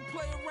fucking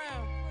play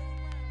around.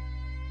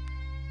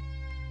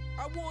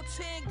 I wore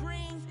tan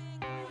green,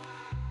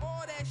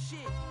 all that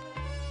shit.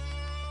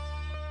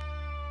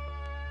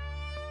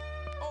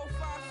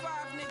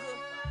 055, nigga.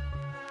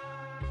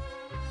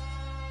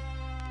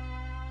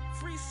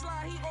 Free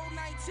Sly, he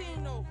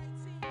 019 though.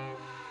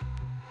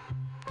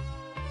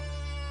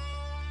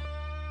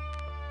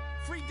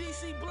 Free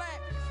DC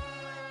Black.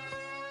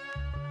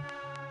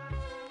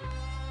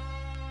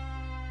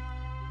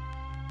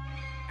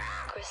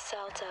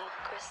 Griselda,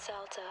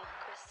 Griselda,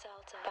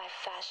 Griselda. By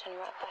Fashion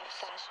Rap, by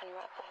Fashion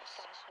Rap, by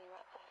Fashion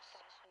Rap, by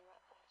Fashion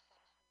Rap.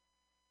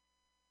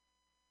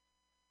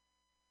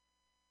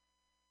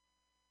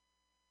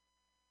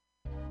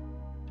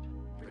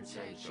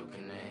 Protect your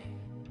connect.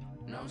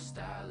 No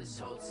stylist,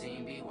 whole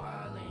team be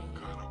wildin'.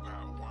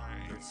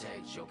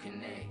 Protect your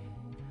connect.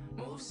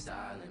 Move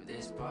silent,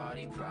 this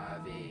party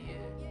private,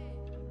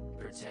 yeah.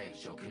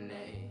 Protect your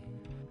connect.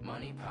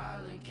 Money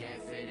piling,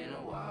 can't fit in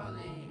a wallet,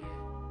 yeah.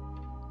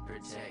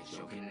 Protect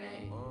your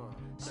connect.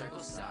 Circle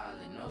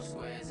solid, no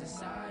squares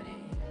inside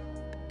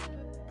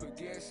it. Put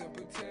gas and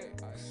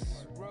protect.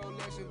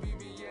 Rolex and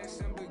VVS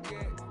and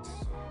baguettes.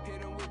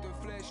 Hit 'em with the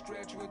flesh,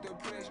 stretch with the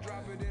press.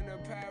 Drop it in the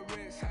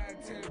Paris. High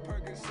 10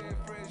 Percocet,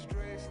 fresh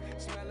dress.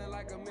 Smelling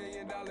like $1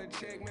 million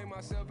check. Make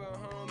myself at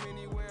home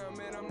anywhere I'm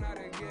at, I'm not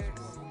a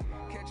guest.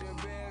 Catching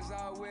bears,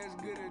 always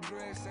good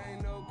address.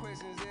 Ain't no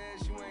questions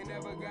asked, you ain't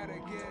never gotta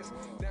guess.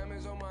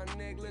 Diamonds on my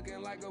neck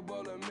looking like a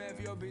bowl of meth.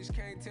 Your bitch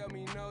can't tell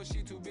me no,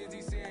 she too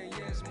busy saying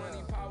yes.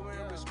 Money, power,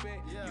 and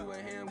respect. You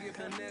and him get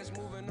finesse.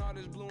 Moving all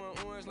this blue and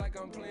orange like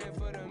I'm playing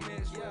for the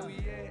Mets. Where we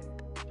at?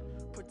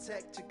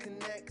 Protect your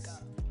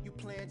connects. You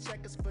playing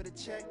checkers for the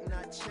check,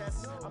 not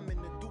chess. I'm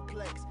in the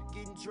duplex,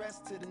 getting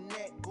dressed to the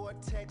neck.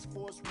 Gore-Tex,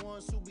 Force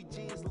One, Subi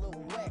jeans,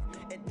 little wet.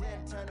 And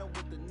then turn up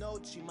with the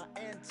Nochi. My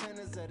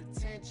antennas at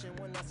attention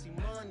when I see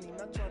money.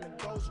 Not trying to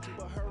ghost you,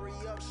 but hurry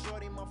up,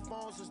 shorty. My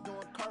phone's just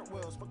doing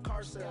cartwheels for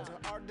car sales.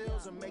 And our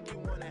deals will make you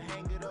wanna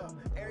hang it up.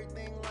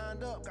 Everything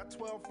lined up, got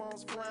 12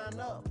 phones flying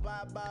up.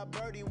 Bye-bye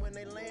birdie, when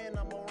they land,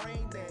 I'm on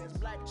rain dance.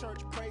 Black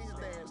church praise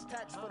dance.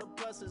 Tax for the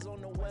pluses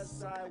on the west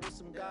side with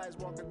some guys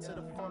walking to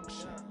the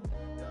function.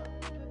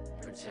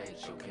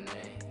 Protect your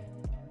connect.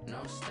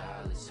 No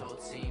stylist, whole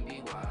team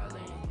be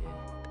wildin',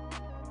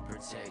 yeah.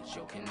 Protect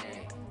your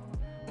connect.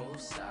 Move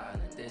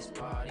silent, this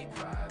party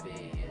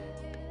private,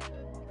 yeah.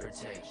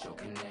 Protect your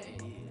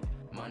connect.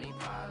 Money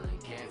piling,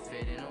 can't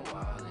fit in a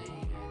wallet,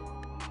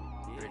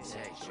 yeah.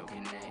 Protect your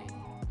connect.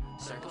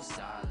 Circle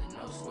solid,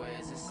 no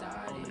squares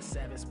inside it. On the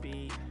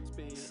 7-speed,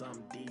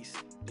 some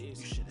decent. You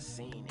should have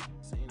seen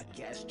it. I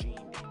guess dreamed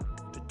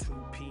it. The 2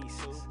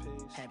 pieces,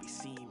 heavy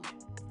semen.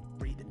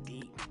 Breathing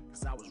deep,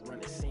 cause I was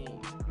running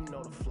scenes. You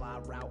know the fly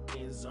route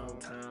is on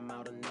time,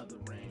 out another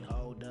ring.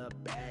 Hold up,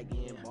 bag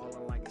in,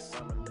 ballin' like a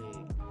summer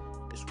league.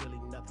 There's really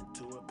nothing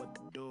to it but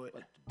to do it.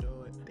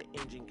 The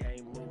engine came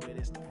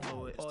it's the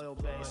fluid.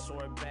 Oil-based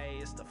sorbet,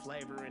 it's the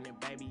flavor in it.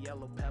 Baby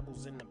yellow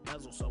pebbles in the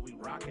bezel, so we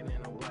rockin'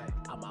 in a way.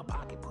 Out my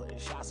pocket putting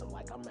shots up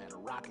like I'm at a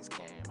Rockets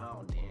game. I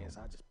don't dance,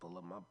 I just pull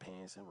up my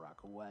pants and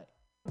rock away.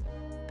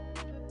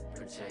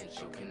 Protect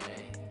your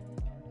connect.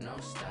 No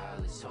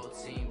stylist, whole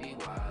team be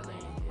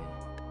wildin',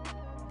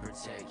 yeah.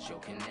 Protect your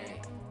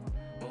connect.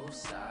 Move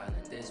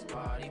silent, this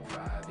party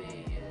private,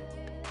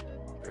 yeah.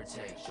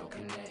 Protect your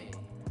connect.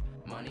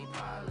 Money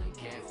piling,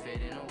 can't fit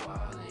in a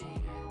wallet,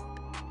 yeah.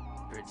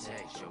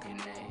 Protect your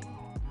connect.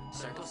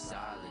 Circle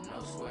solid,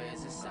 no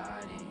squares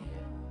inside it, yeah.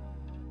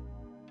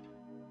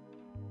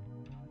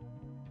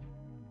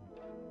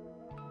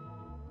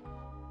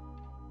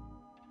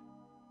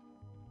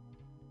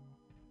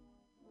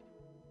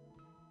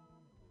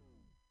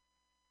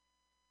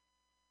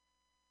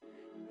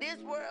 This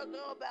world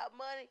go about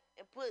money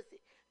and pussy,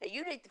 and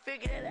you need to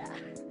figure that out.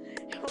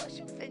 And once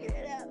you figure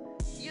that out,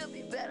 you'll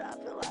be better off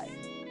in life.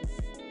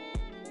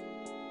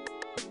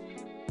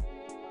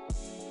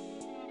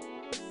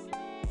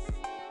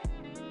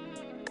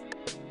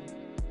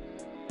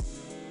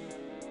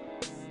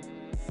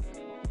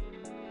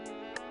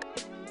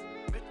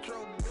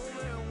 Metro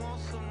Boomin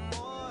want some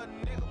more,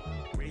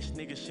 nigga. Rich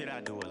nigga shit I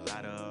do a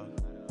lot of.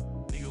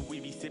 Nigga, we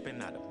be sipping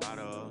out the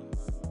bottle.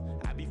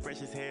 I be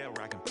fresh as hell,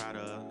 rockin'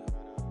 Prada.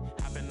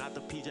 Hopping out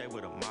the PJ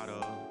with a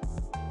model.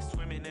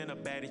 Swimming in a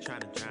baddie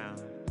trying to drown.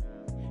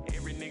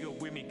 Every nigga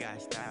with me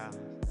got style.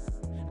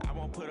 I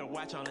won't put a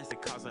watch on unless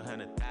it costs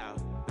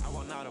 100,000. I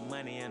want all the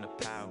money and the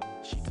power.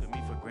 She took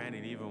me for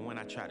granted even when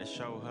I tried to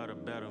show her the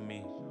better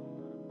me.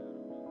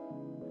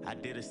 I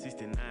did a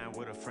 69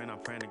 with a friend, I'm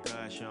praying to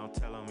God she don't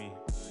tell on me.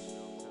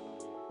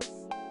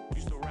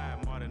 Used to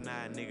ride more than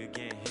I, nigga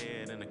getting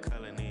head in the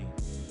colony.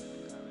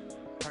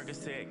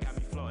 Percocet got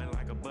me floating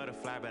like a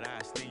butterfly, but I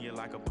sting you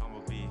like a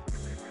bumblebee.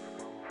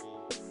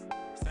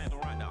 Saint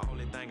Laurent the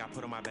only thing I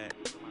put on my back.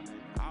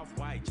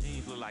 Off-white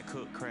jeans look like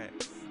cooked crack.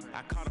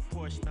 I caught a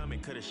poor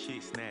stomach, cut a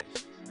shit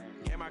snatch.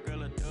 Gave my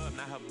girl a dub,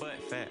 not her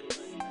butt fat.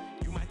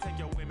 You might take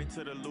your women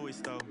to the Louis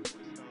store.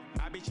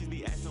 My bitches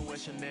be asking where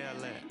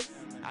Chanel at.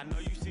 I know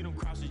you see them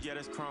crosses, yeah,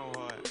 that's chrome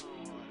hard.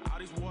 All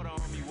this water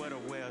on me, where the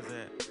whales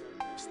at?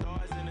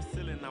 Stars in the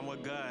ceiling, I'm where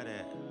God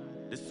at.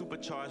 The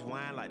supercharged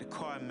wine like the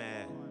car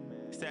mad.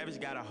 Savage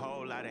got a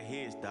whole lot of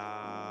hits,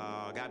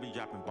 dawg. I be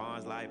dropping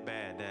bombs like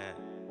bad dad.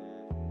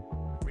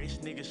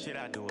 Rich nigga shit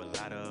I do a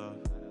lot of.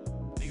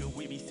 Nigga,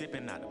 we be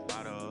sipping out the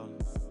bottle.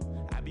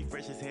 I be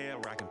fresh as hell,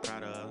 rockin'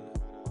 Prada.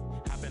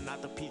 Hopping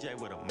out the PJ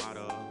with a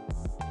model.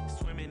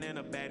 Swimming in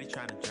a baddie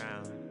trying to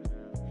drown.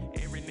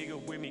 Every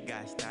nigga with me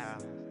got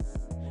style.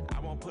 I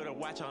won't put a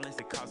watch on unless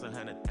it costs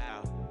 100,000.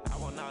 I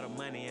want all the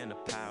money and the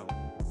power.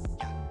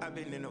 I've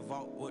been in the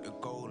vault with the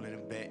gold in the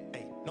back.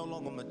 Ay, no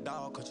longer my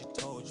dog, cause you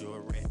told you a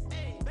rat.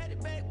 Hey,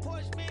 back,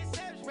 Porsche, man,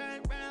 savage,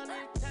 riding around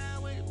in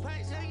town with the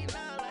pipes hanging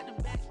out like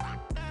the back.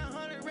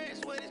 900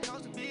 racks, what it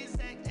cost to be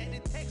exact. And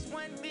the text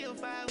 1 mil,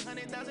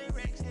 500,000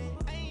 racks.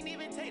 I ain't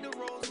even take the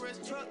Rolls Royce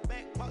truck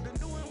back. Bought the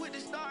new one with the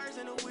stars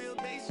and the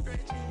wheelbase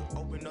stretching.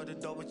 Open up the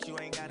door, but you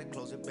ain't gotta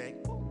close it back.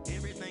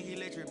 Everything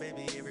electric,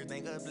 baby,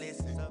 everything a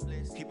blessing.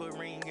 Keep a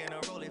ring and a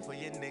roll it for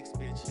your next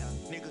bitch.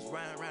 Niggas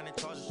riding around in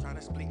charges trying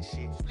to split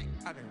shit.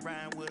 I been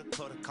riding with a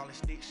cutter, calling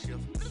stick shift.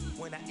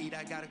 When I eat,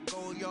 I gotta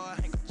go yard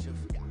handkerchief.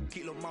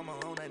 Keep lil' mama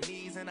on her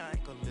knees and I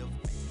ain't gon'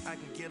 lift. I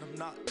can get them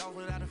knocked off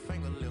without a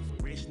finger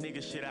lift. Rich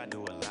nigga shit I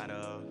do a lot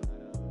of.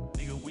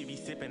 Nigga, we be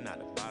sipping out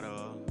the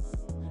bottle.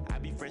 I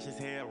be fresh as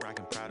hell,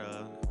 rockin'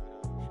 Prada.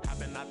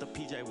 Hopping out the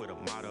PJ with a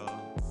model.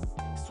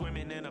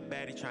 Swimming in a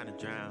baddie trying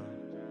to drown.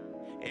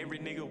 Every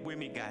nigga with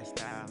me got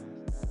style.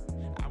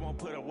 I won't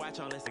put a watch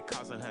on unless it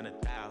costs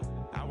 100,000.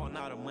 I want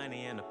all the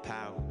money and the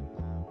power.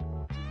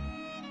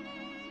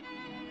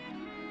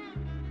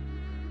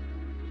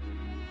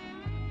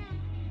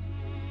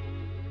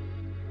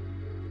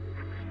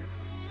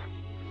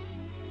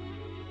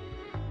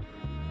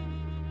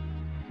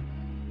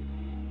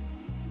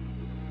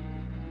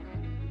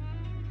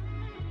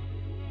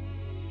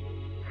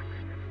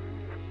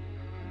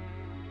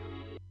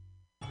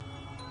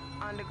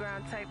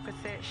 Underground type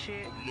cassette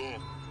shit.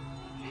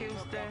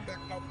 Houston.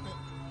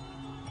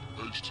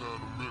 H-Town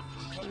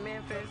to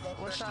Memphis.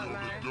 What's up,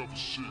 man?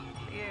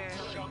 Yeah.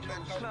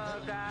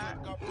 Plug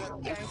God.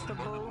 Gangsta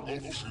Boo.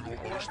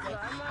 What's up,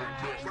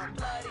 man?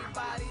 Bloody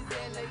bodies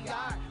in the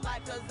yard,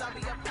 like a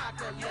zombie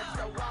apocalypse.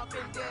 The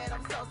walking dead,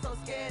 I'm so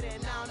scared,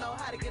 and I don't know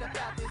how to get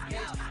about this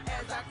bitch.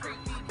 As I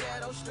creep these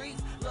ghetto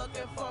streets,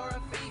 looking for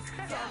a feast.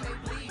 Some may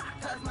bleed,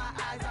 cause my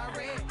eyes are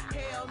red.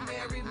 Hail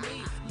Mary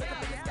me. Look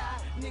up in the sky,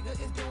 nigga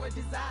is doing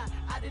design.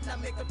 I did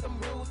not make up them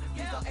rules.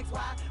 Please don't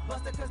XY,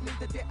 buster, cause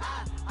neither did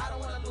I. I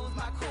don't wanna lose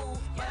my cool,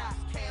 but I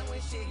can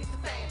when shit hit the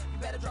fan. You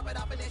better drop it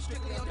off and then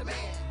strictly on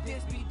demand.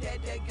 This be that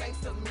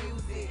gangsta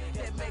music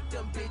that make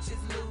them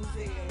bitches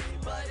lose it.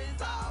 But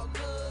it's all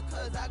good,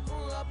 cause I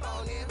grew up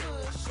on that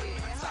hood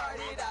shit.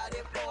 Started out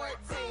at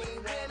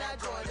 14 when I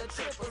joined the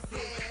Triple C.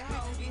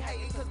 Bitches be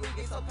hating cause we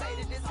get so paid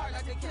in this heart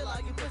not to kill all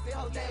you pussy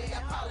hoes daily.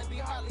 I probably be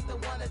hardly the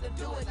one to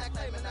do it. Not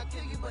claiming I'll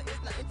kill you, but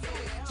it's nothing to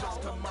it.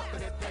 Just come off of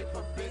that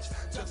paper, bitch.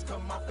 Just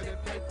come off of that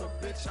paper,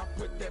 bitch. I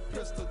put that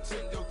pistol to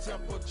your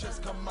temple.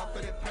 Just come off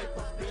of that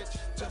paper, bitch.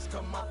 Just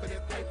come off of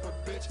that paper,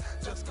 bitch.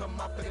 Just come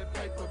off of that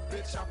paper,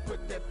 bitch. I put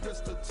that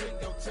pistol to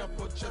your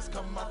temple. Just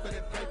come off of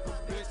that paper,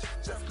 bitch.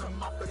 Just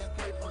come off of that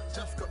paper.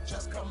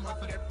 Just come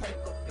off of that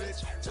paper,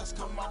 bitch. Just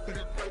come off of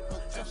that paper.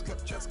 Just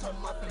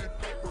come off of that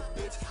paper,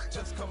 bitch.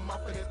 Just come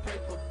off of that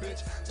paper, bitch.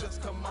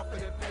 Just come off of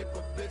that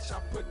paper, bitch. I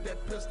put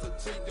that pistol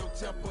to your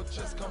temple.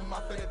 Just come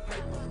off of that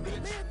paper,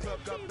 bitch. Club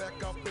got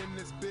back off in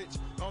this bitch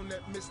on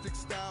that mystic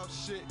style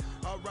shit.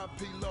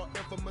 R.I.P. Law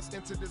infamous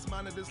into this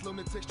minor, this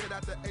lunatic straight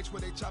out the H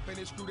where they chopping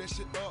and screw that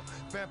shit up.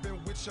 Vamping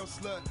with your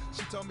slut.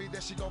 She told me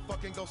that she gon'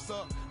 fucking go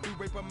suck. We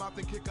rape her mouth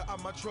and kick her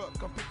out my truck.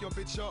 Come pick your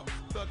bitch up.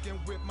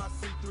 Thuggin' with my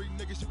C3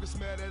 niggas. You can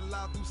smell that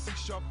loud through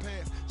C-sharp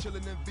pants.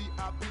 Chillin' in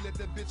VIP. Let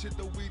that bitch hit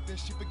the weed, then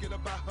she forget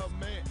about her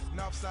man.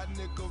 Northside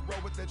nigga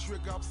roll with that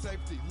trigger off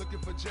safety. Looking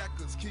for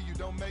jackers. Key, you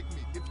don't make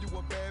me. If you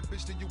a bad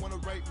bitch, then you wanna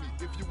rape me.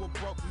 If you a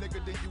broke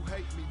nigga, then you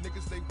hate me.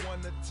 Niggas they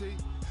want the T,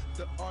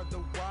 the R, the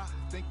Y.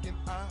 Thinking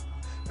I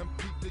am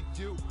P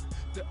the U,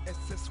 the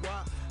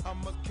SSY.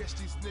 I'ma catch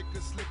these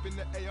niggas slipping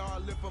the AR,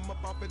 lift them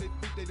up off of their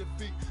feet, they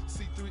defeat.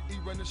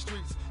 C3E run the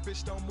streets,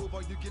 bitch don't move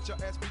or you get your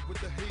ass beat with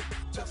the heat.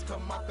 Just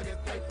come off of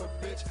that paper,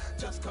 bitch.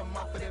 Just come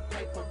off of that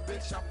paper,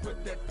 bitch. I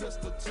put that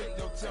pistol to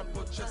your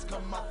temple. Just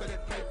come off of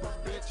that paper,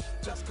 bitch.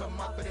 Just come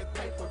off of that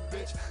paper,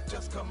 bitch.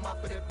 Just come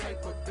off of that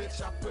paper,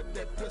 bitch. I put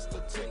that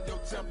pistol to your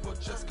temple.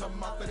 Just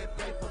come off of that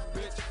paper,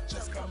 bitch.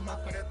 Just come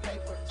off of that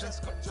paper.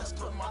 Just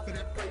come off of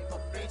that paper,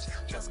 bitch.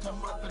 Just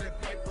come off of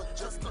that paper.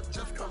 Just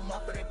come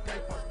off of that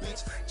paper,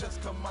 bitch.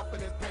 Just come off of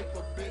that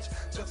paper, bitch.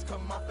 Just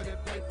come off of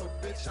that paper,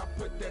 bitch. I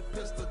put that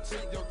pistol to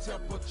your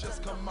temple.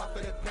 Just come off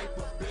of that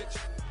paper, bitch.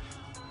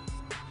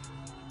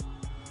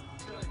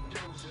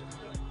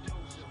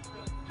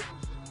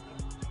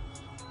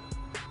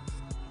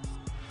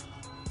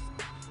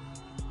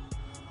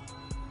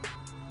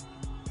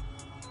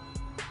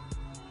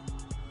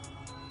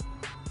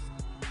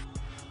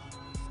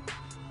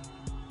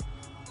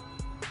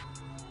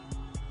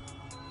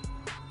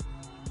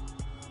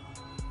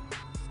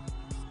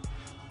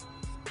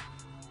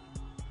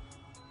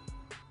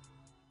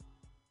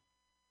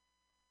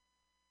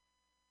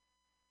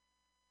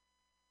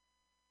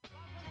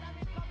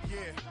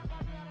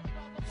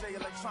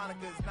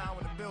 Electronica is now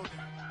in the building.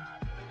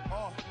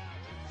 Oh,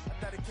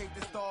 I dedicate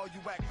this to all you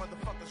whack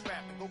motherfuckers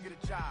rapping. Go get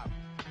a job.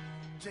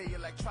 J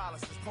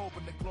electrolysis,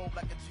 probing the globe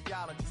like a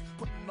geologist,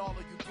 putting all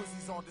of you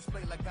pussies on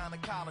display like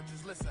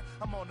gynecologists. Listen,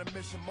 I'm on a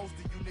mission, most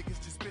of you niggas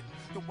just spitting.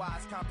 The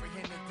wise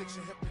comprehending diction,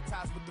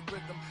 hypnotized with the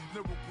rhythm.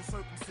 Lyrical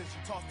circumcision,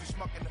 toss the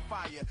schmuck in the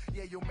fire.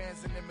 Yeah, your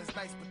mans and them is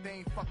nice, but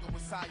they ain't fucking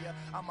with sire.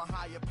 I'm a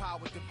higher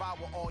power,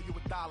 devour all you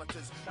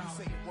idolaters. You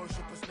Satan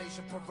worshippers,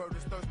 nation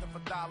perverters, thirsting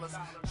for dollars.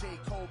 J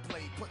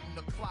Coldplay, putting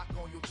the clock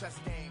on your chess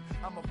game.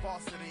 I'm a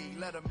varsity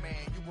letter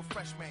man, you a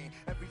freshman.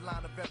 Every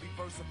line of every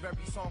verse of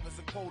every song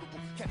is a quotable.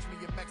 Catch me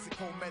in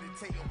Mexico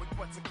meditating with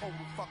Quetzalcoatl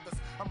fuckers.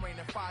 I'm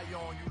raining fire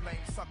on you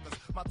lame suckers.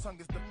 My tongue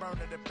is the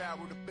burner, the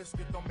barrel, the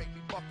biscuit. Don't make me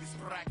buck this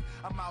rack.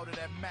 I'm out of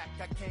that Mac.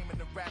 I came in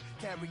the rap,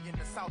 carrying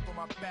the South on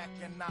my back,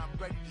 and now I'm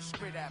ready to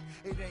spit at.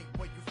 It ain't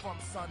where you from,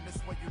 son.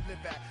 This where you live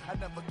at. I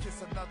never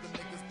kiss another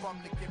nigga's bum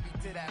to give me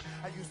did that.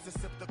 I used to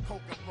sip the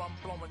coke and rum,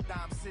 blowing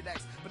dime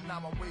Sidax, but now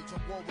I'm waging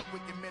war with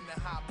wicked men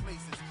in high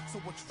places. So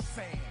what you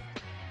saying?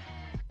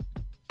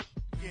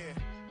 Yeah,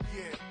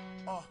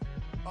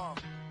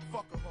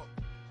 fuck a hook.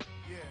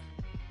 Yeah,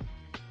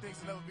 things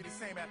will never be the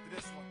same after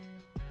this one.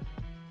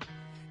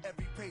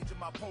 Every page of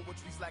my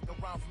poetry's like a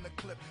round from the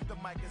clip. The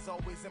mic is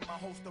always in my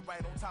holster, right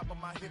on top of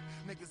my hip.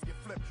 Niggas get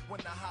flipped when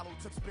the hollow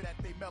tips spit at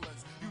they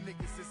melons. You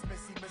niggas is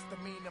missy,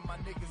 misdemeanor, my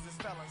niggas is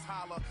felons.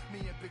 Holla,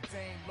 me and Big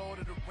Dame, Lord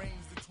of the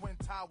Rings, the Twin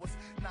Towers,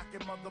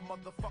 knocking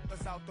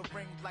motherfuckers out the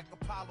ring like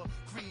Apollo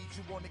Creed.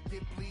 You wanna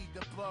get bleed,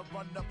 the blood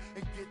run up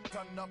and get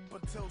done up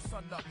until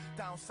sun up.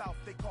 Down south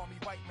they call me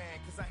white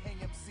man, cause I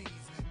hang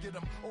MCs. Get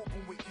them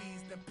open with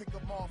ease, then pick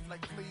them off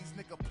like fleas,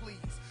 nigga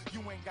please. You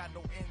ain't got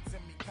no ends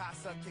in me,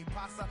 casa, que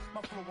pasa.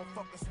 My flow will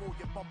fucking swole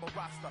your bumper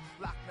roster.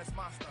 Loch Ness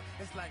monster,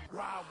 it's like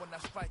rah when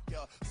I strike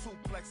ya.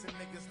 Suplexing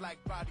niggas like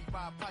Roddy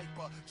Rod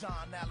Piper,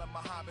 John Allen,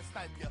 Muhammad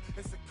Snipe ya.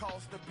 It's a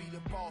cost to be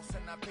the boss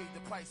and I paid the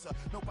price.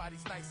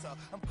 Nobody's nicer,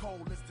 I'm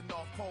cold as the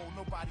North Pole,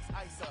 nobody's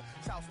icer.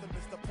 Shouts to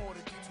Mr.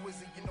 Porter, D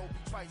Twizzy, you know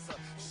be tricer.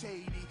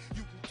 Shady,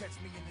 you can catch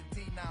me in the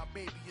D now,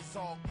 baby, it's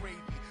all gravy.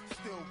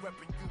 Still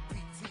reppin'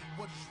 UPT,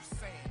 what is you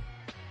saying?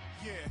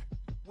 Yeah,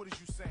 what is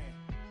you saying?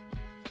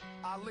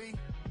 Ali,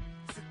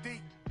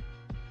 Sadiq,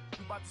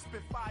 we about to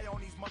spit fire on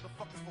these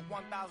motherfuckers for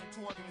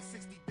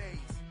 1,260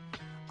 days.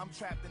 I'm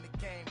trapped in the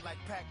game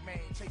like Pac-Man,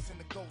 chasing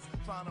the ghost,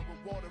 trying to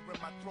with water in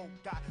my throat.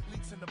 Got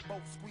leaks in the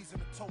boat, squeezing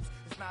the toast.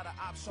 It's not an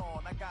option.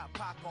 I got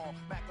Pac on,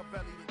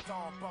 Machiavelli the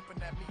Dawn, bumping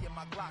at me and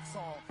my Glock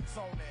song.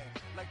 Zoning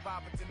like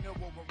Robert De Niro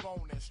and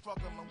Ronin,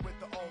 struggling with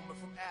the omen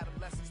from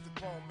adolescence to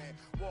grown man.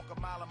 War walk a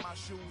mile in my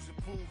shoes and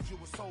prove you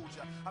a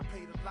soldier. I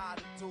paid a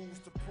lot of dues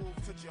to prove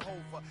to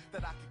Jehovah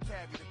that I could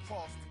carry the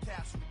cross, the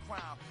castle, the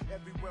crown.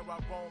 Everywhere I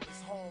roam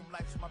is home,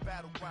 life's my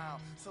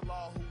battleground.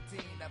 Salah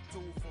Houdin,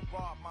 Abdul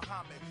Farad,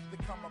 Muhammad. They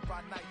come up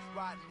by night,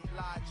 riding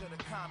Elijah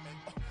the Common.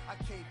 I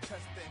cave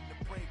testing, the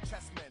brave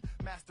chessman.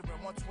 Mastering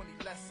 120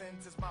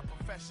 lessons is my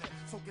profession,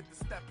 so get to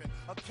stepping.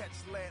 I'll catch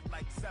lead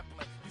like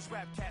Zeppelin. These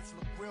rap cats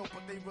look real,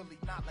 but they really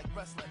not like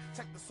wrestling.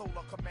 Check the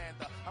solar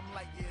commander, I'm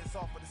light years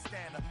off of the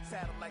scanner.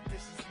 Satellite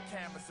dishes and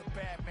cameras, a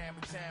bad man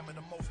jamming,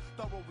 the most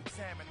thorough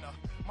examiner.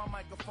 My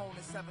microphone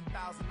is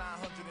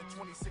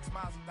 7,926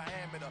 miles in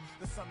diameter.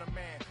 The son of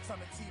man,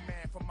 son of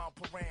T-Man from Mount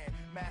Paran.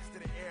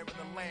 Master the air and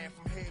the land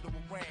from here to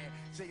Iran.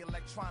 J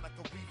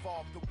Electronica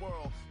revolve the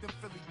world. Them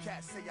Philly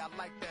cats say I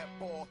like that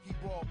ball. He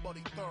raw, but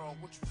he thorough.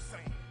 What you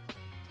saying?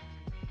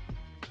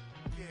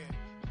 Yeah.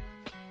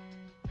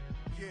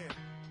 Yeah.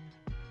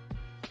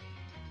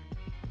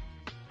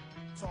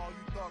 To all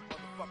you thug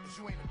motherfuckers,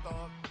 you ain't a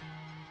thug.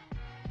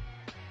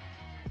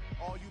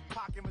 All you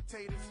Pac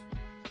imitators,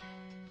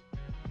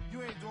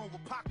 you ain't doing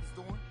what Pac is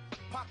doing.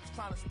 Pac is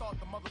trying to start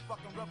the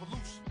motherfucking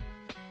revolution.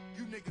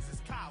 You niggas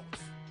is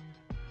cowards.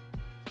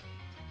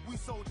 We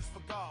soldiers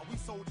for God, we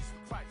soldiers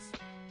for Christ.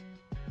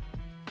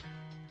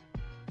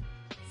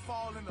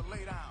 Fall in or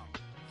lay down.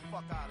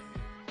 Fuck out of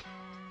here.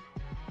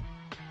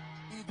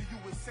 Either you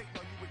with Satan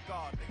or you with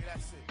God, nigga,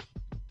 that's it.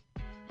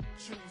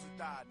 Choose or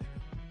die, nigga.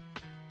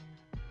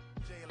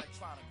 J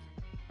Electronica.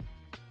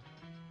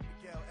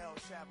 Miguel L.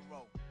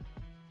 Chavarro.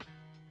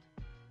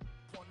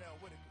 Cornell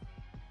Whitaker.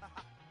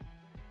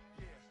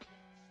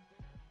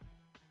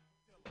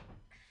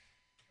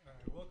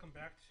 Alright, welcome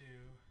back to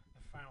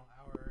the final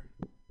hour.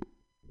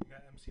 We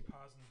got MC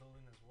Paz in the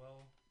building as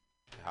well.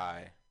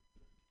 Hi.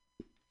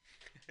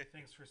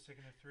 Thanks for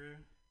sticking it through.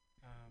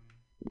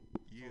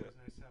 Yeah. It's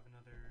always nice to have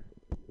another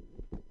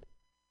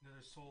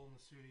soul in the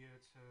studio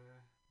to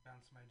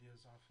bounce some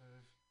ideas off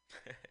of.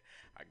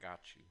 I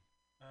got you.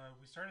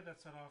 We started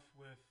that set off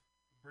with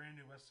a brand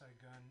new West Side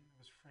Gun. It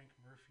was Frank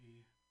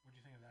Murphy. What do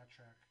you think of that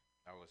track?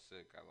 That was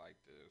sick. I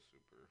liked it. It was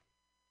super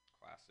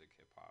classic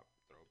hip hop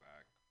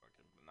throwback.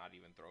 Fucking not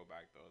even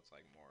throwback though. It's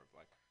like more of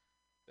like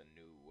the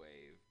new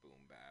wave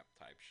boom bap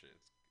type shit.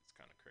 It's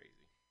kind of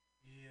crazy.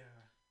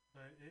 Yeah,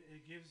 but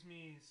it gives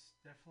me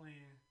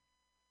definitely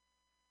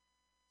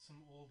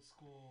some old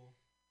school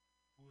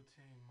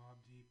Wu-Tang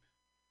Mobb Deep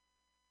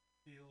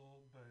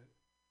feel, but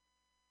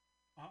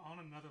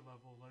on another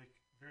level, like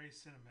very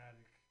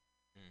cinematic.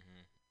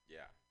 Mm-hmm.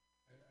 Yeah.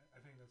 I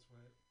think that's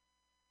what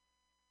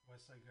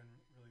West Side Gun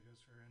really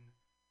goes for. And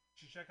you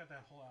should check out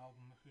that whole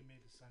album, Who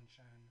Made the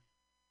Sunshine.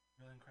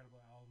 Really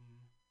incredible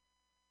album.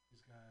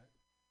 He's got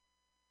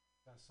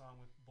that song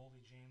with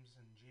Boldy James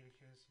and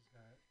Jadakiss. He's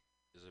got.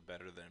 Is it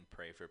better than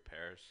Pray for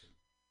Paris?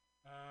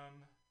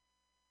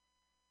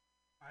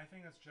 I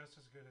think that's just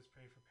as good as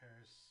Pray for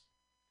Paris.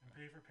 And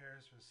Pray for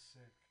Paris was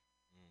sick.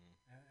 And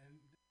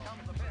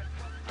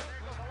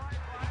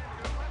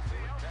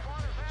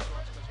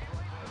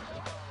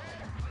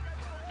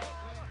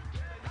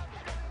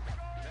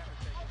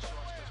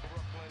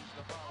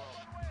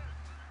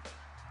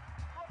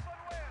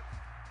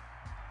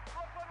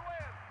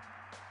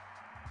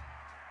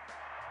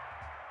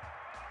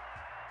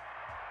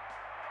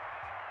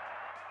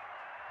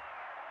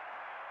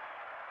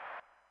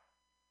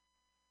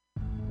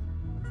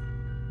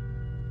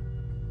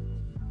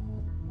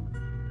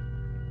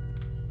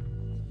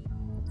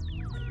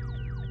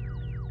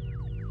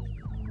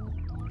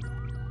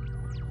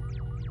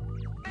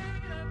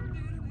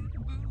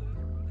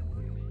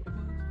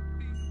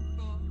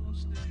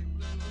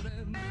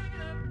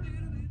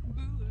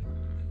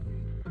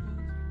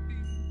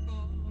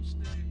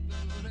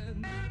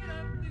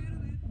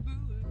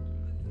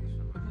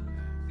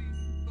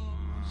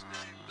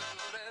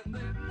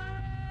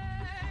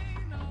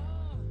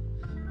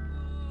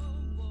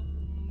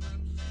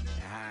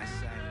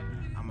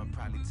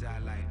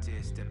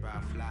Step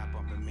out fly,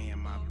 bumping me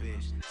and my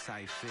bitch.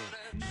 Tight fit,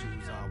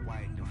 shoes all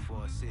white, them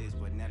forces.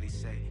 What Nelly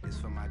say, this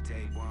for my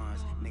day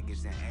ones.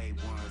 Niggas and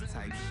A1s,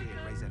 type shit.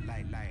 Raise a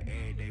light,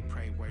 every day,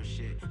 pray, work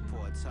shit.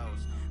 Pour a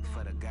toast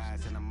for the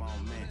guys in the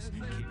moments.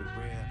 Keep it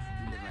real,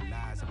 you living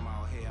lies, I'm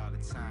all here all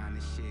the time.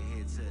 This shit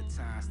here to the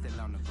time, still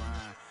on the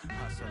grind.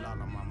 Hustle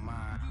all on my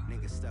mind,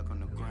 niggas stuck on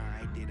the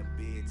grind. He did a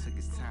bid, took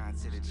his time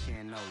to the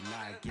chin, no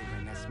lie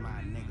giving. That's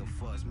my nigga,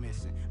 fuck's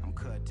missing. I'm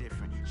cut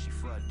different, she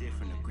fuck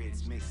different, the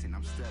grid's mixing.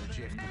 I'm stuck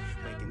drifting,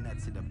 waking up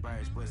to the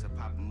birds. Boys are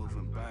popping,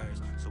 moving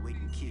birds, so we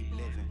can keep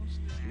living.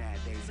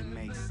 Nowadays it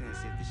makes sense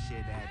if the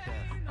shit add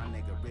up. My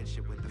nigga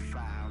Richard with the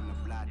fire on the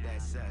block,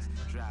 that's us.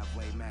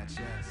 Driveway match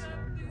us.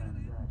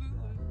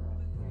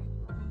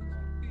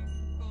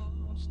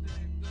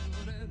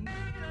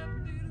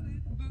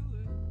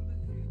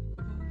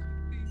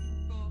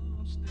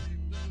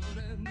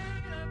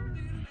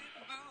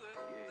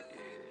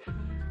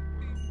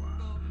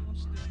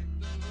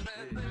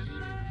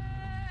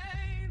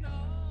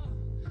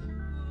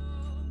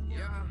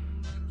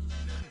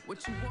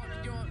 What you want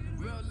beyond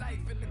real life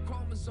in the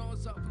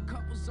chromosomes up a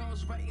couple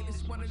zones right, and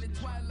it's one in the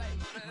twilight.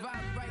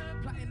 Vibe right,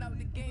 plotting out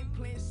the game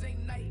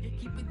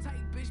Keep it tight,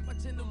 bitch, my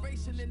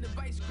generation in the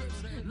vice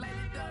grips. Light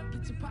it up,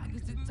 get your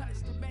pockets in touch.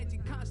 The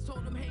magic cons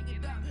told them hang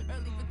it up.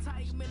 Early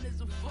retirement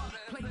is a fuck.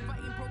 Play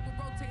fighting, broke a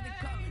rotated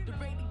cup. The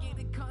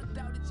radiated cunt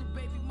out at your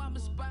baby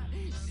mama's spot.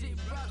 Shit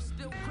rough,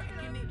 still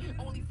cracking it.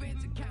 Only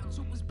fans account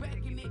who was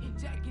backing it,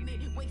 jacking it.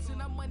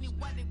 Wasting our money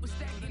while they was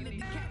stacking it.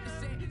 The captain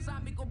said,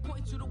 Simon gon'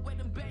 point you to where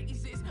them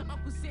baggies is.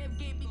 Uncle Sam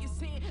gave me his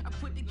hand. I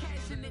put the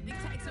cash in it. They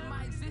taxing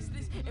my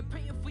existence and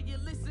paying for your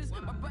listeners.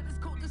 My brother's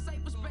cold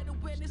disciples spread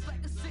awareness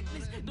like a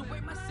sickness. The way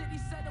my city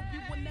set up, we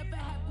will never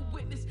have a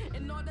witness.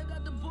 And all that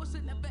other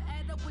bullshit never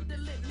add up with the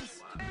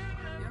litness.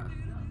 Yeah.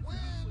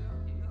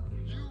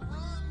 You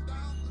run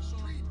down the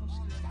street,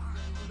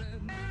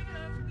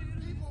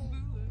 people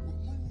will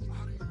move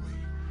out of your way.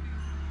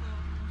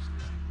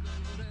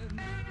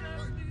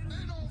 But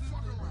they don't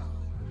fuck around.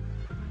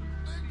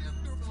 They get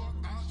the fuck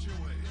out your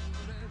way.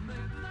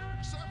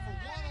 Except for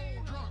one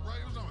old drunk, right?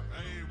 He was like,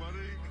 hey,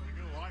 buddy,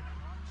 you like it?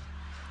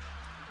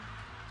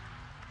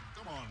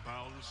 Come on,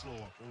 pal, just slow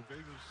up,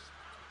 okay? Just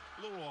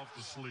a little off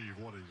the sleeve,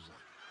 what is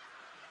it?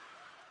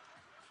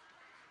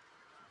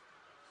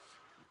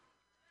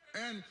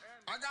 And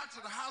I got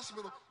to the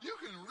hospital. You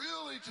can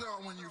really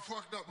tell when you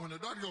fucked up when the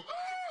doctor goes,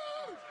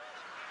 ah!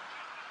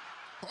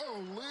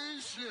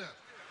 Holy shit.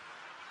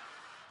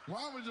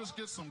 Why don't we just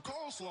get some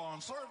coleslaw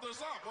and serve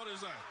this up? What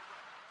is that?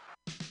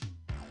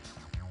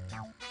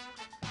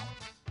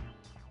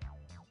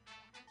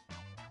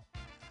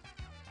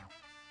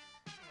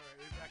 Alright,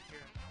 we're back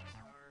here at the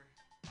hour.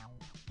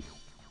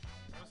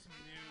 There was some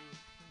new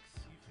pink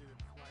seafood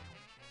fly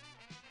linking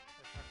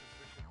that talked with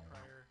Richard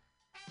Pryor.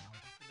 And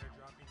they're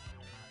dropping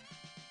their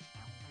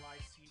Fly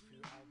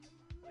Seafood album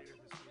later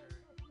this year.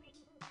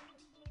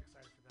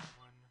 Excited for that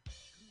one.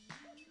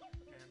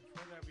 And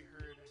before that we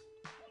heard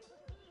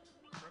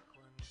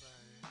Brooklyn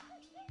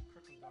by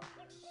Crooklyn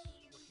Dodgers.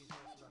 What can you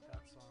tell us about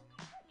that song?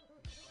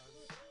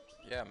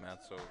 Yeah,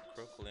 man. So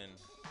Crooklyn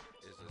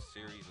is a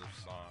series of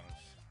songs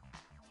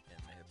in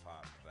hip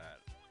hop that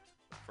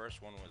the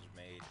first one was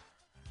made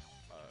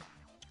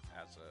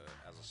as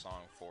a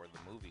song for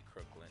the movie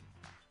Crooklyn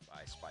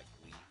by Spike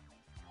Lee,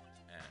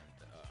 and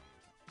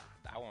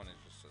that one is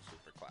just a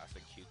super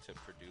classic. Q-Tip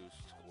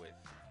produced with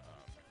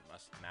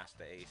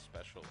Master A,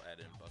 Special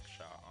Ed, and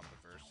Buckshot on the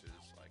verses.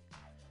 Like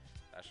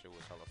that shit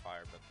was hella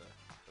fire. But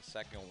the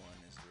second one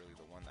is really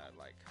the one that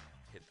like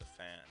hit the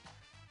fan.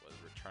 Was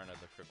Return of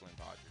the Crooklyn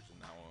Dodgers, and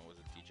that one was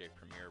a DJ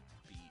Premier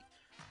beat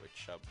with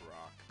Chubb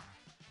Rock.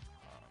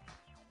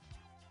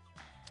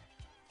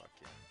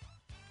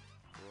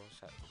 Who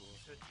else had?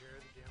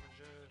 Jared the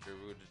Damager.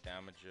 Drew the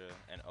Damager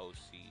and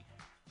OC.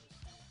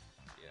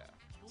 Yeah.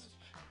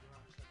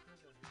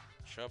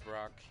 Chubb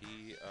Rock.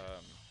 He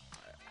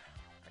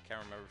I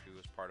can't remember if he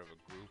was part of a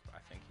group. I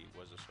think he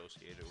was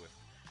associated with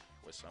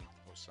a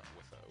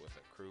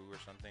crew or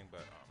something,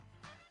 but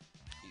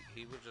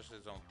he was just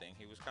his own thing.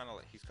 He was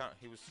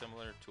he was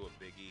similar to a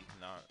Biggie,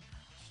 not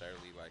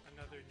necessarily like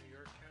another New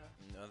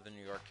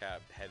York cat,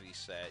 heavy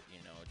set,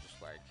 you know,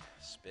 just like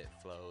spit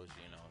flows,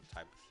 you know,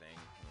 type of thing,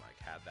 and like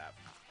had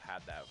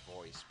that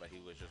voice, but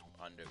he was just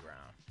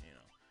underground, you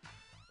know,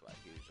 like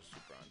he was just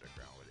super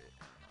underground with it.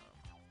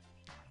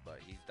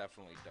 But he's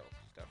definitely dope.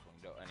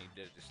 And he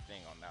did this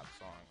thing on that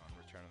song on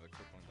Return of the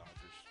Crooklyn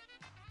Dodgers.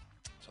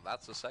 So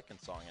that's the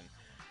second song,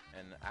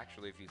 and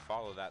actually, if you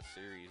follow that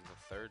series, the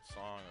third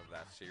song of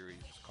that series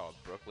is called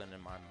Brooklyn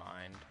in My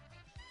Mind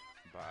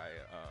by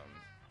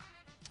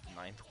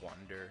Ninth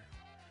Wonder.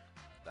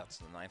 That's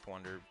the Ninth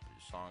Wonder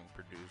song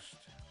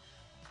produced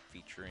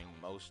featuring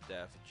Mos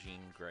Def,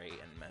 Jean Grae,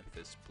 and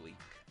Memphis Bleak.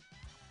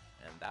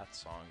 And that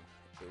song,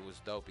 it was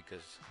dope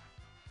because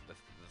the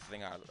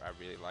thing I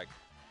really like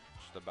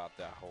just about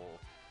that whole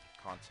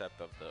concept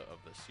of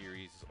the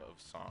series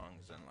of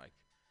songs and like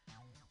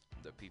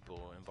the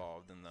people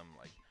involved in them,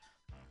 like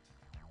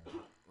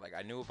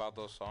I knew about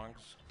those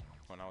songs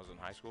when I was in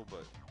high school,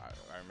 but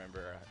I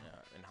remember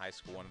in high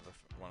school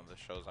one of the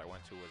shows I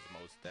went to was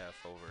Mos Def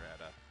over at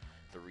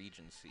the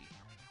Regency,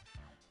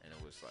 and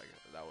it was like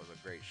that was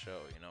a great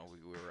show. You know, we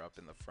were up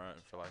in the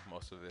front for like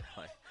most of it.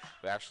 Like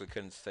we actually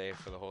couldn't stay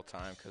for the whole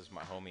time because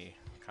my homie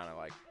kind of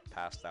like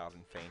passed out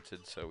and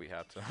fainted, so we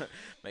had to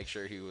make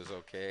sure he was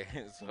okay.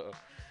 So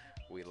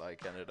we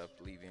like ended up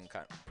leaving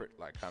kind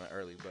of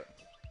early, but.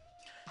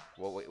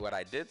 What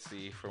I did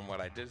see,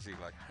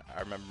 like I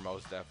remember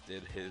Mos Def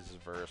did his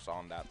verse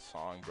on that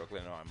song,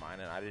 Brooklyn in My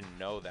Mind, and I didn't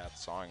know that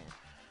song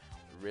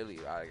really.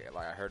 I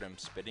heard him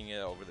spitting it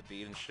over the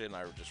beat and shit, and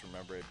I just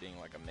remember it being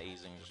like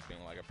amazing, just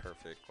being like a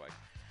perfect like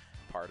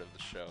part of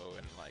the show.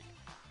 And like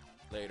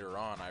later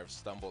on, I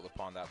stumbled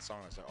upon that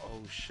song. I was like,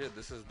 oh shit,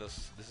 this is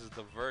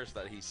the verse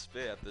that he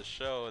spit at the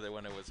show that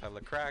when it was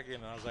hella cracking,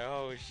 and I was like,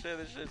 oh shit,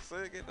 this shit's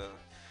sick.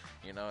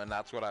 You know, and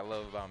that's what I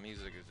love about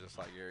music is just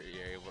like you're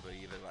able to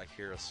either like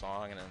hear a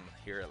song and then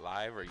hear it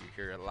live, or you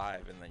hear it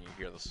live and then you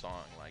hear the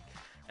song, like,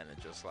 and it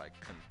just like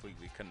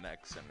completely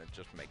connects and it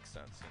just makes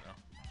sense, you know.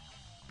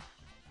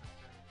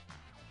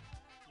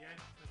 Yeah,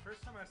 the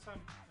first time I saw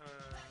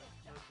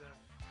Mos Def,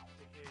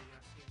 aka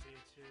Yasin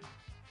Bey 2,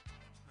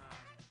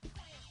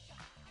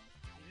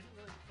 he didn't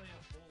really play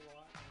a whole lot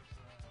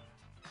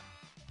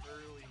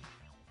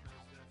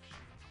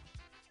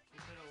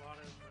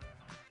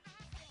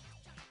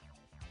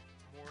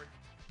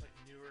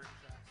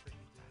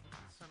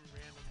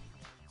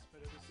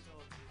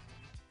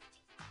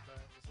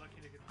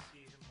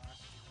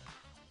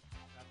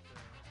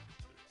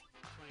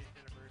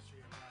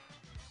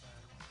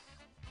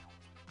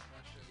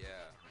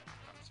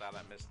sad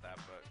I missed that,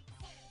 but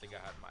I think I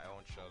had my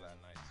own show that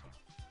night. So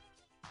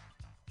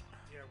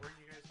Yeah, were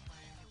you guys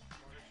playing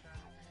Watershed?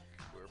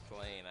 we were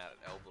playing at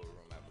Elbow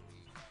Room, I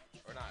believe,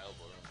 or not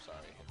Elbow Room,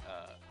 sorry,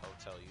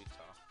 Hotel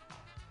Utah.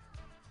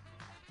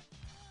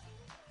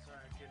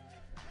 Sorry, I couldn't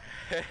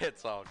make it.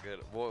 It's all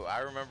good. Well, I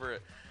remember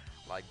it.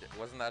 Like,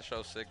 wasn't that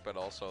show sick? But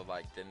also,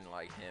 like, didn't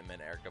like him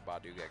and Erykah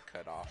Badu get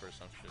cut off or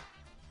some shit?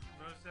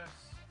 Mos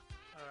Def's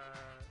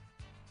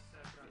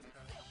set got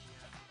cut at the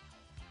end.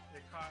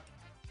 It got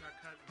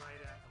cut right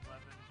at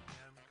 11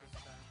 p.m. because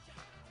that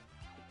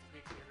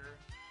big hitter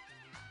in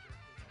music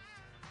directly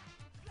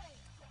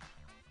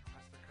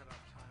has their cutoff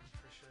time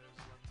for shows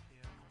 11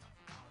 p.m.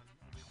 on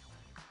a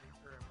weeknight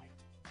or a week.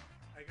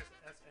 I guess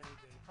that's any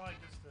day. Probably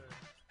just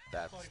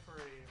probably for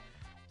a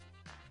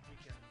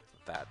weekend.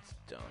 That's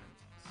dumb.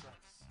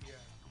 Sucks.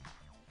 Yeah.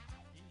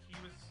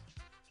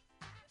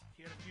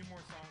 He had a few more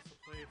songs to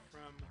play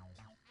from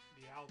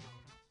the album.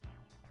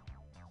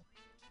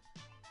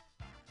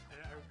 And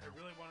I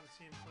really wanted to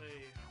see him play.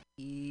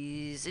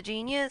 He's a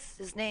genius.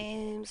 His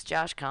name's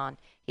Josh Kahn.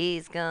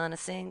 He's gonna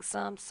sing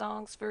some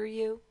songs for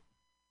you.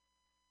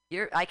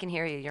 I can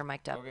hear you. You're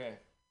mic'd up. Okay.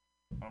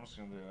 I'm just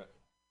gonna do it.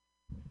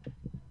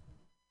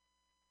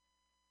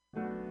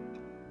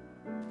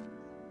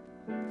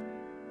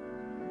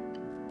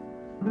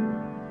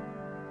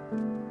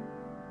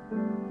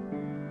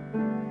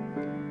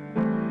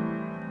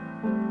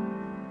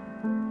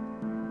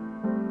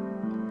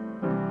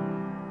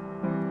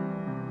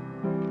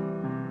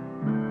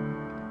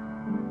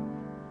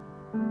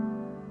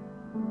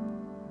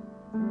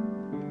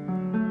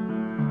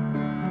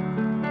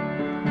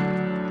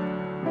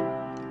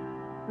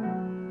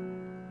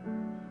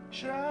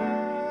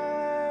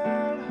 Childhood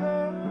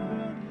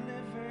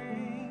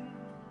living,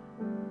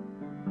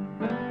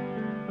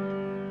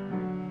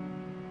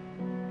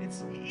 it's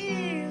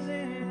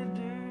easy to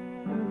do.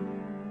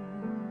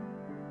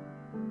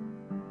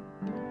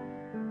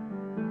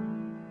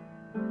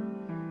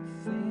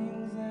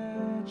 Things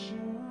that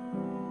you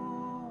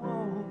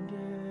won't do.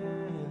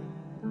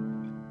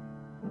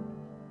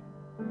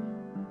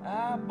 I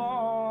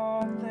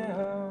bought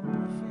them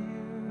for you.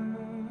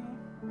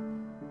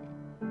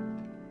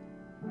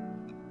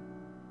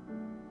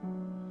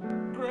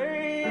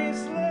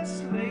 Graceless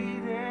lady,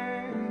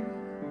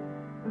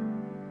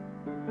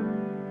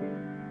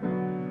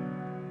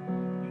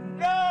 you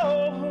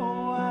know who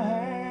I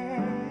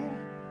am.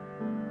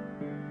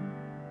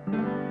 You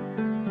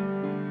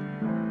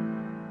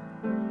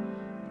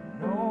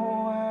know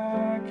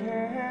I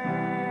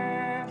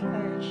can't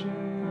let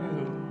you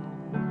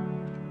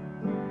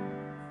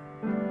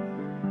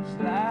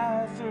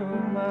slide through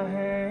my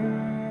hands.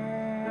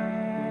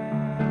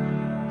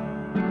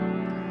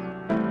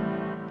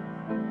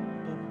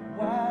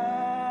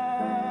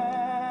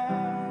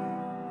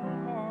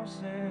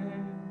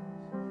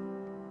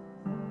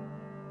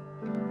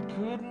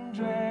 Couldn't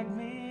drag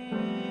me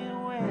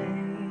away.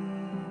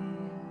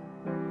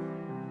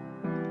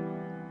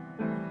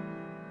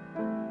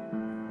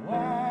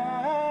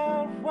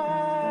 Wild,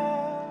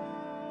 wild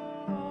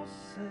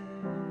horses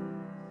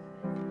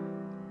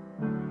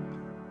who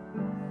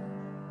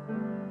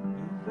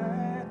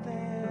ride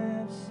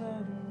them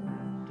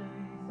someday.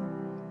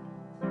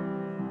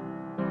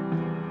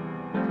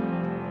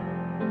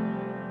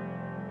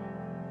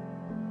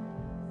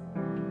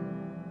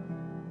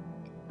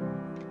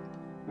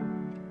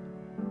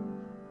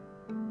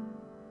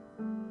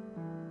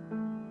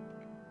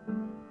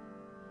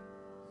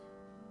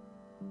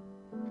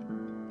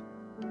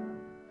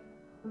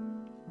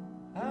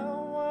 I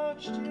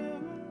watched you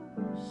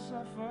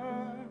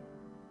suffer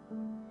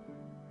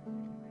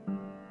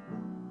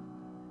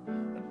a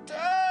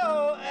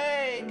dull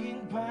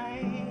aching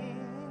pain.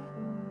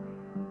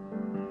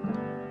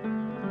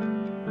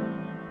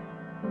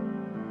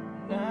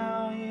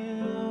 Now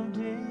you've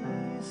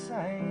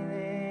decided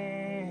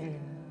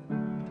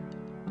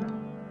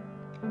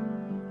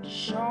to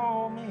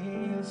show me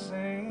the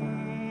same.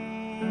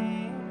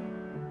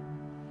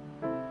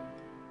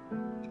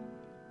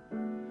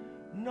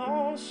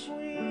 No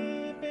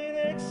sweeping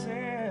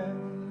exhale,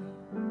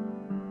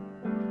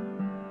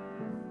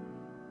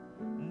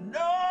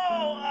 no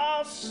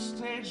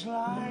offstage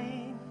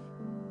line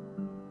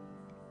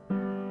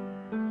could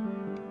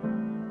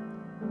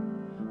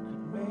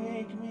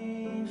make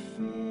me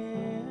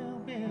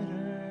feel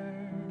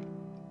bitter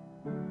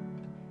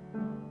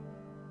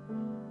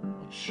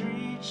or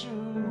treat you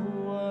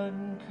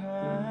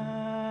unkind.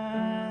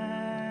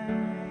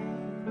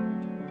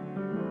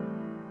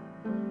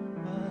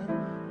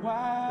 But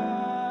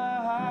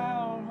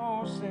wild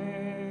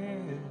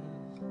horses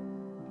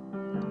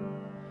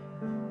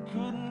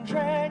couldn't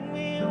drag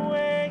me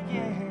away,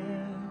 yeah.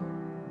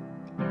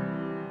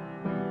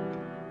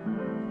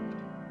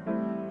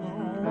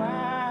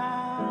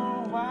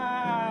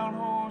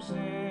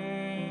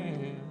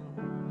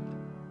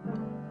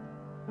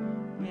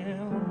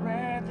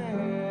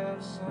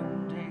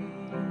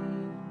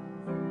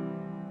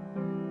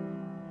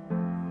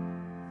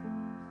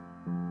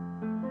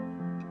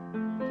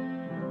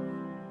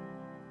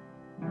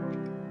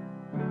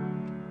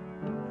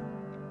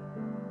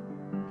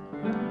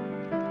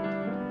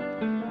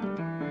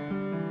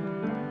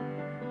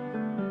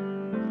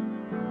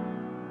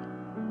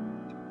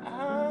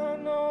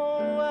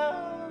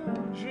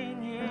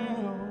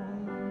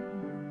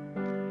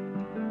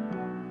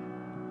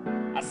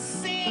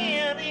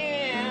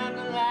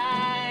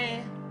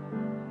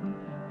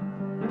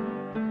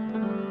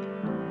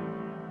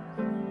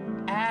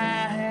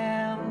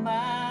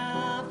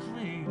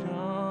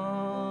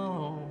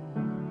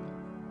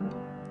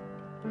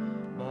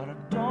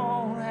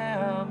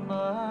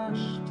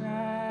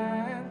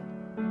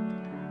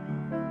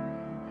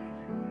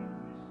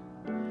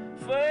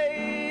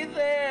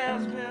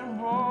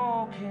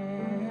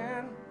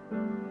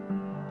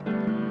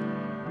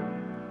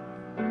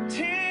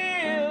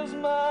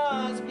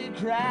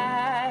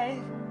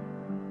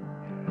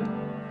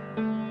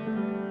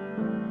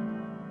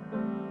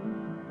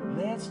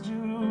 let's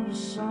do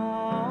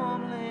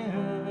some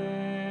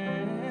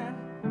living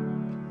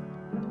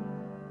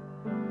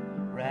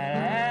right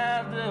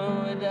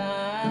after we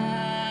die.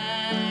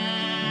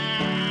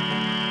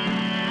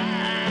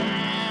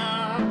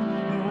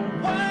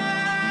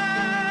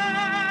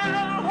 Wild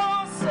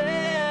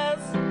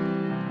horses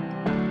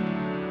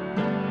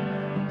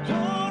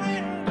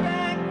couldn't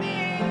drag me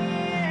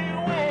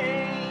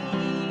away.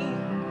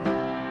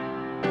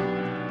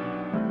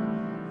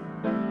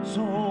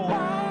 So wild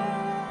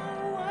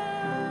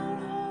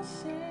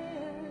horses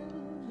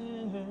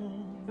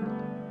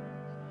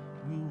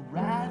will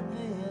ride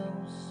them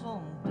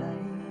someday.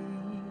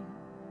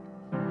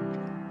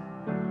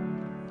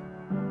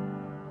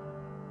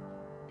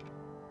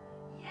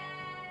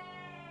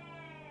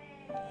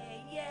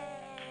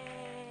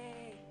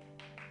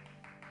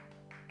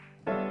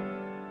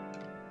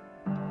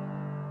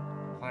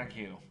 Thank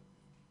you.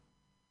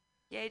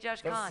 Yay,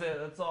 Josh Kahn. That's it.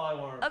 That's all I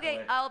wanted to Okay,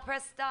 play. I'll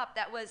press stop.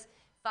 That was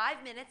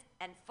 5 minutes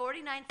and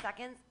 49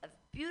 seconds of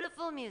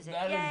beautiful music.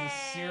 That is Yay! a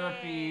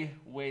syrupy,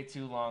 way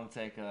too long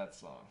take of that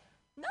song.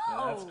 No,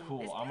 Yeah, that's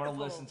cool. it's I'm going to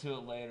beautiful. listen to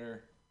it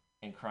later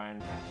and cry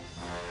and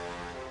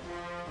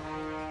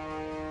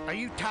Are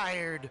you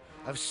tired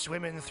of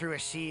swimming through a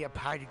sea of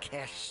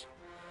podcasts?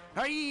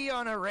 Are ye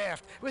on a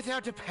raft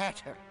without a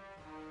paddle?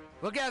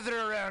 Well, gather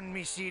around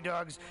me, sea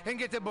dogs, and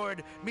get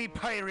aboard me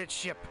pirate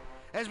ship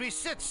as we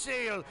set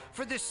sail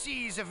for the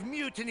seas of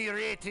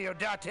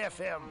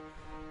MutinyRadio.fm.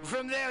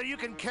 From there, you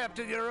can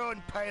captain your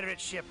own pirate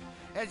ship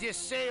as you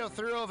sail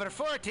through over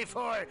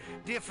 44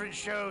 different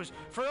shows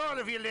for all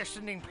of your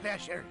listening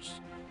pleasures.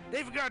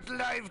 They've got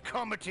live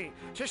comedy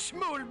to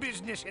small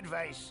business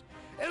advice,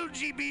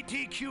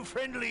 LGBTQ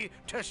friendly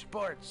to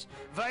sports,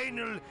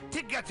 vinyl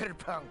to gutter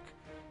punk.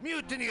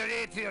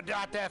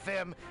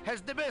 MutinyRadio.fm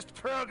has the best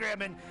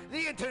programming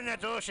the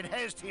internet ocean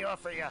has to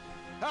offer you.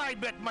 I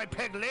bet my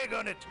peg leg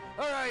on it,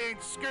 or I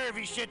ain't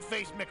scurvy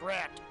shit-faced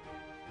McRat.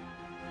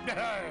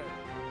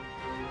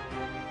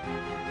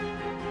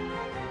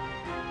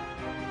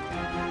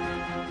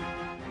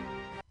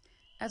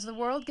 As the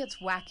world gets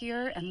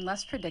wackier and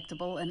less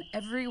predictable in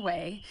every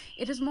way,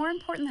 it is more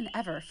important than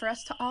ever for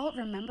us to all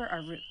remember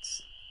our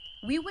roots.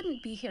 We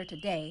wouldn't be here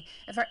today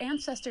if our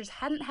ancestors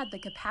hadn't had the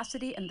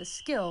capacity and the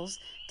skills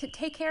to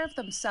take care of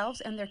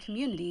themselves and their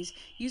communities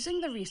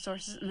using the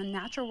resources in the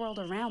natural world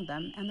around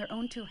them and their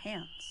own two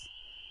hands.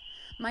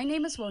 My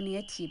name is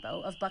Wonia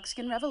Thibault of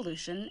Buckskin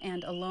Revolution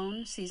and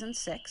Alone Season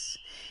 6,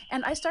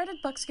 and I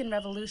started Buckskin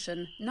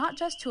Revolution not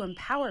just to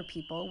empower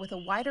people with a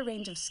wider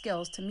range of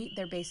skills to meet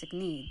their basic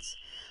needs,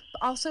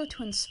 but also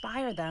to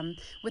inspire them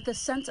with a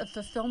sense of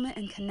fulfillment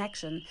and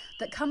connection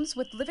that comes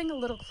with living a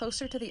little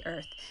closer to the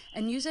earth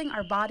and using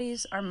our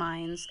bodies, our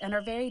minds, and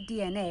our very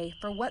DNA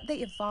for what they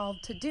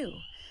evolved to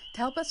do, to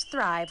help us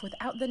thrive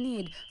without the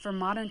need for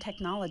modern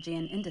technology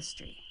and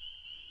industry.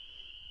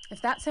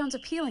 If that sounds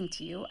appealing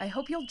to you, I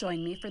hope you'll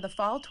join me for the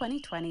Fall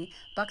 2020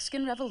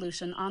 Buckskin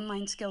Revolution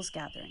Online Skills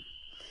Gathering,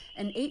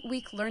 an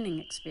 8-week learning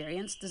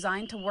experience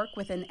designed to work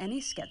within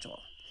any schedule.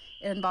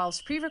 It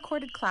involves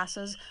pre-recorded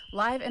classes,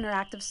 live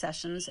interactive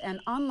sessions, and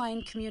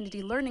online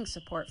community learning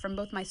support from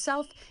both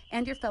myself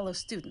and your fellow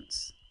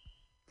students.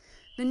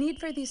 The need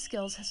for these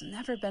skills has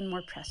never been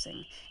more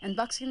pressing, and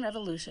Buckskin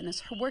Revolution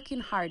is working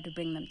hard to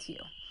bring them to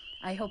you.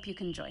 I hope you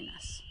can join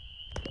us.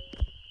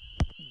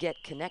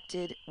 Get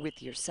connected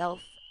with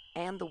yourself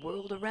and the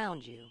world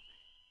around you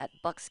at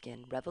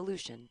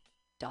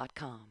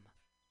buckskinrevolution.com.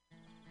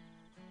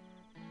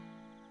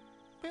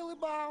 Billy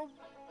Bob,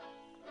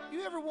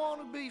 you ever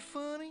want to be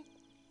funny?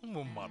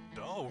 Well, my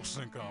dogs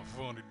think I'm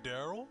funny,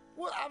 Daryl.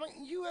 Well, I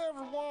mean, you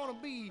ever want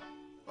to be,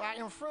 like,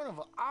 in front of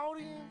an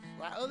audience?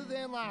 Like, other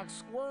than, like,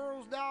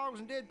 squirrels, dogs,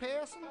 and dead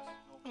peasants?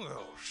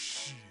 Oh,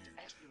 shit.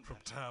 From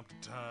time to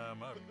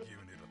time, I've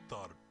given it a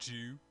thought or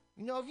two.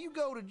 You know, if you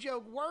go to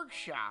Joke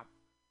Workshop,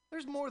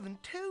 there's more than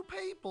 2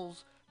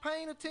 peoples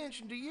paying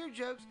attention to your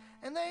jokes,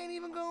 and they ain't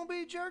even gonna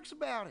be jerks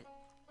about it.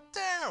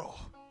 Daryl,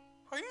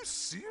 are you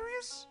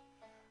serious?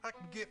 I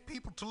can get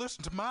people to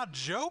listen to my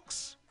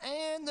jokes?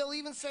 And they'll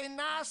even say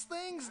nice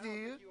things to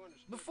you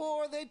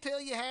before they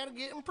tell you how to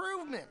get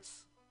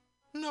improvements.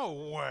 No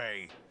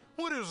way.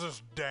 What is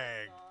this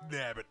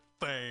dag-nabbit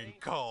thing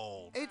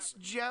called? It's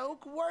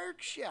Joke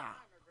Workshop.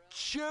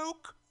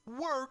 Joke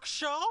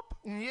Workshop?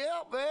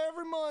 Yep,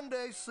 every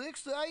Monday,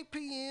 6 to 8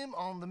 p.m.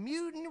 on the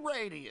Mutiny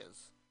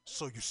Radios.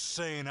 So you're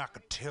saying I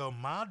could tell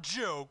my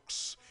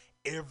jokes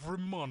every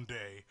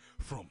Monday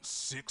from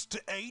 6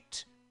 to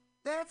 8?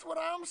 That's what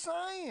I'm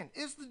saying.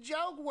 It's the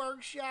Joke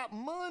Workshop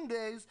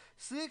Mondays,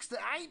 6 to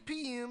 8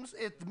 p.m.s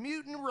at the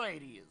Mutiny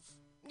Radios.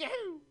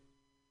 Yahoo!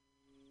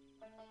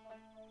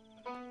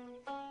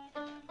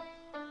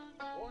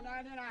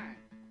 $4.99.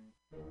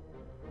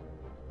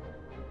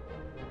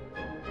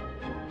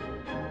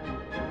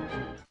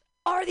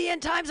 Are the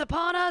end times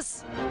upon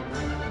us?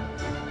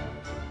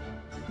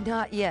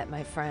 Not yet,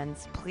 my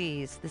friends.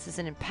 Please, this is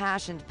an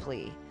impassioned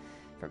plea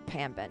from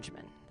Pam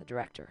Benjamin, the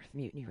director of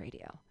Mutiny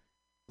Radio.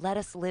 Let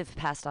us live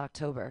past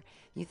October.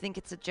 You think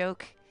it's a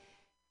joke?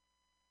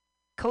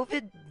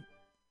 COVID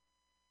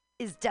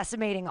is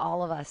decimating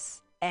all of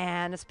us,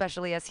 and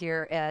especially us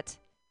here at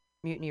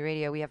Mutiny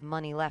Radio. We have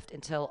money left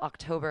until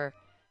October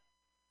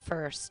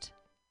 1st.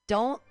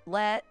 Don't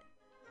let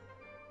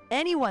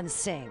anyone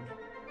sing,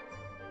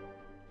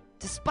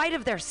 despite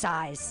of their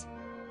size.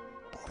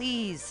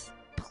 Please,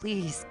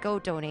 please go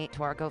donate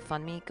to our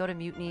GoFundMe. Go to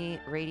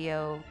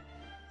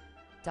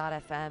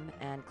MutinyRadio.fm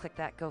and click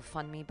that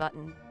GoFundMe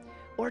button.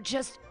 Or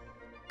just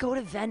go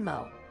to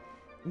Venmo.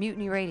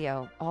 Mutiny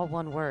Radio, all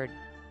one word.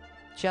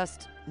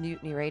 Just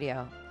Mutiny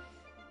Radio.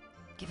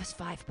 Give us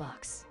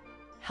 $5.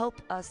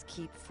 Help us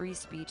keep free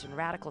speech and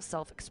radical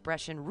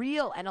self-expression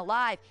real and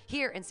alive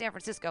here in San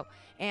Francisco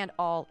and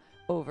all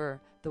over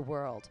the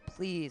world.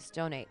 Please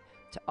donate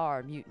to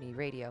our Mutiny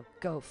Radio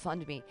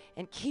GoFundMe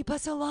and keep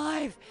us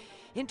alive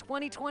in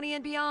 2020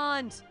 and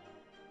beyond.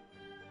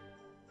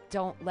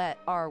 Don't let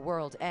our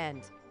world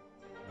end.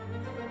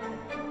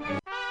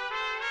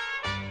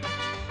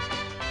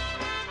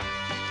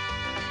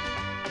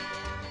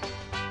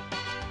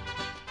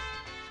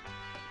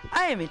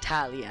 I am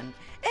Italian,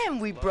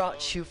 and we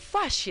brought you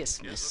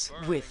Fascismus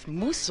with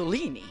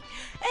Mussolini,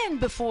 and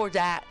before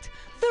that,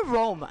 the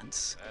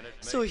Romans.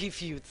 So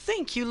if you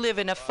think you live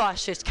in a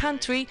fascist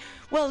country,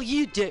 well,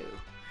 you do.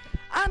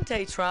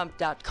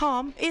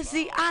 Antitrump.com is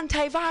the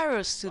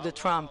antivirus to the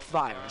Trump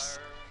virus.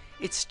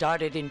 It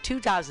started in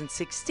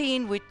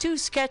 2016 with 2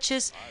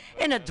 sketches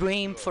and a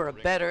dream for a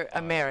better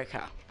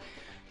America.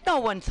 No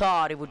one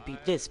thought it would be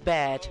this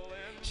bad.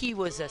 He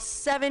was a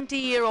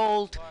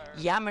 70-year-old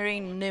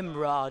yammering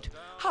Nimrod.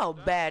 How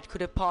bad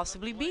could it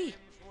possibly be?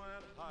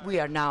 We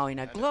are now in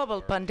a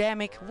global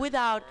pandemic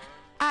without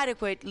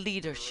adequate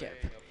leadership.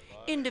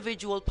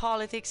 Individual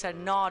politics are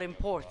not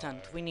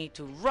important. We need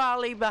to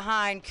rally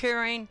behind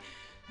curing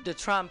the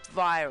Trump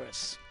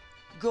virus.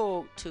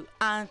 Go to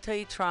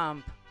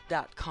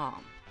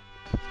antitrump.com.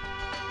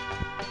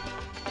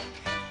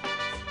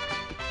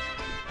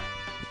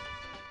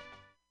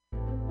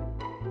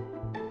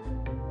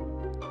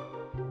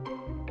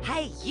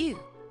 Hey, you,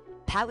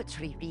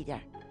 poetry reader.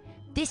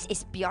 This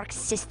is Bjork's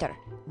sister,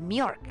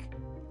 Mjork.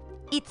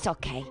 It's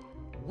okay.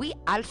 We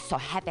also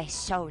have a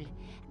soul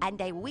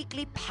and a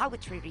weekly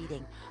poetry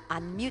reading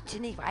on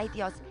Mutiny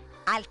Radio's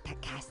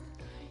Alta-Cast,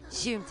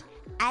 zoomed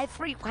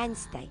every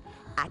Wednesday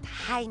at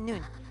high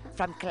noon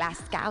from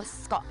Glasgow,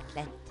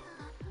 Scotland.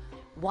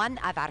 One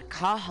of our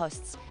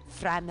co-hosts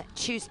from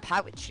Choose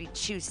Poetry,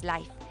 Choose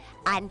Life,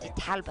 Andy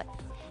Talbot,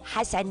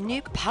 has a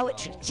new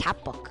poetry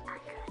chapbook,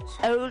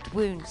 Old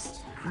Wounds,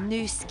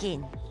 New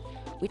Skin,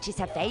 which is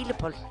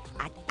available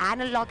at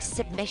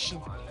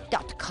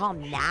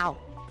analogsubmission.com now.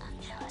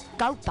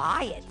 Go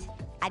buy it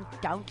and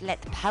don't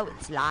let the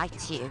poets lie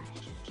to you.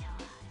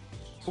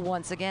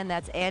 Once again,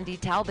 that's Andy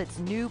Talbot's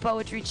new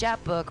poetry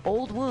chapbook,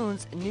 Old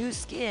Wounds, New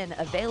Skin,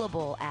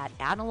 available at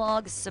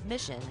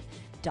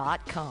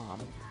analogsubmission.com.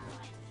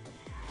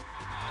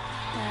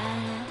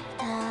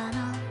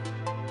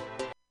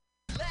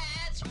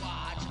 Let's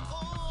watch a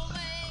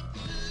full-length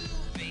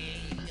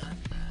movie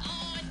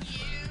on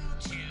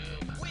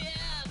YouTube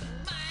with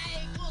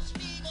Michael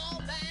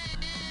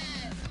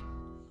Spiegelman.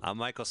 I'm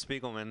Michael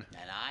Spiegelman.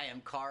 And I am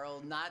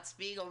Carl Not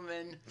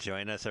Spiegelman.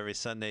 Join us every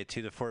Sunday,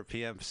 2 to 4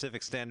 p.m.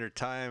 Pacific Standard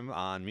Time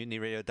on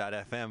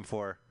MutinyRadio.fm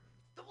for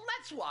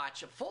Let's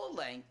watch a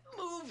full-length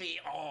movie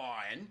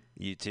on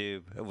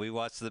YouTube. We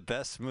watch the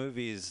best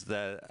movies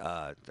that,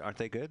 aren't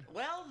they good?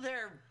 Well,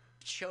 they're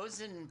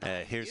chosen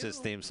by Here's you. his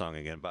theme song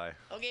again. Bye.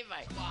 Okay,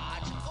 bye.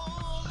 Watch a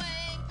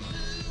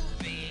full-length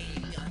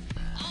movie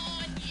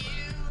on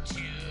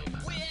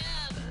YouTube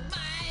with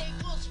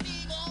Michael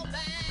Spiegelman.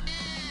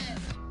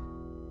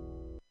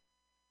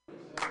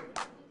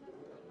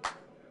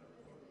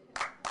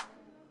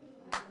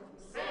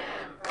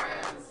 San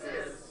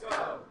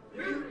Francisco,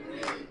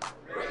 Mutiny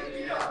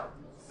Radio.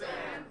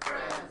 San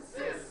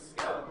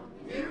Francisco,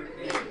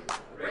 Mutiny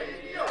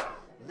Radio.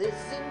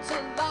 Listen to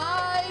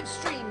live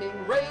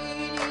streaming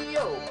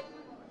radio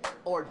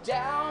or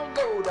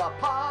download a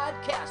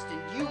podcast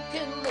and you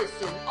can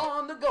listen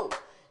on the go.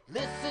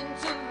 Listen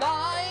to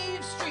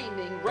live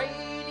streaming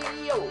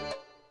radio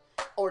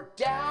or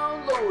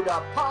download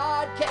a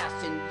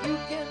podcast and you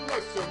can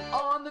listen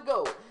on the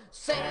go.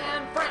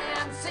 San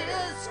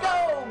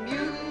Francisco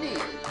Mutiny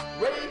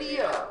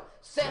Radio.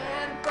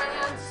 San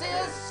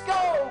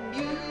Francisco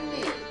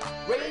Mutiny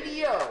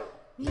Radio.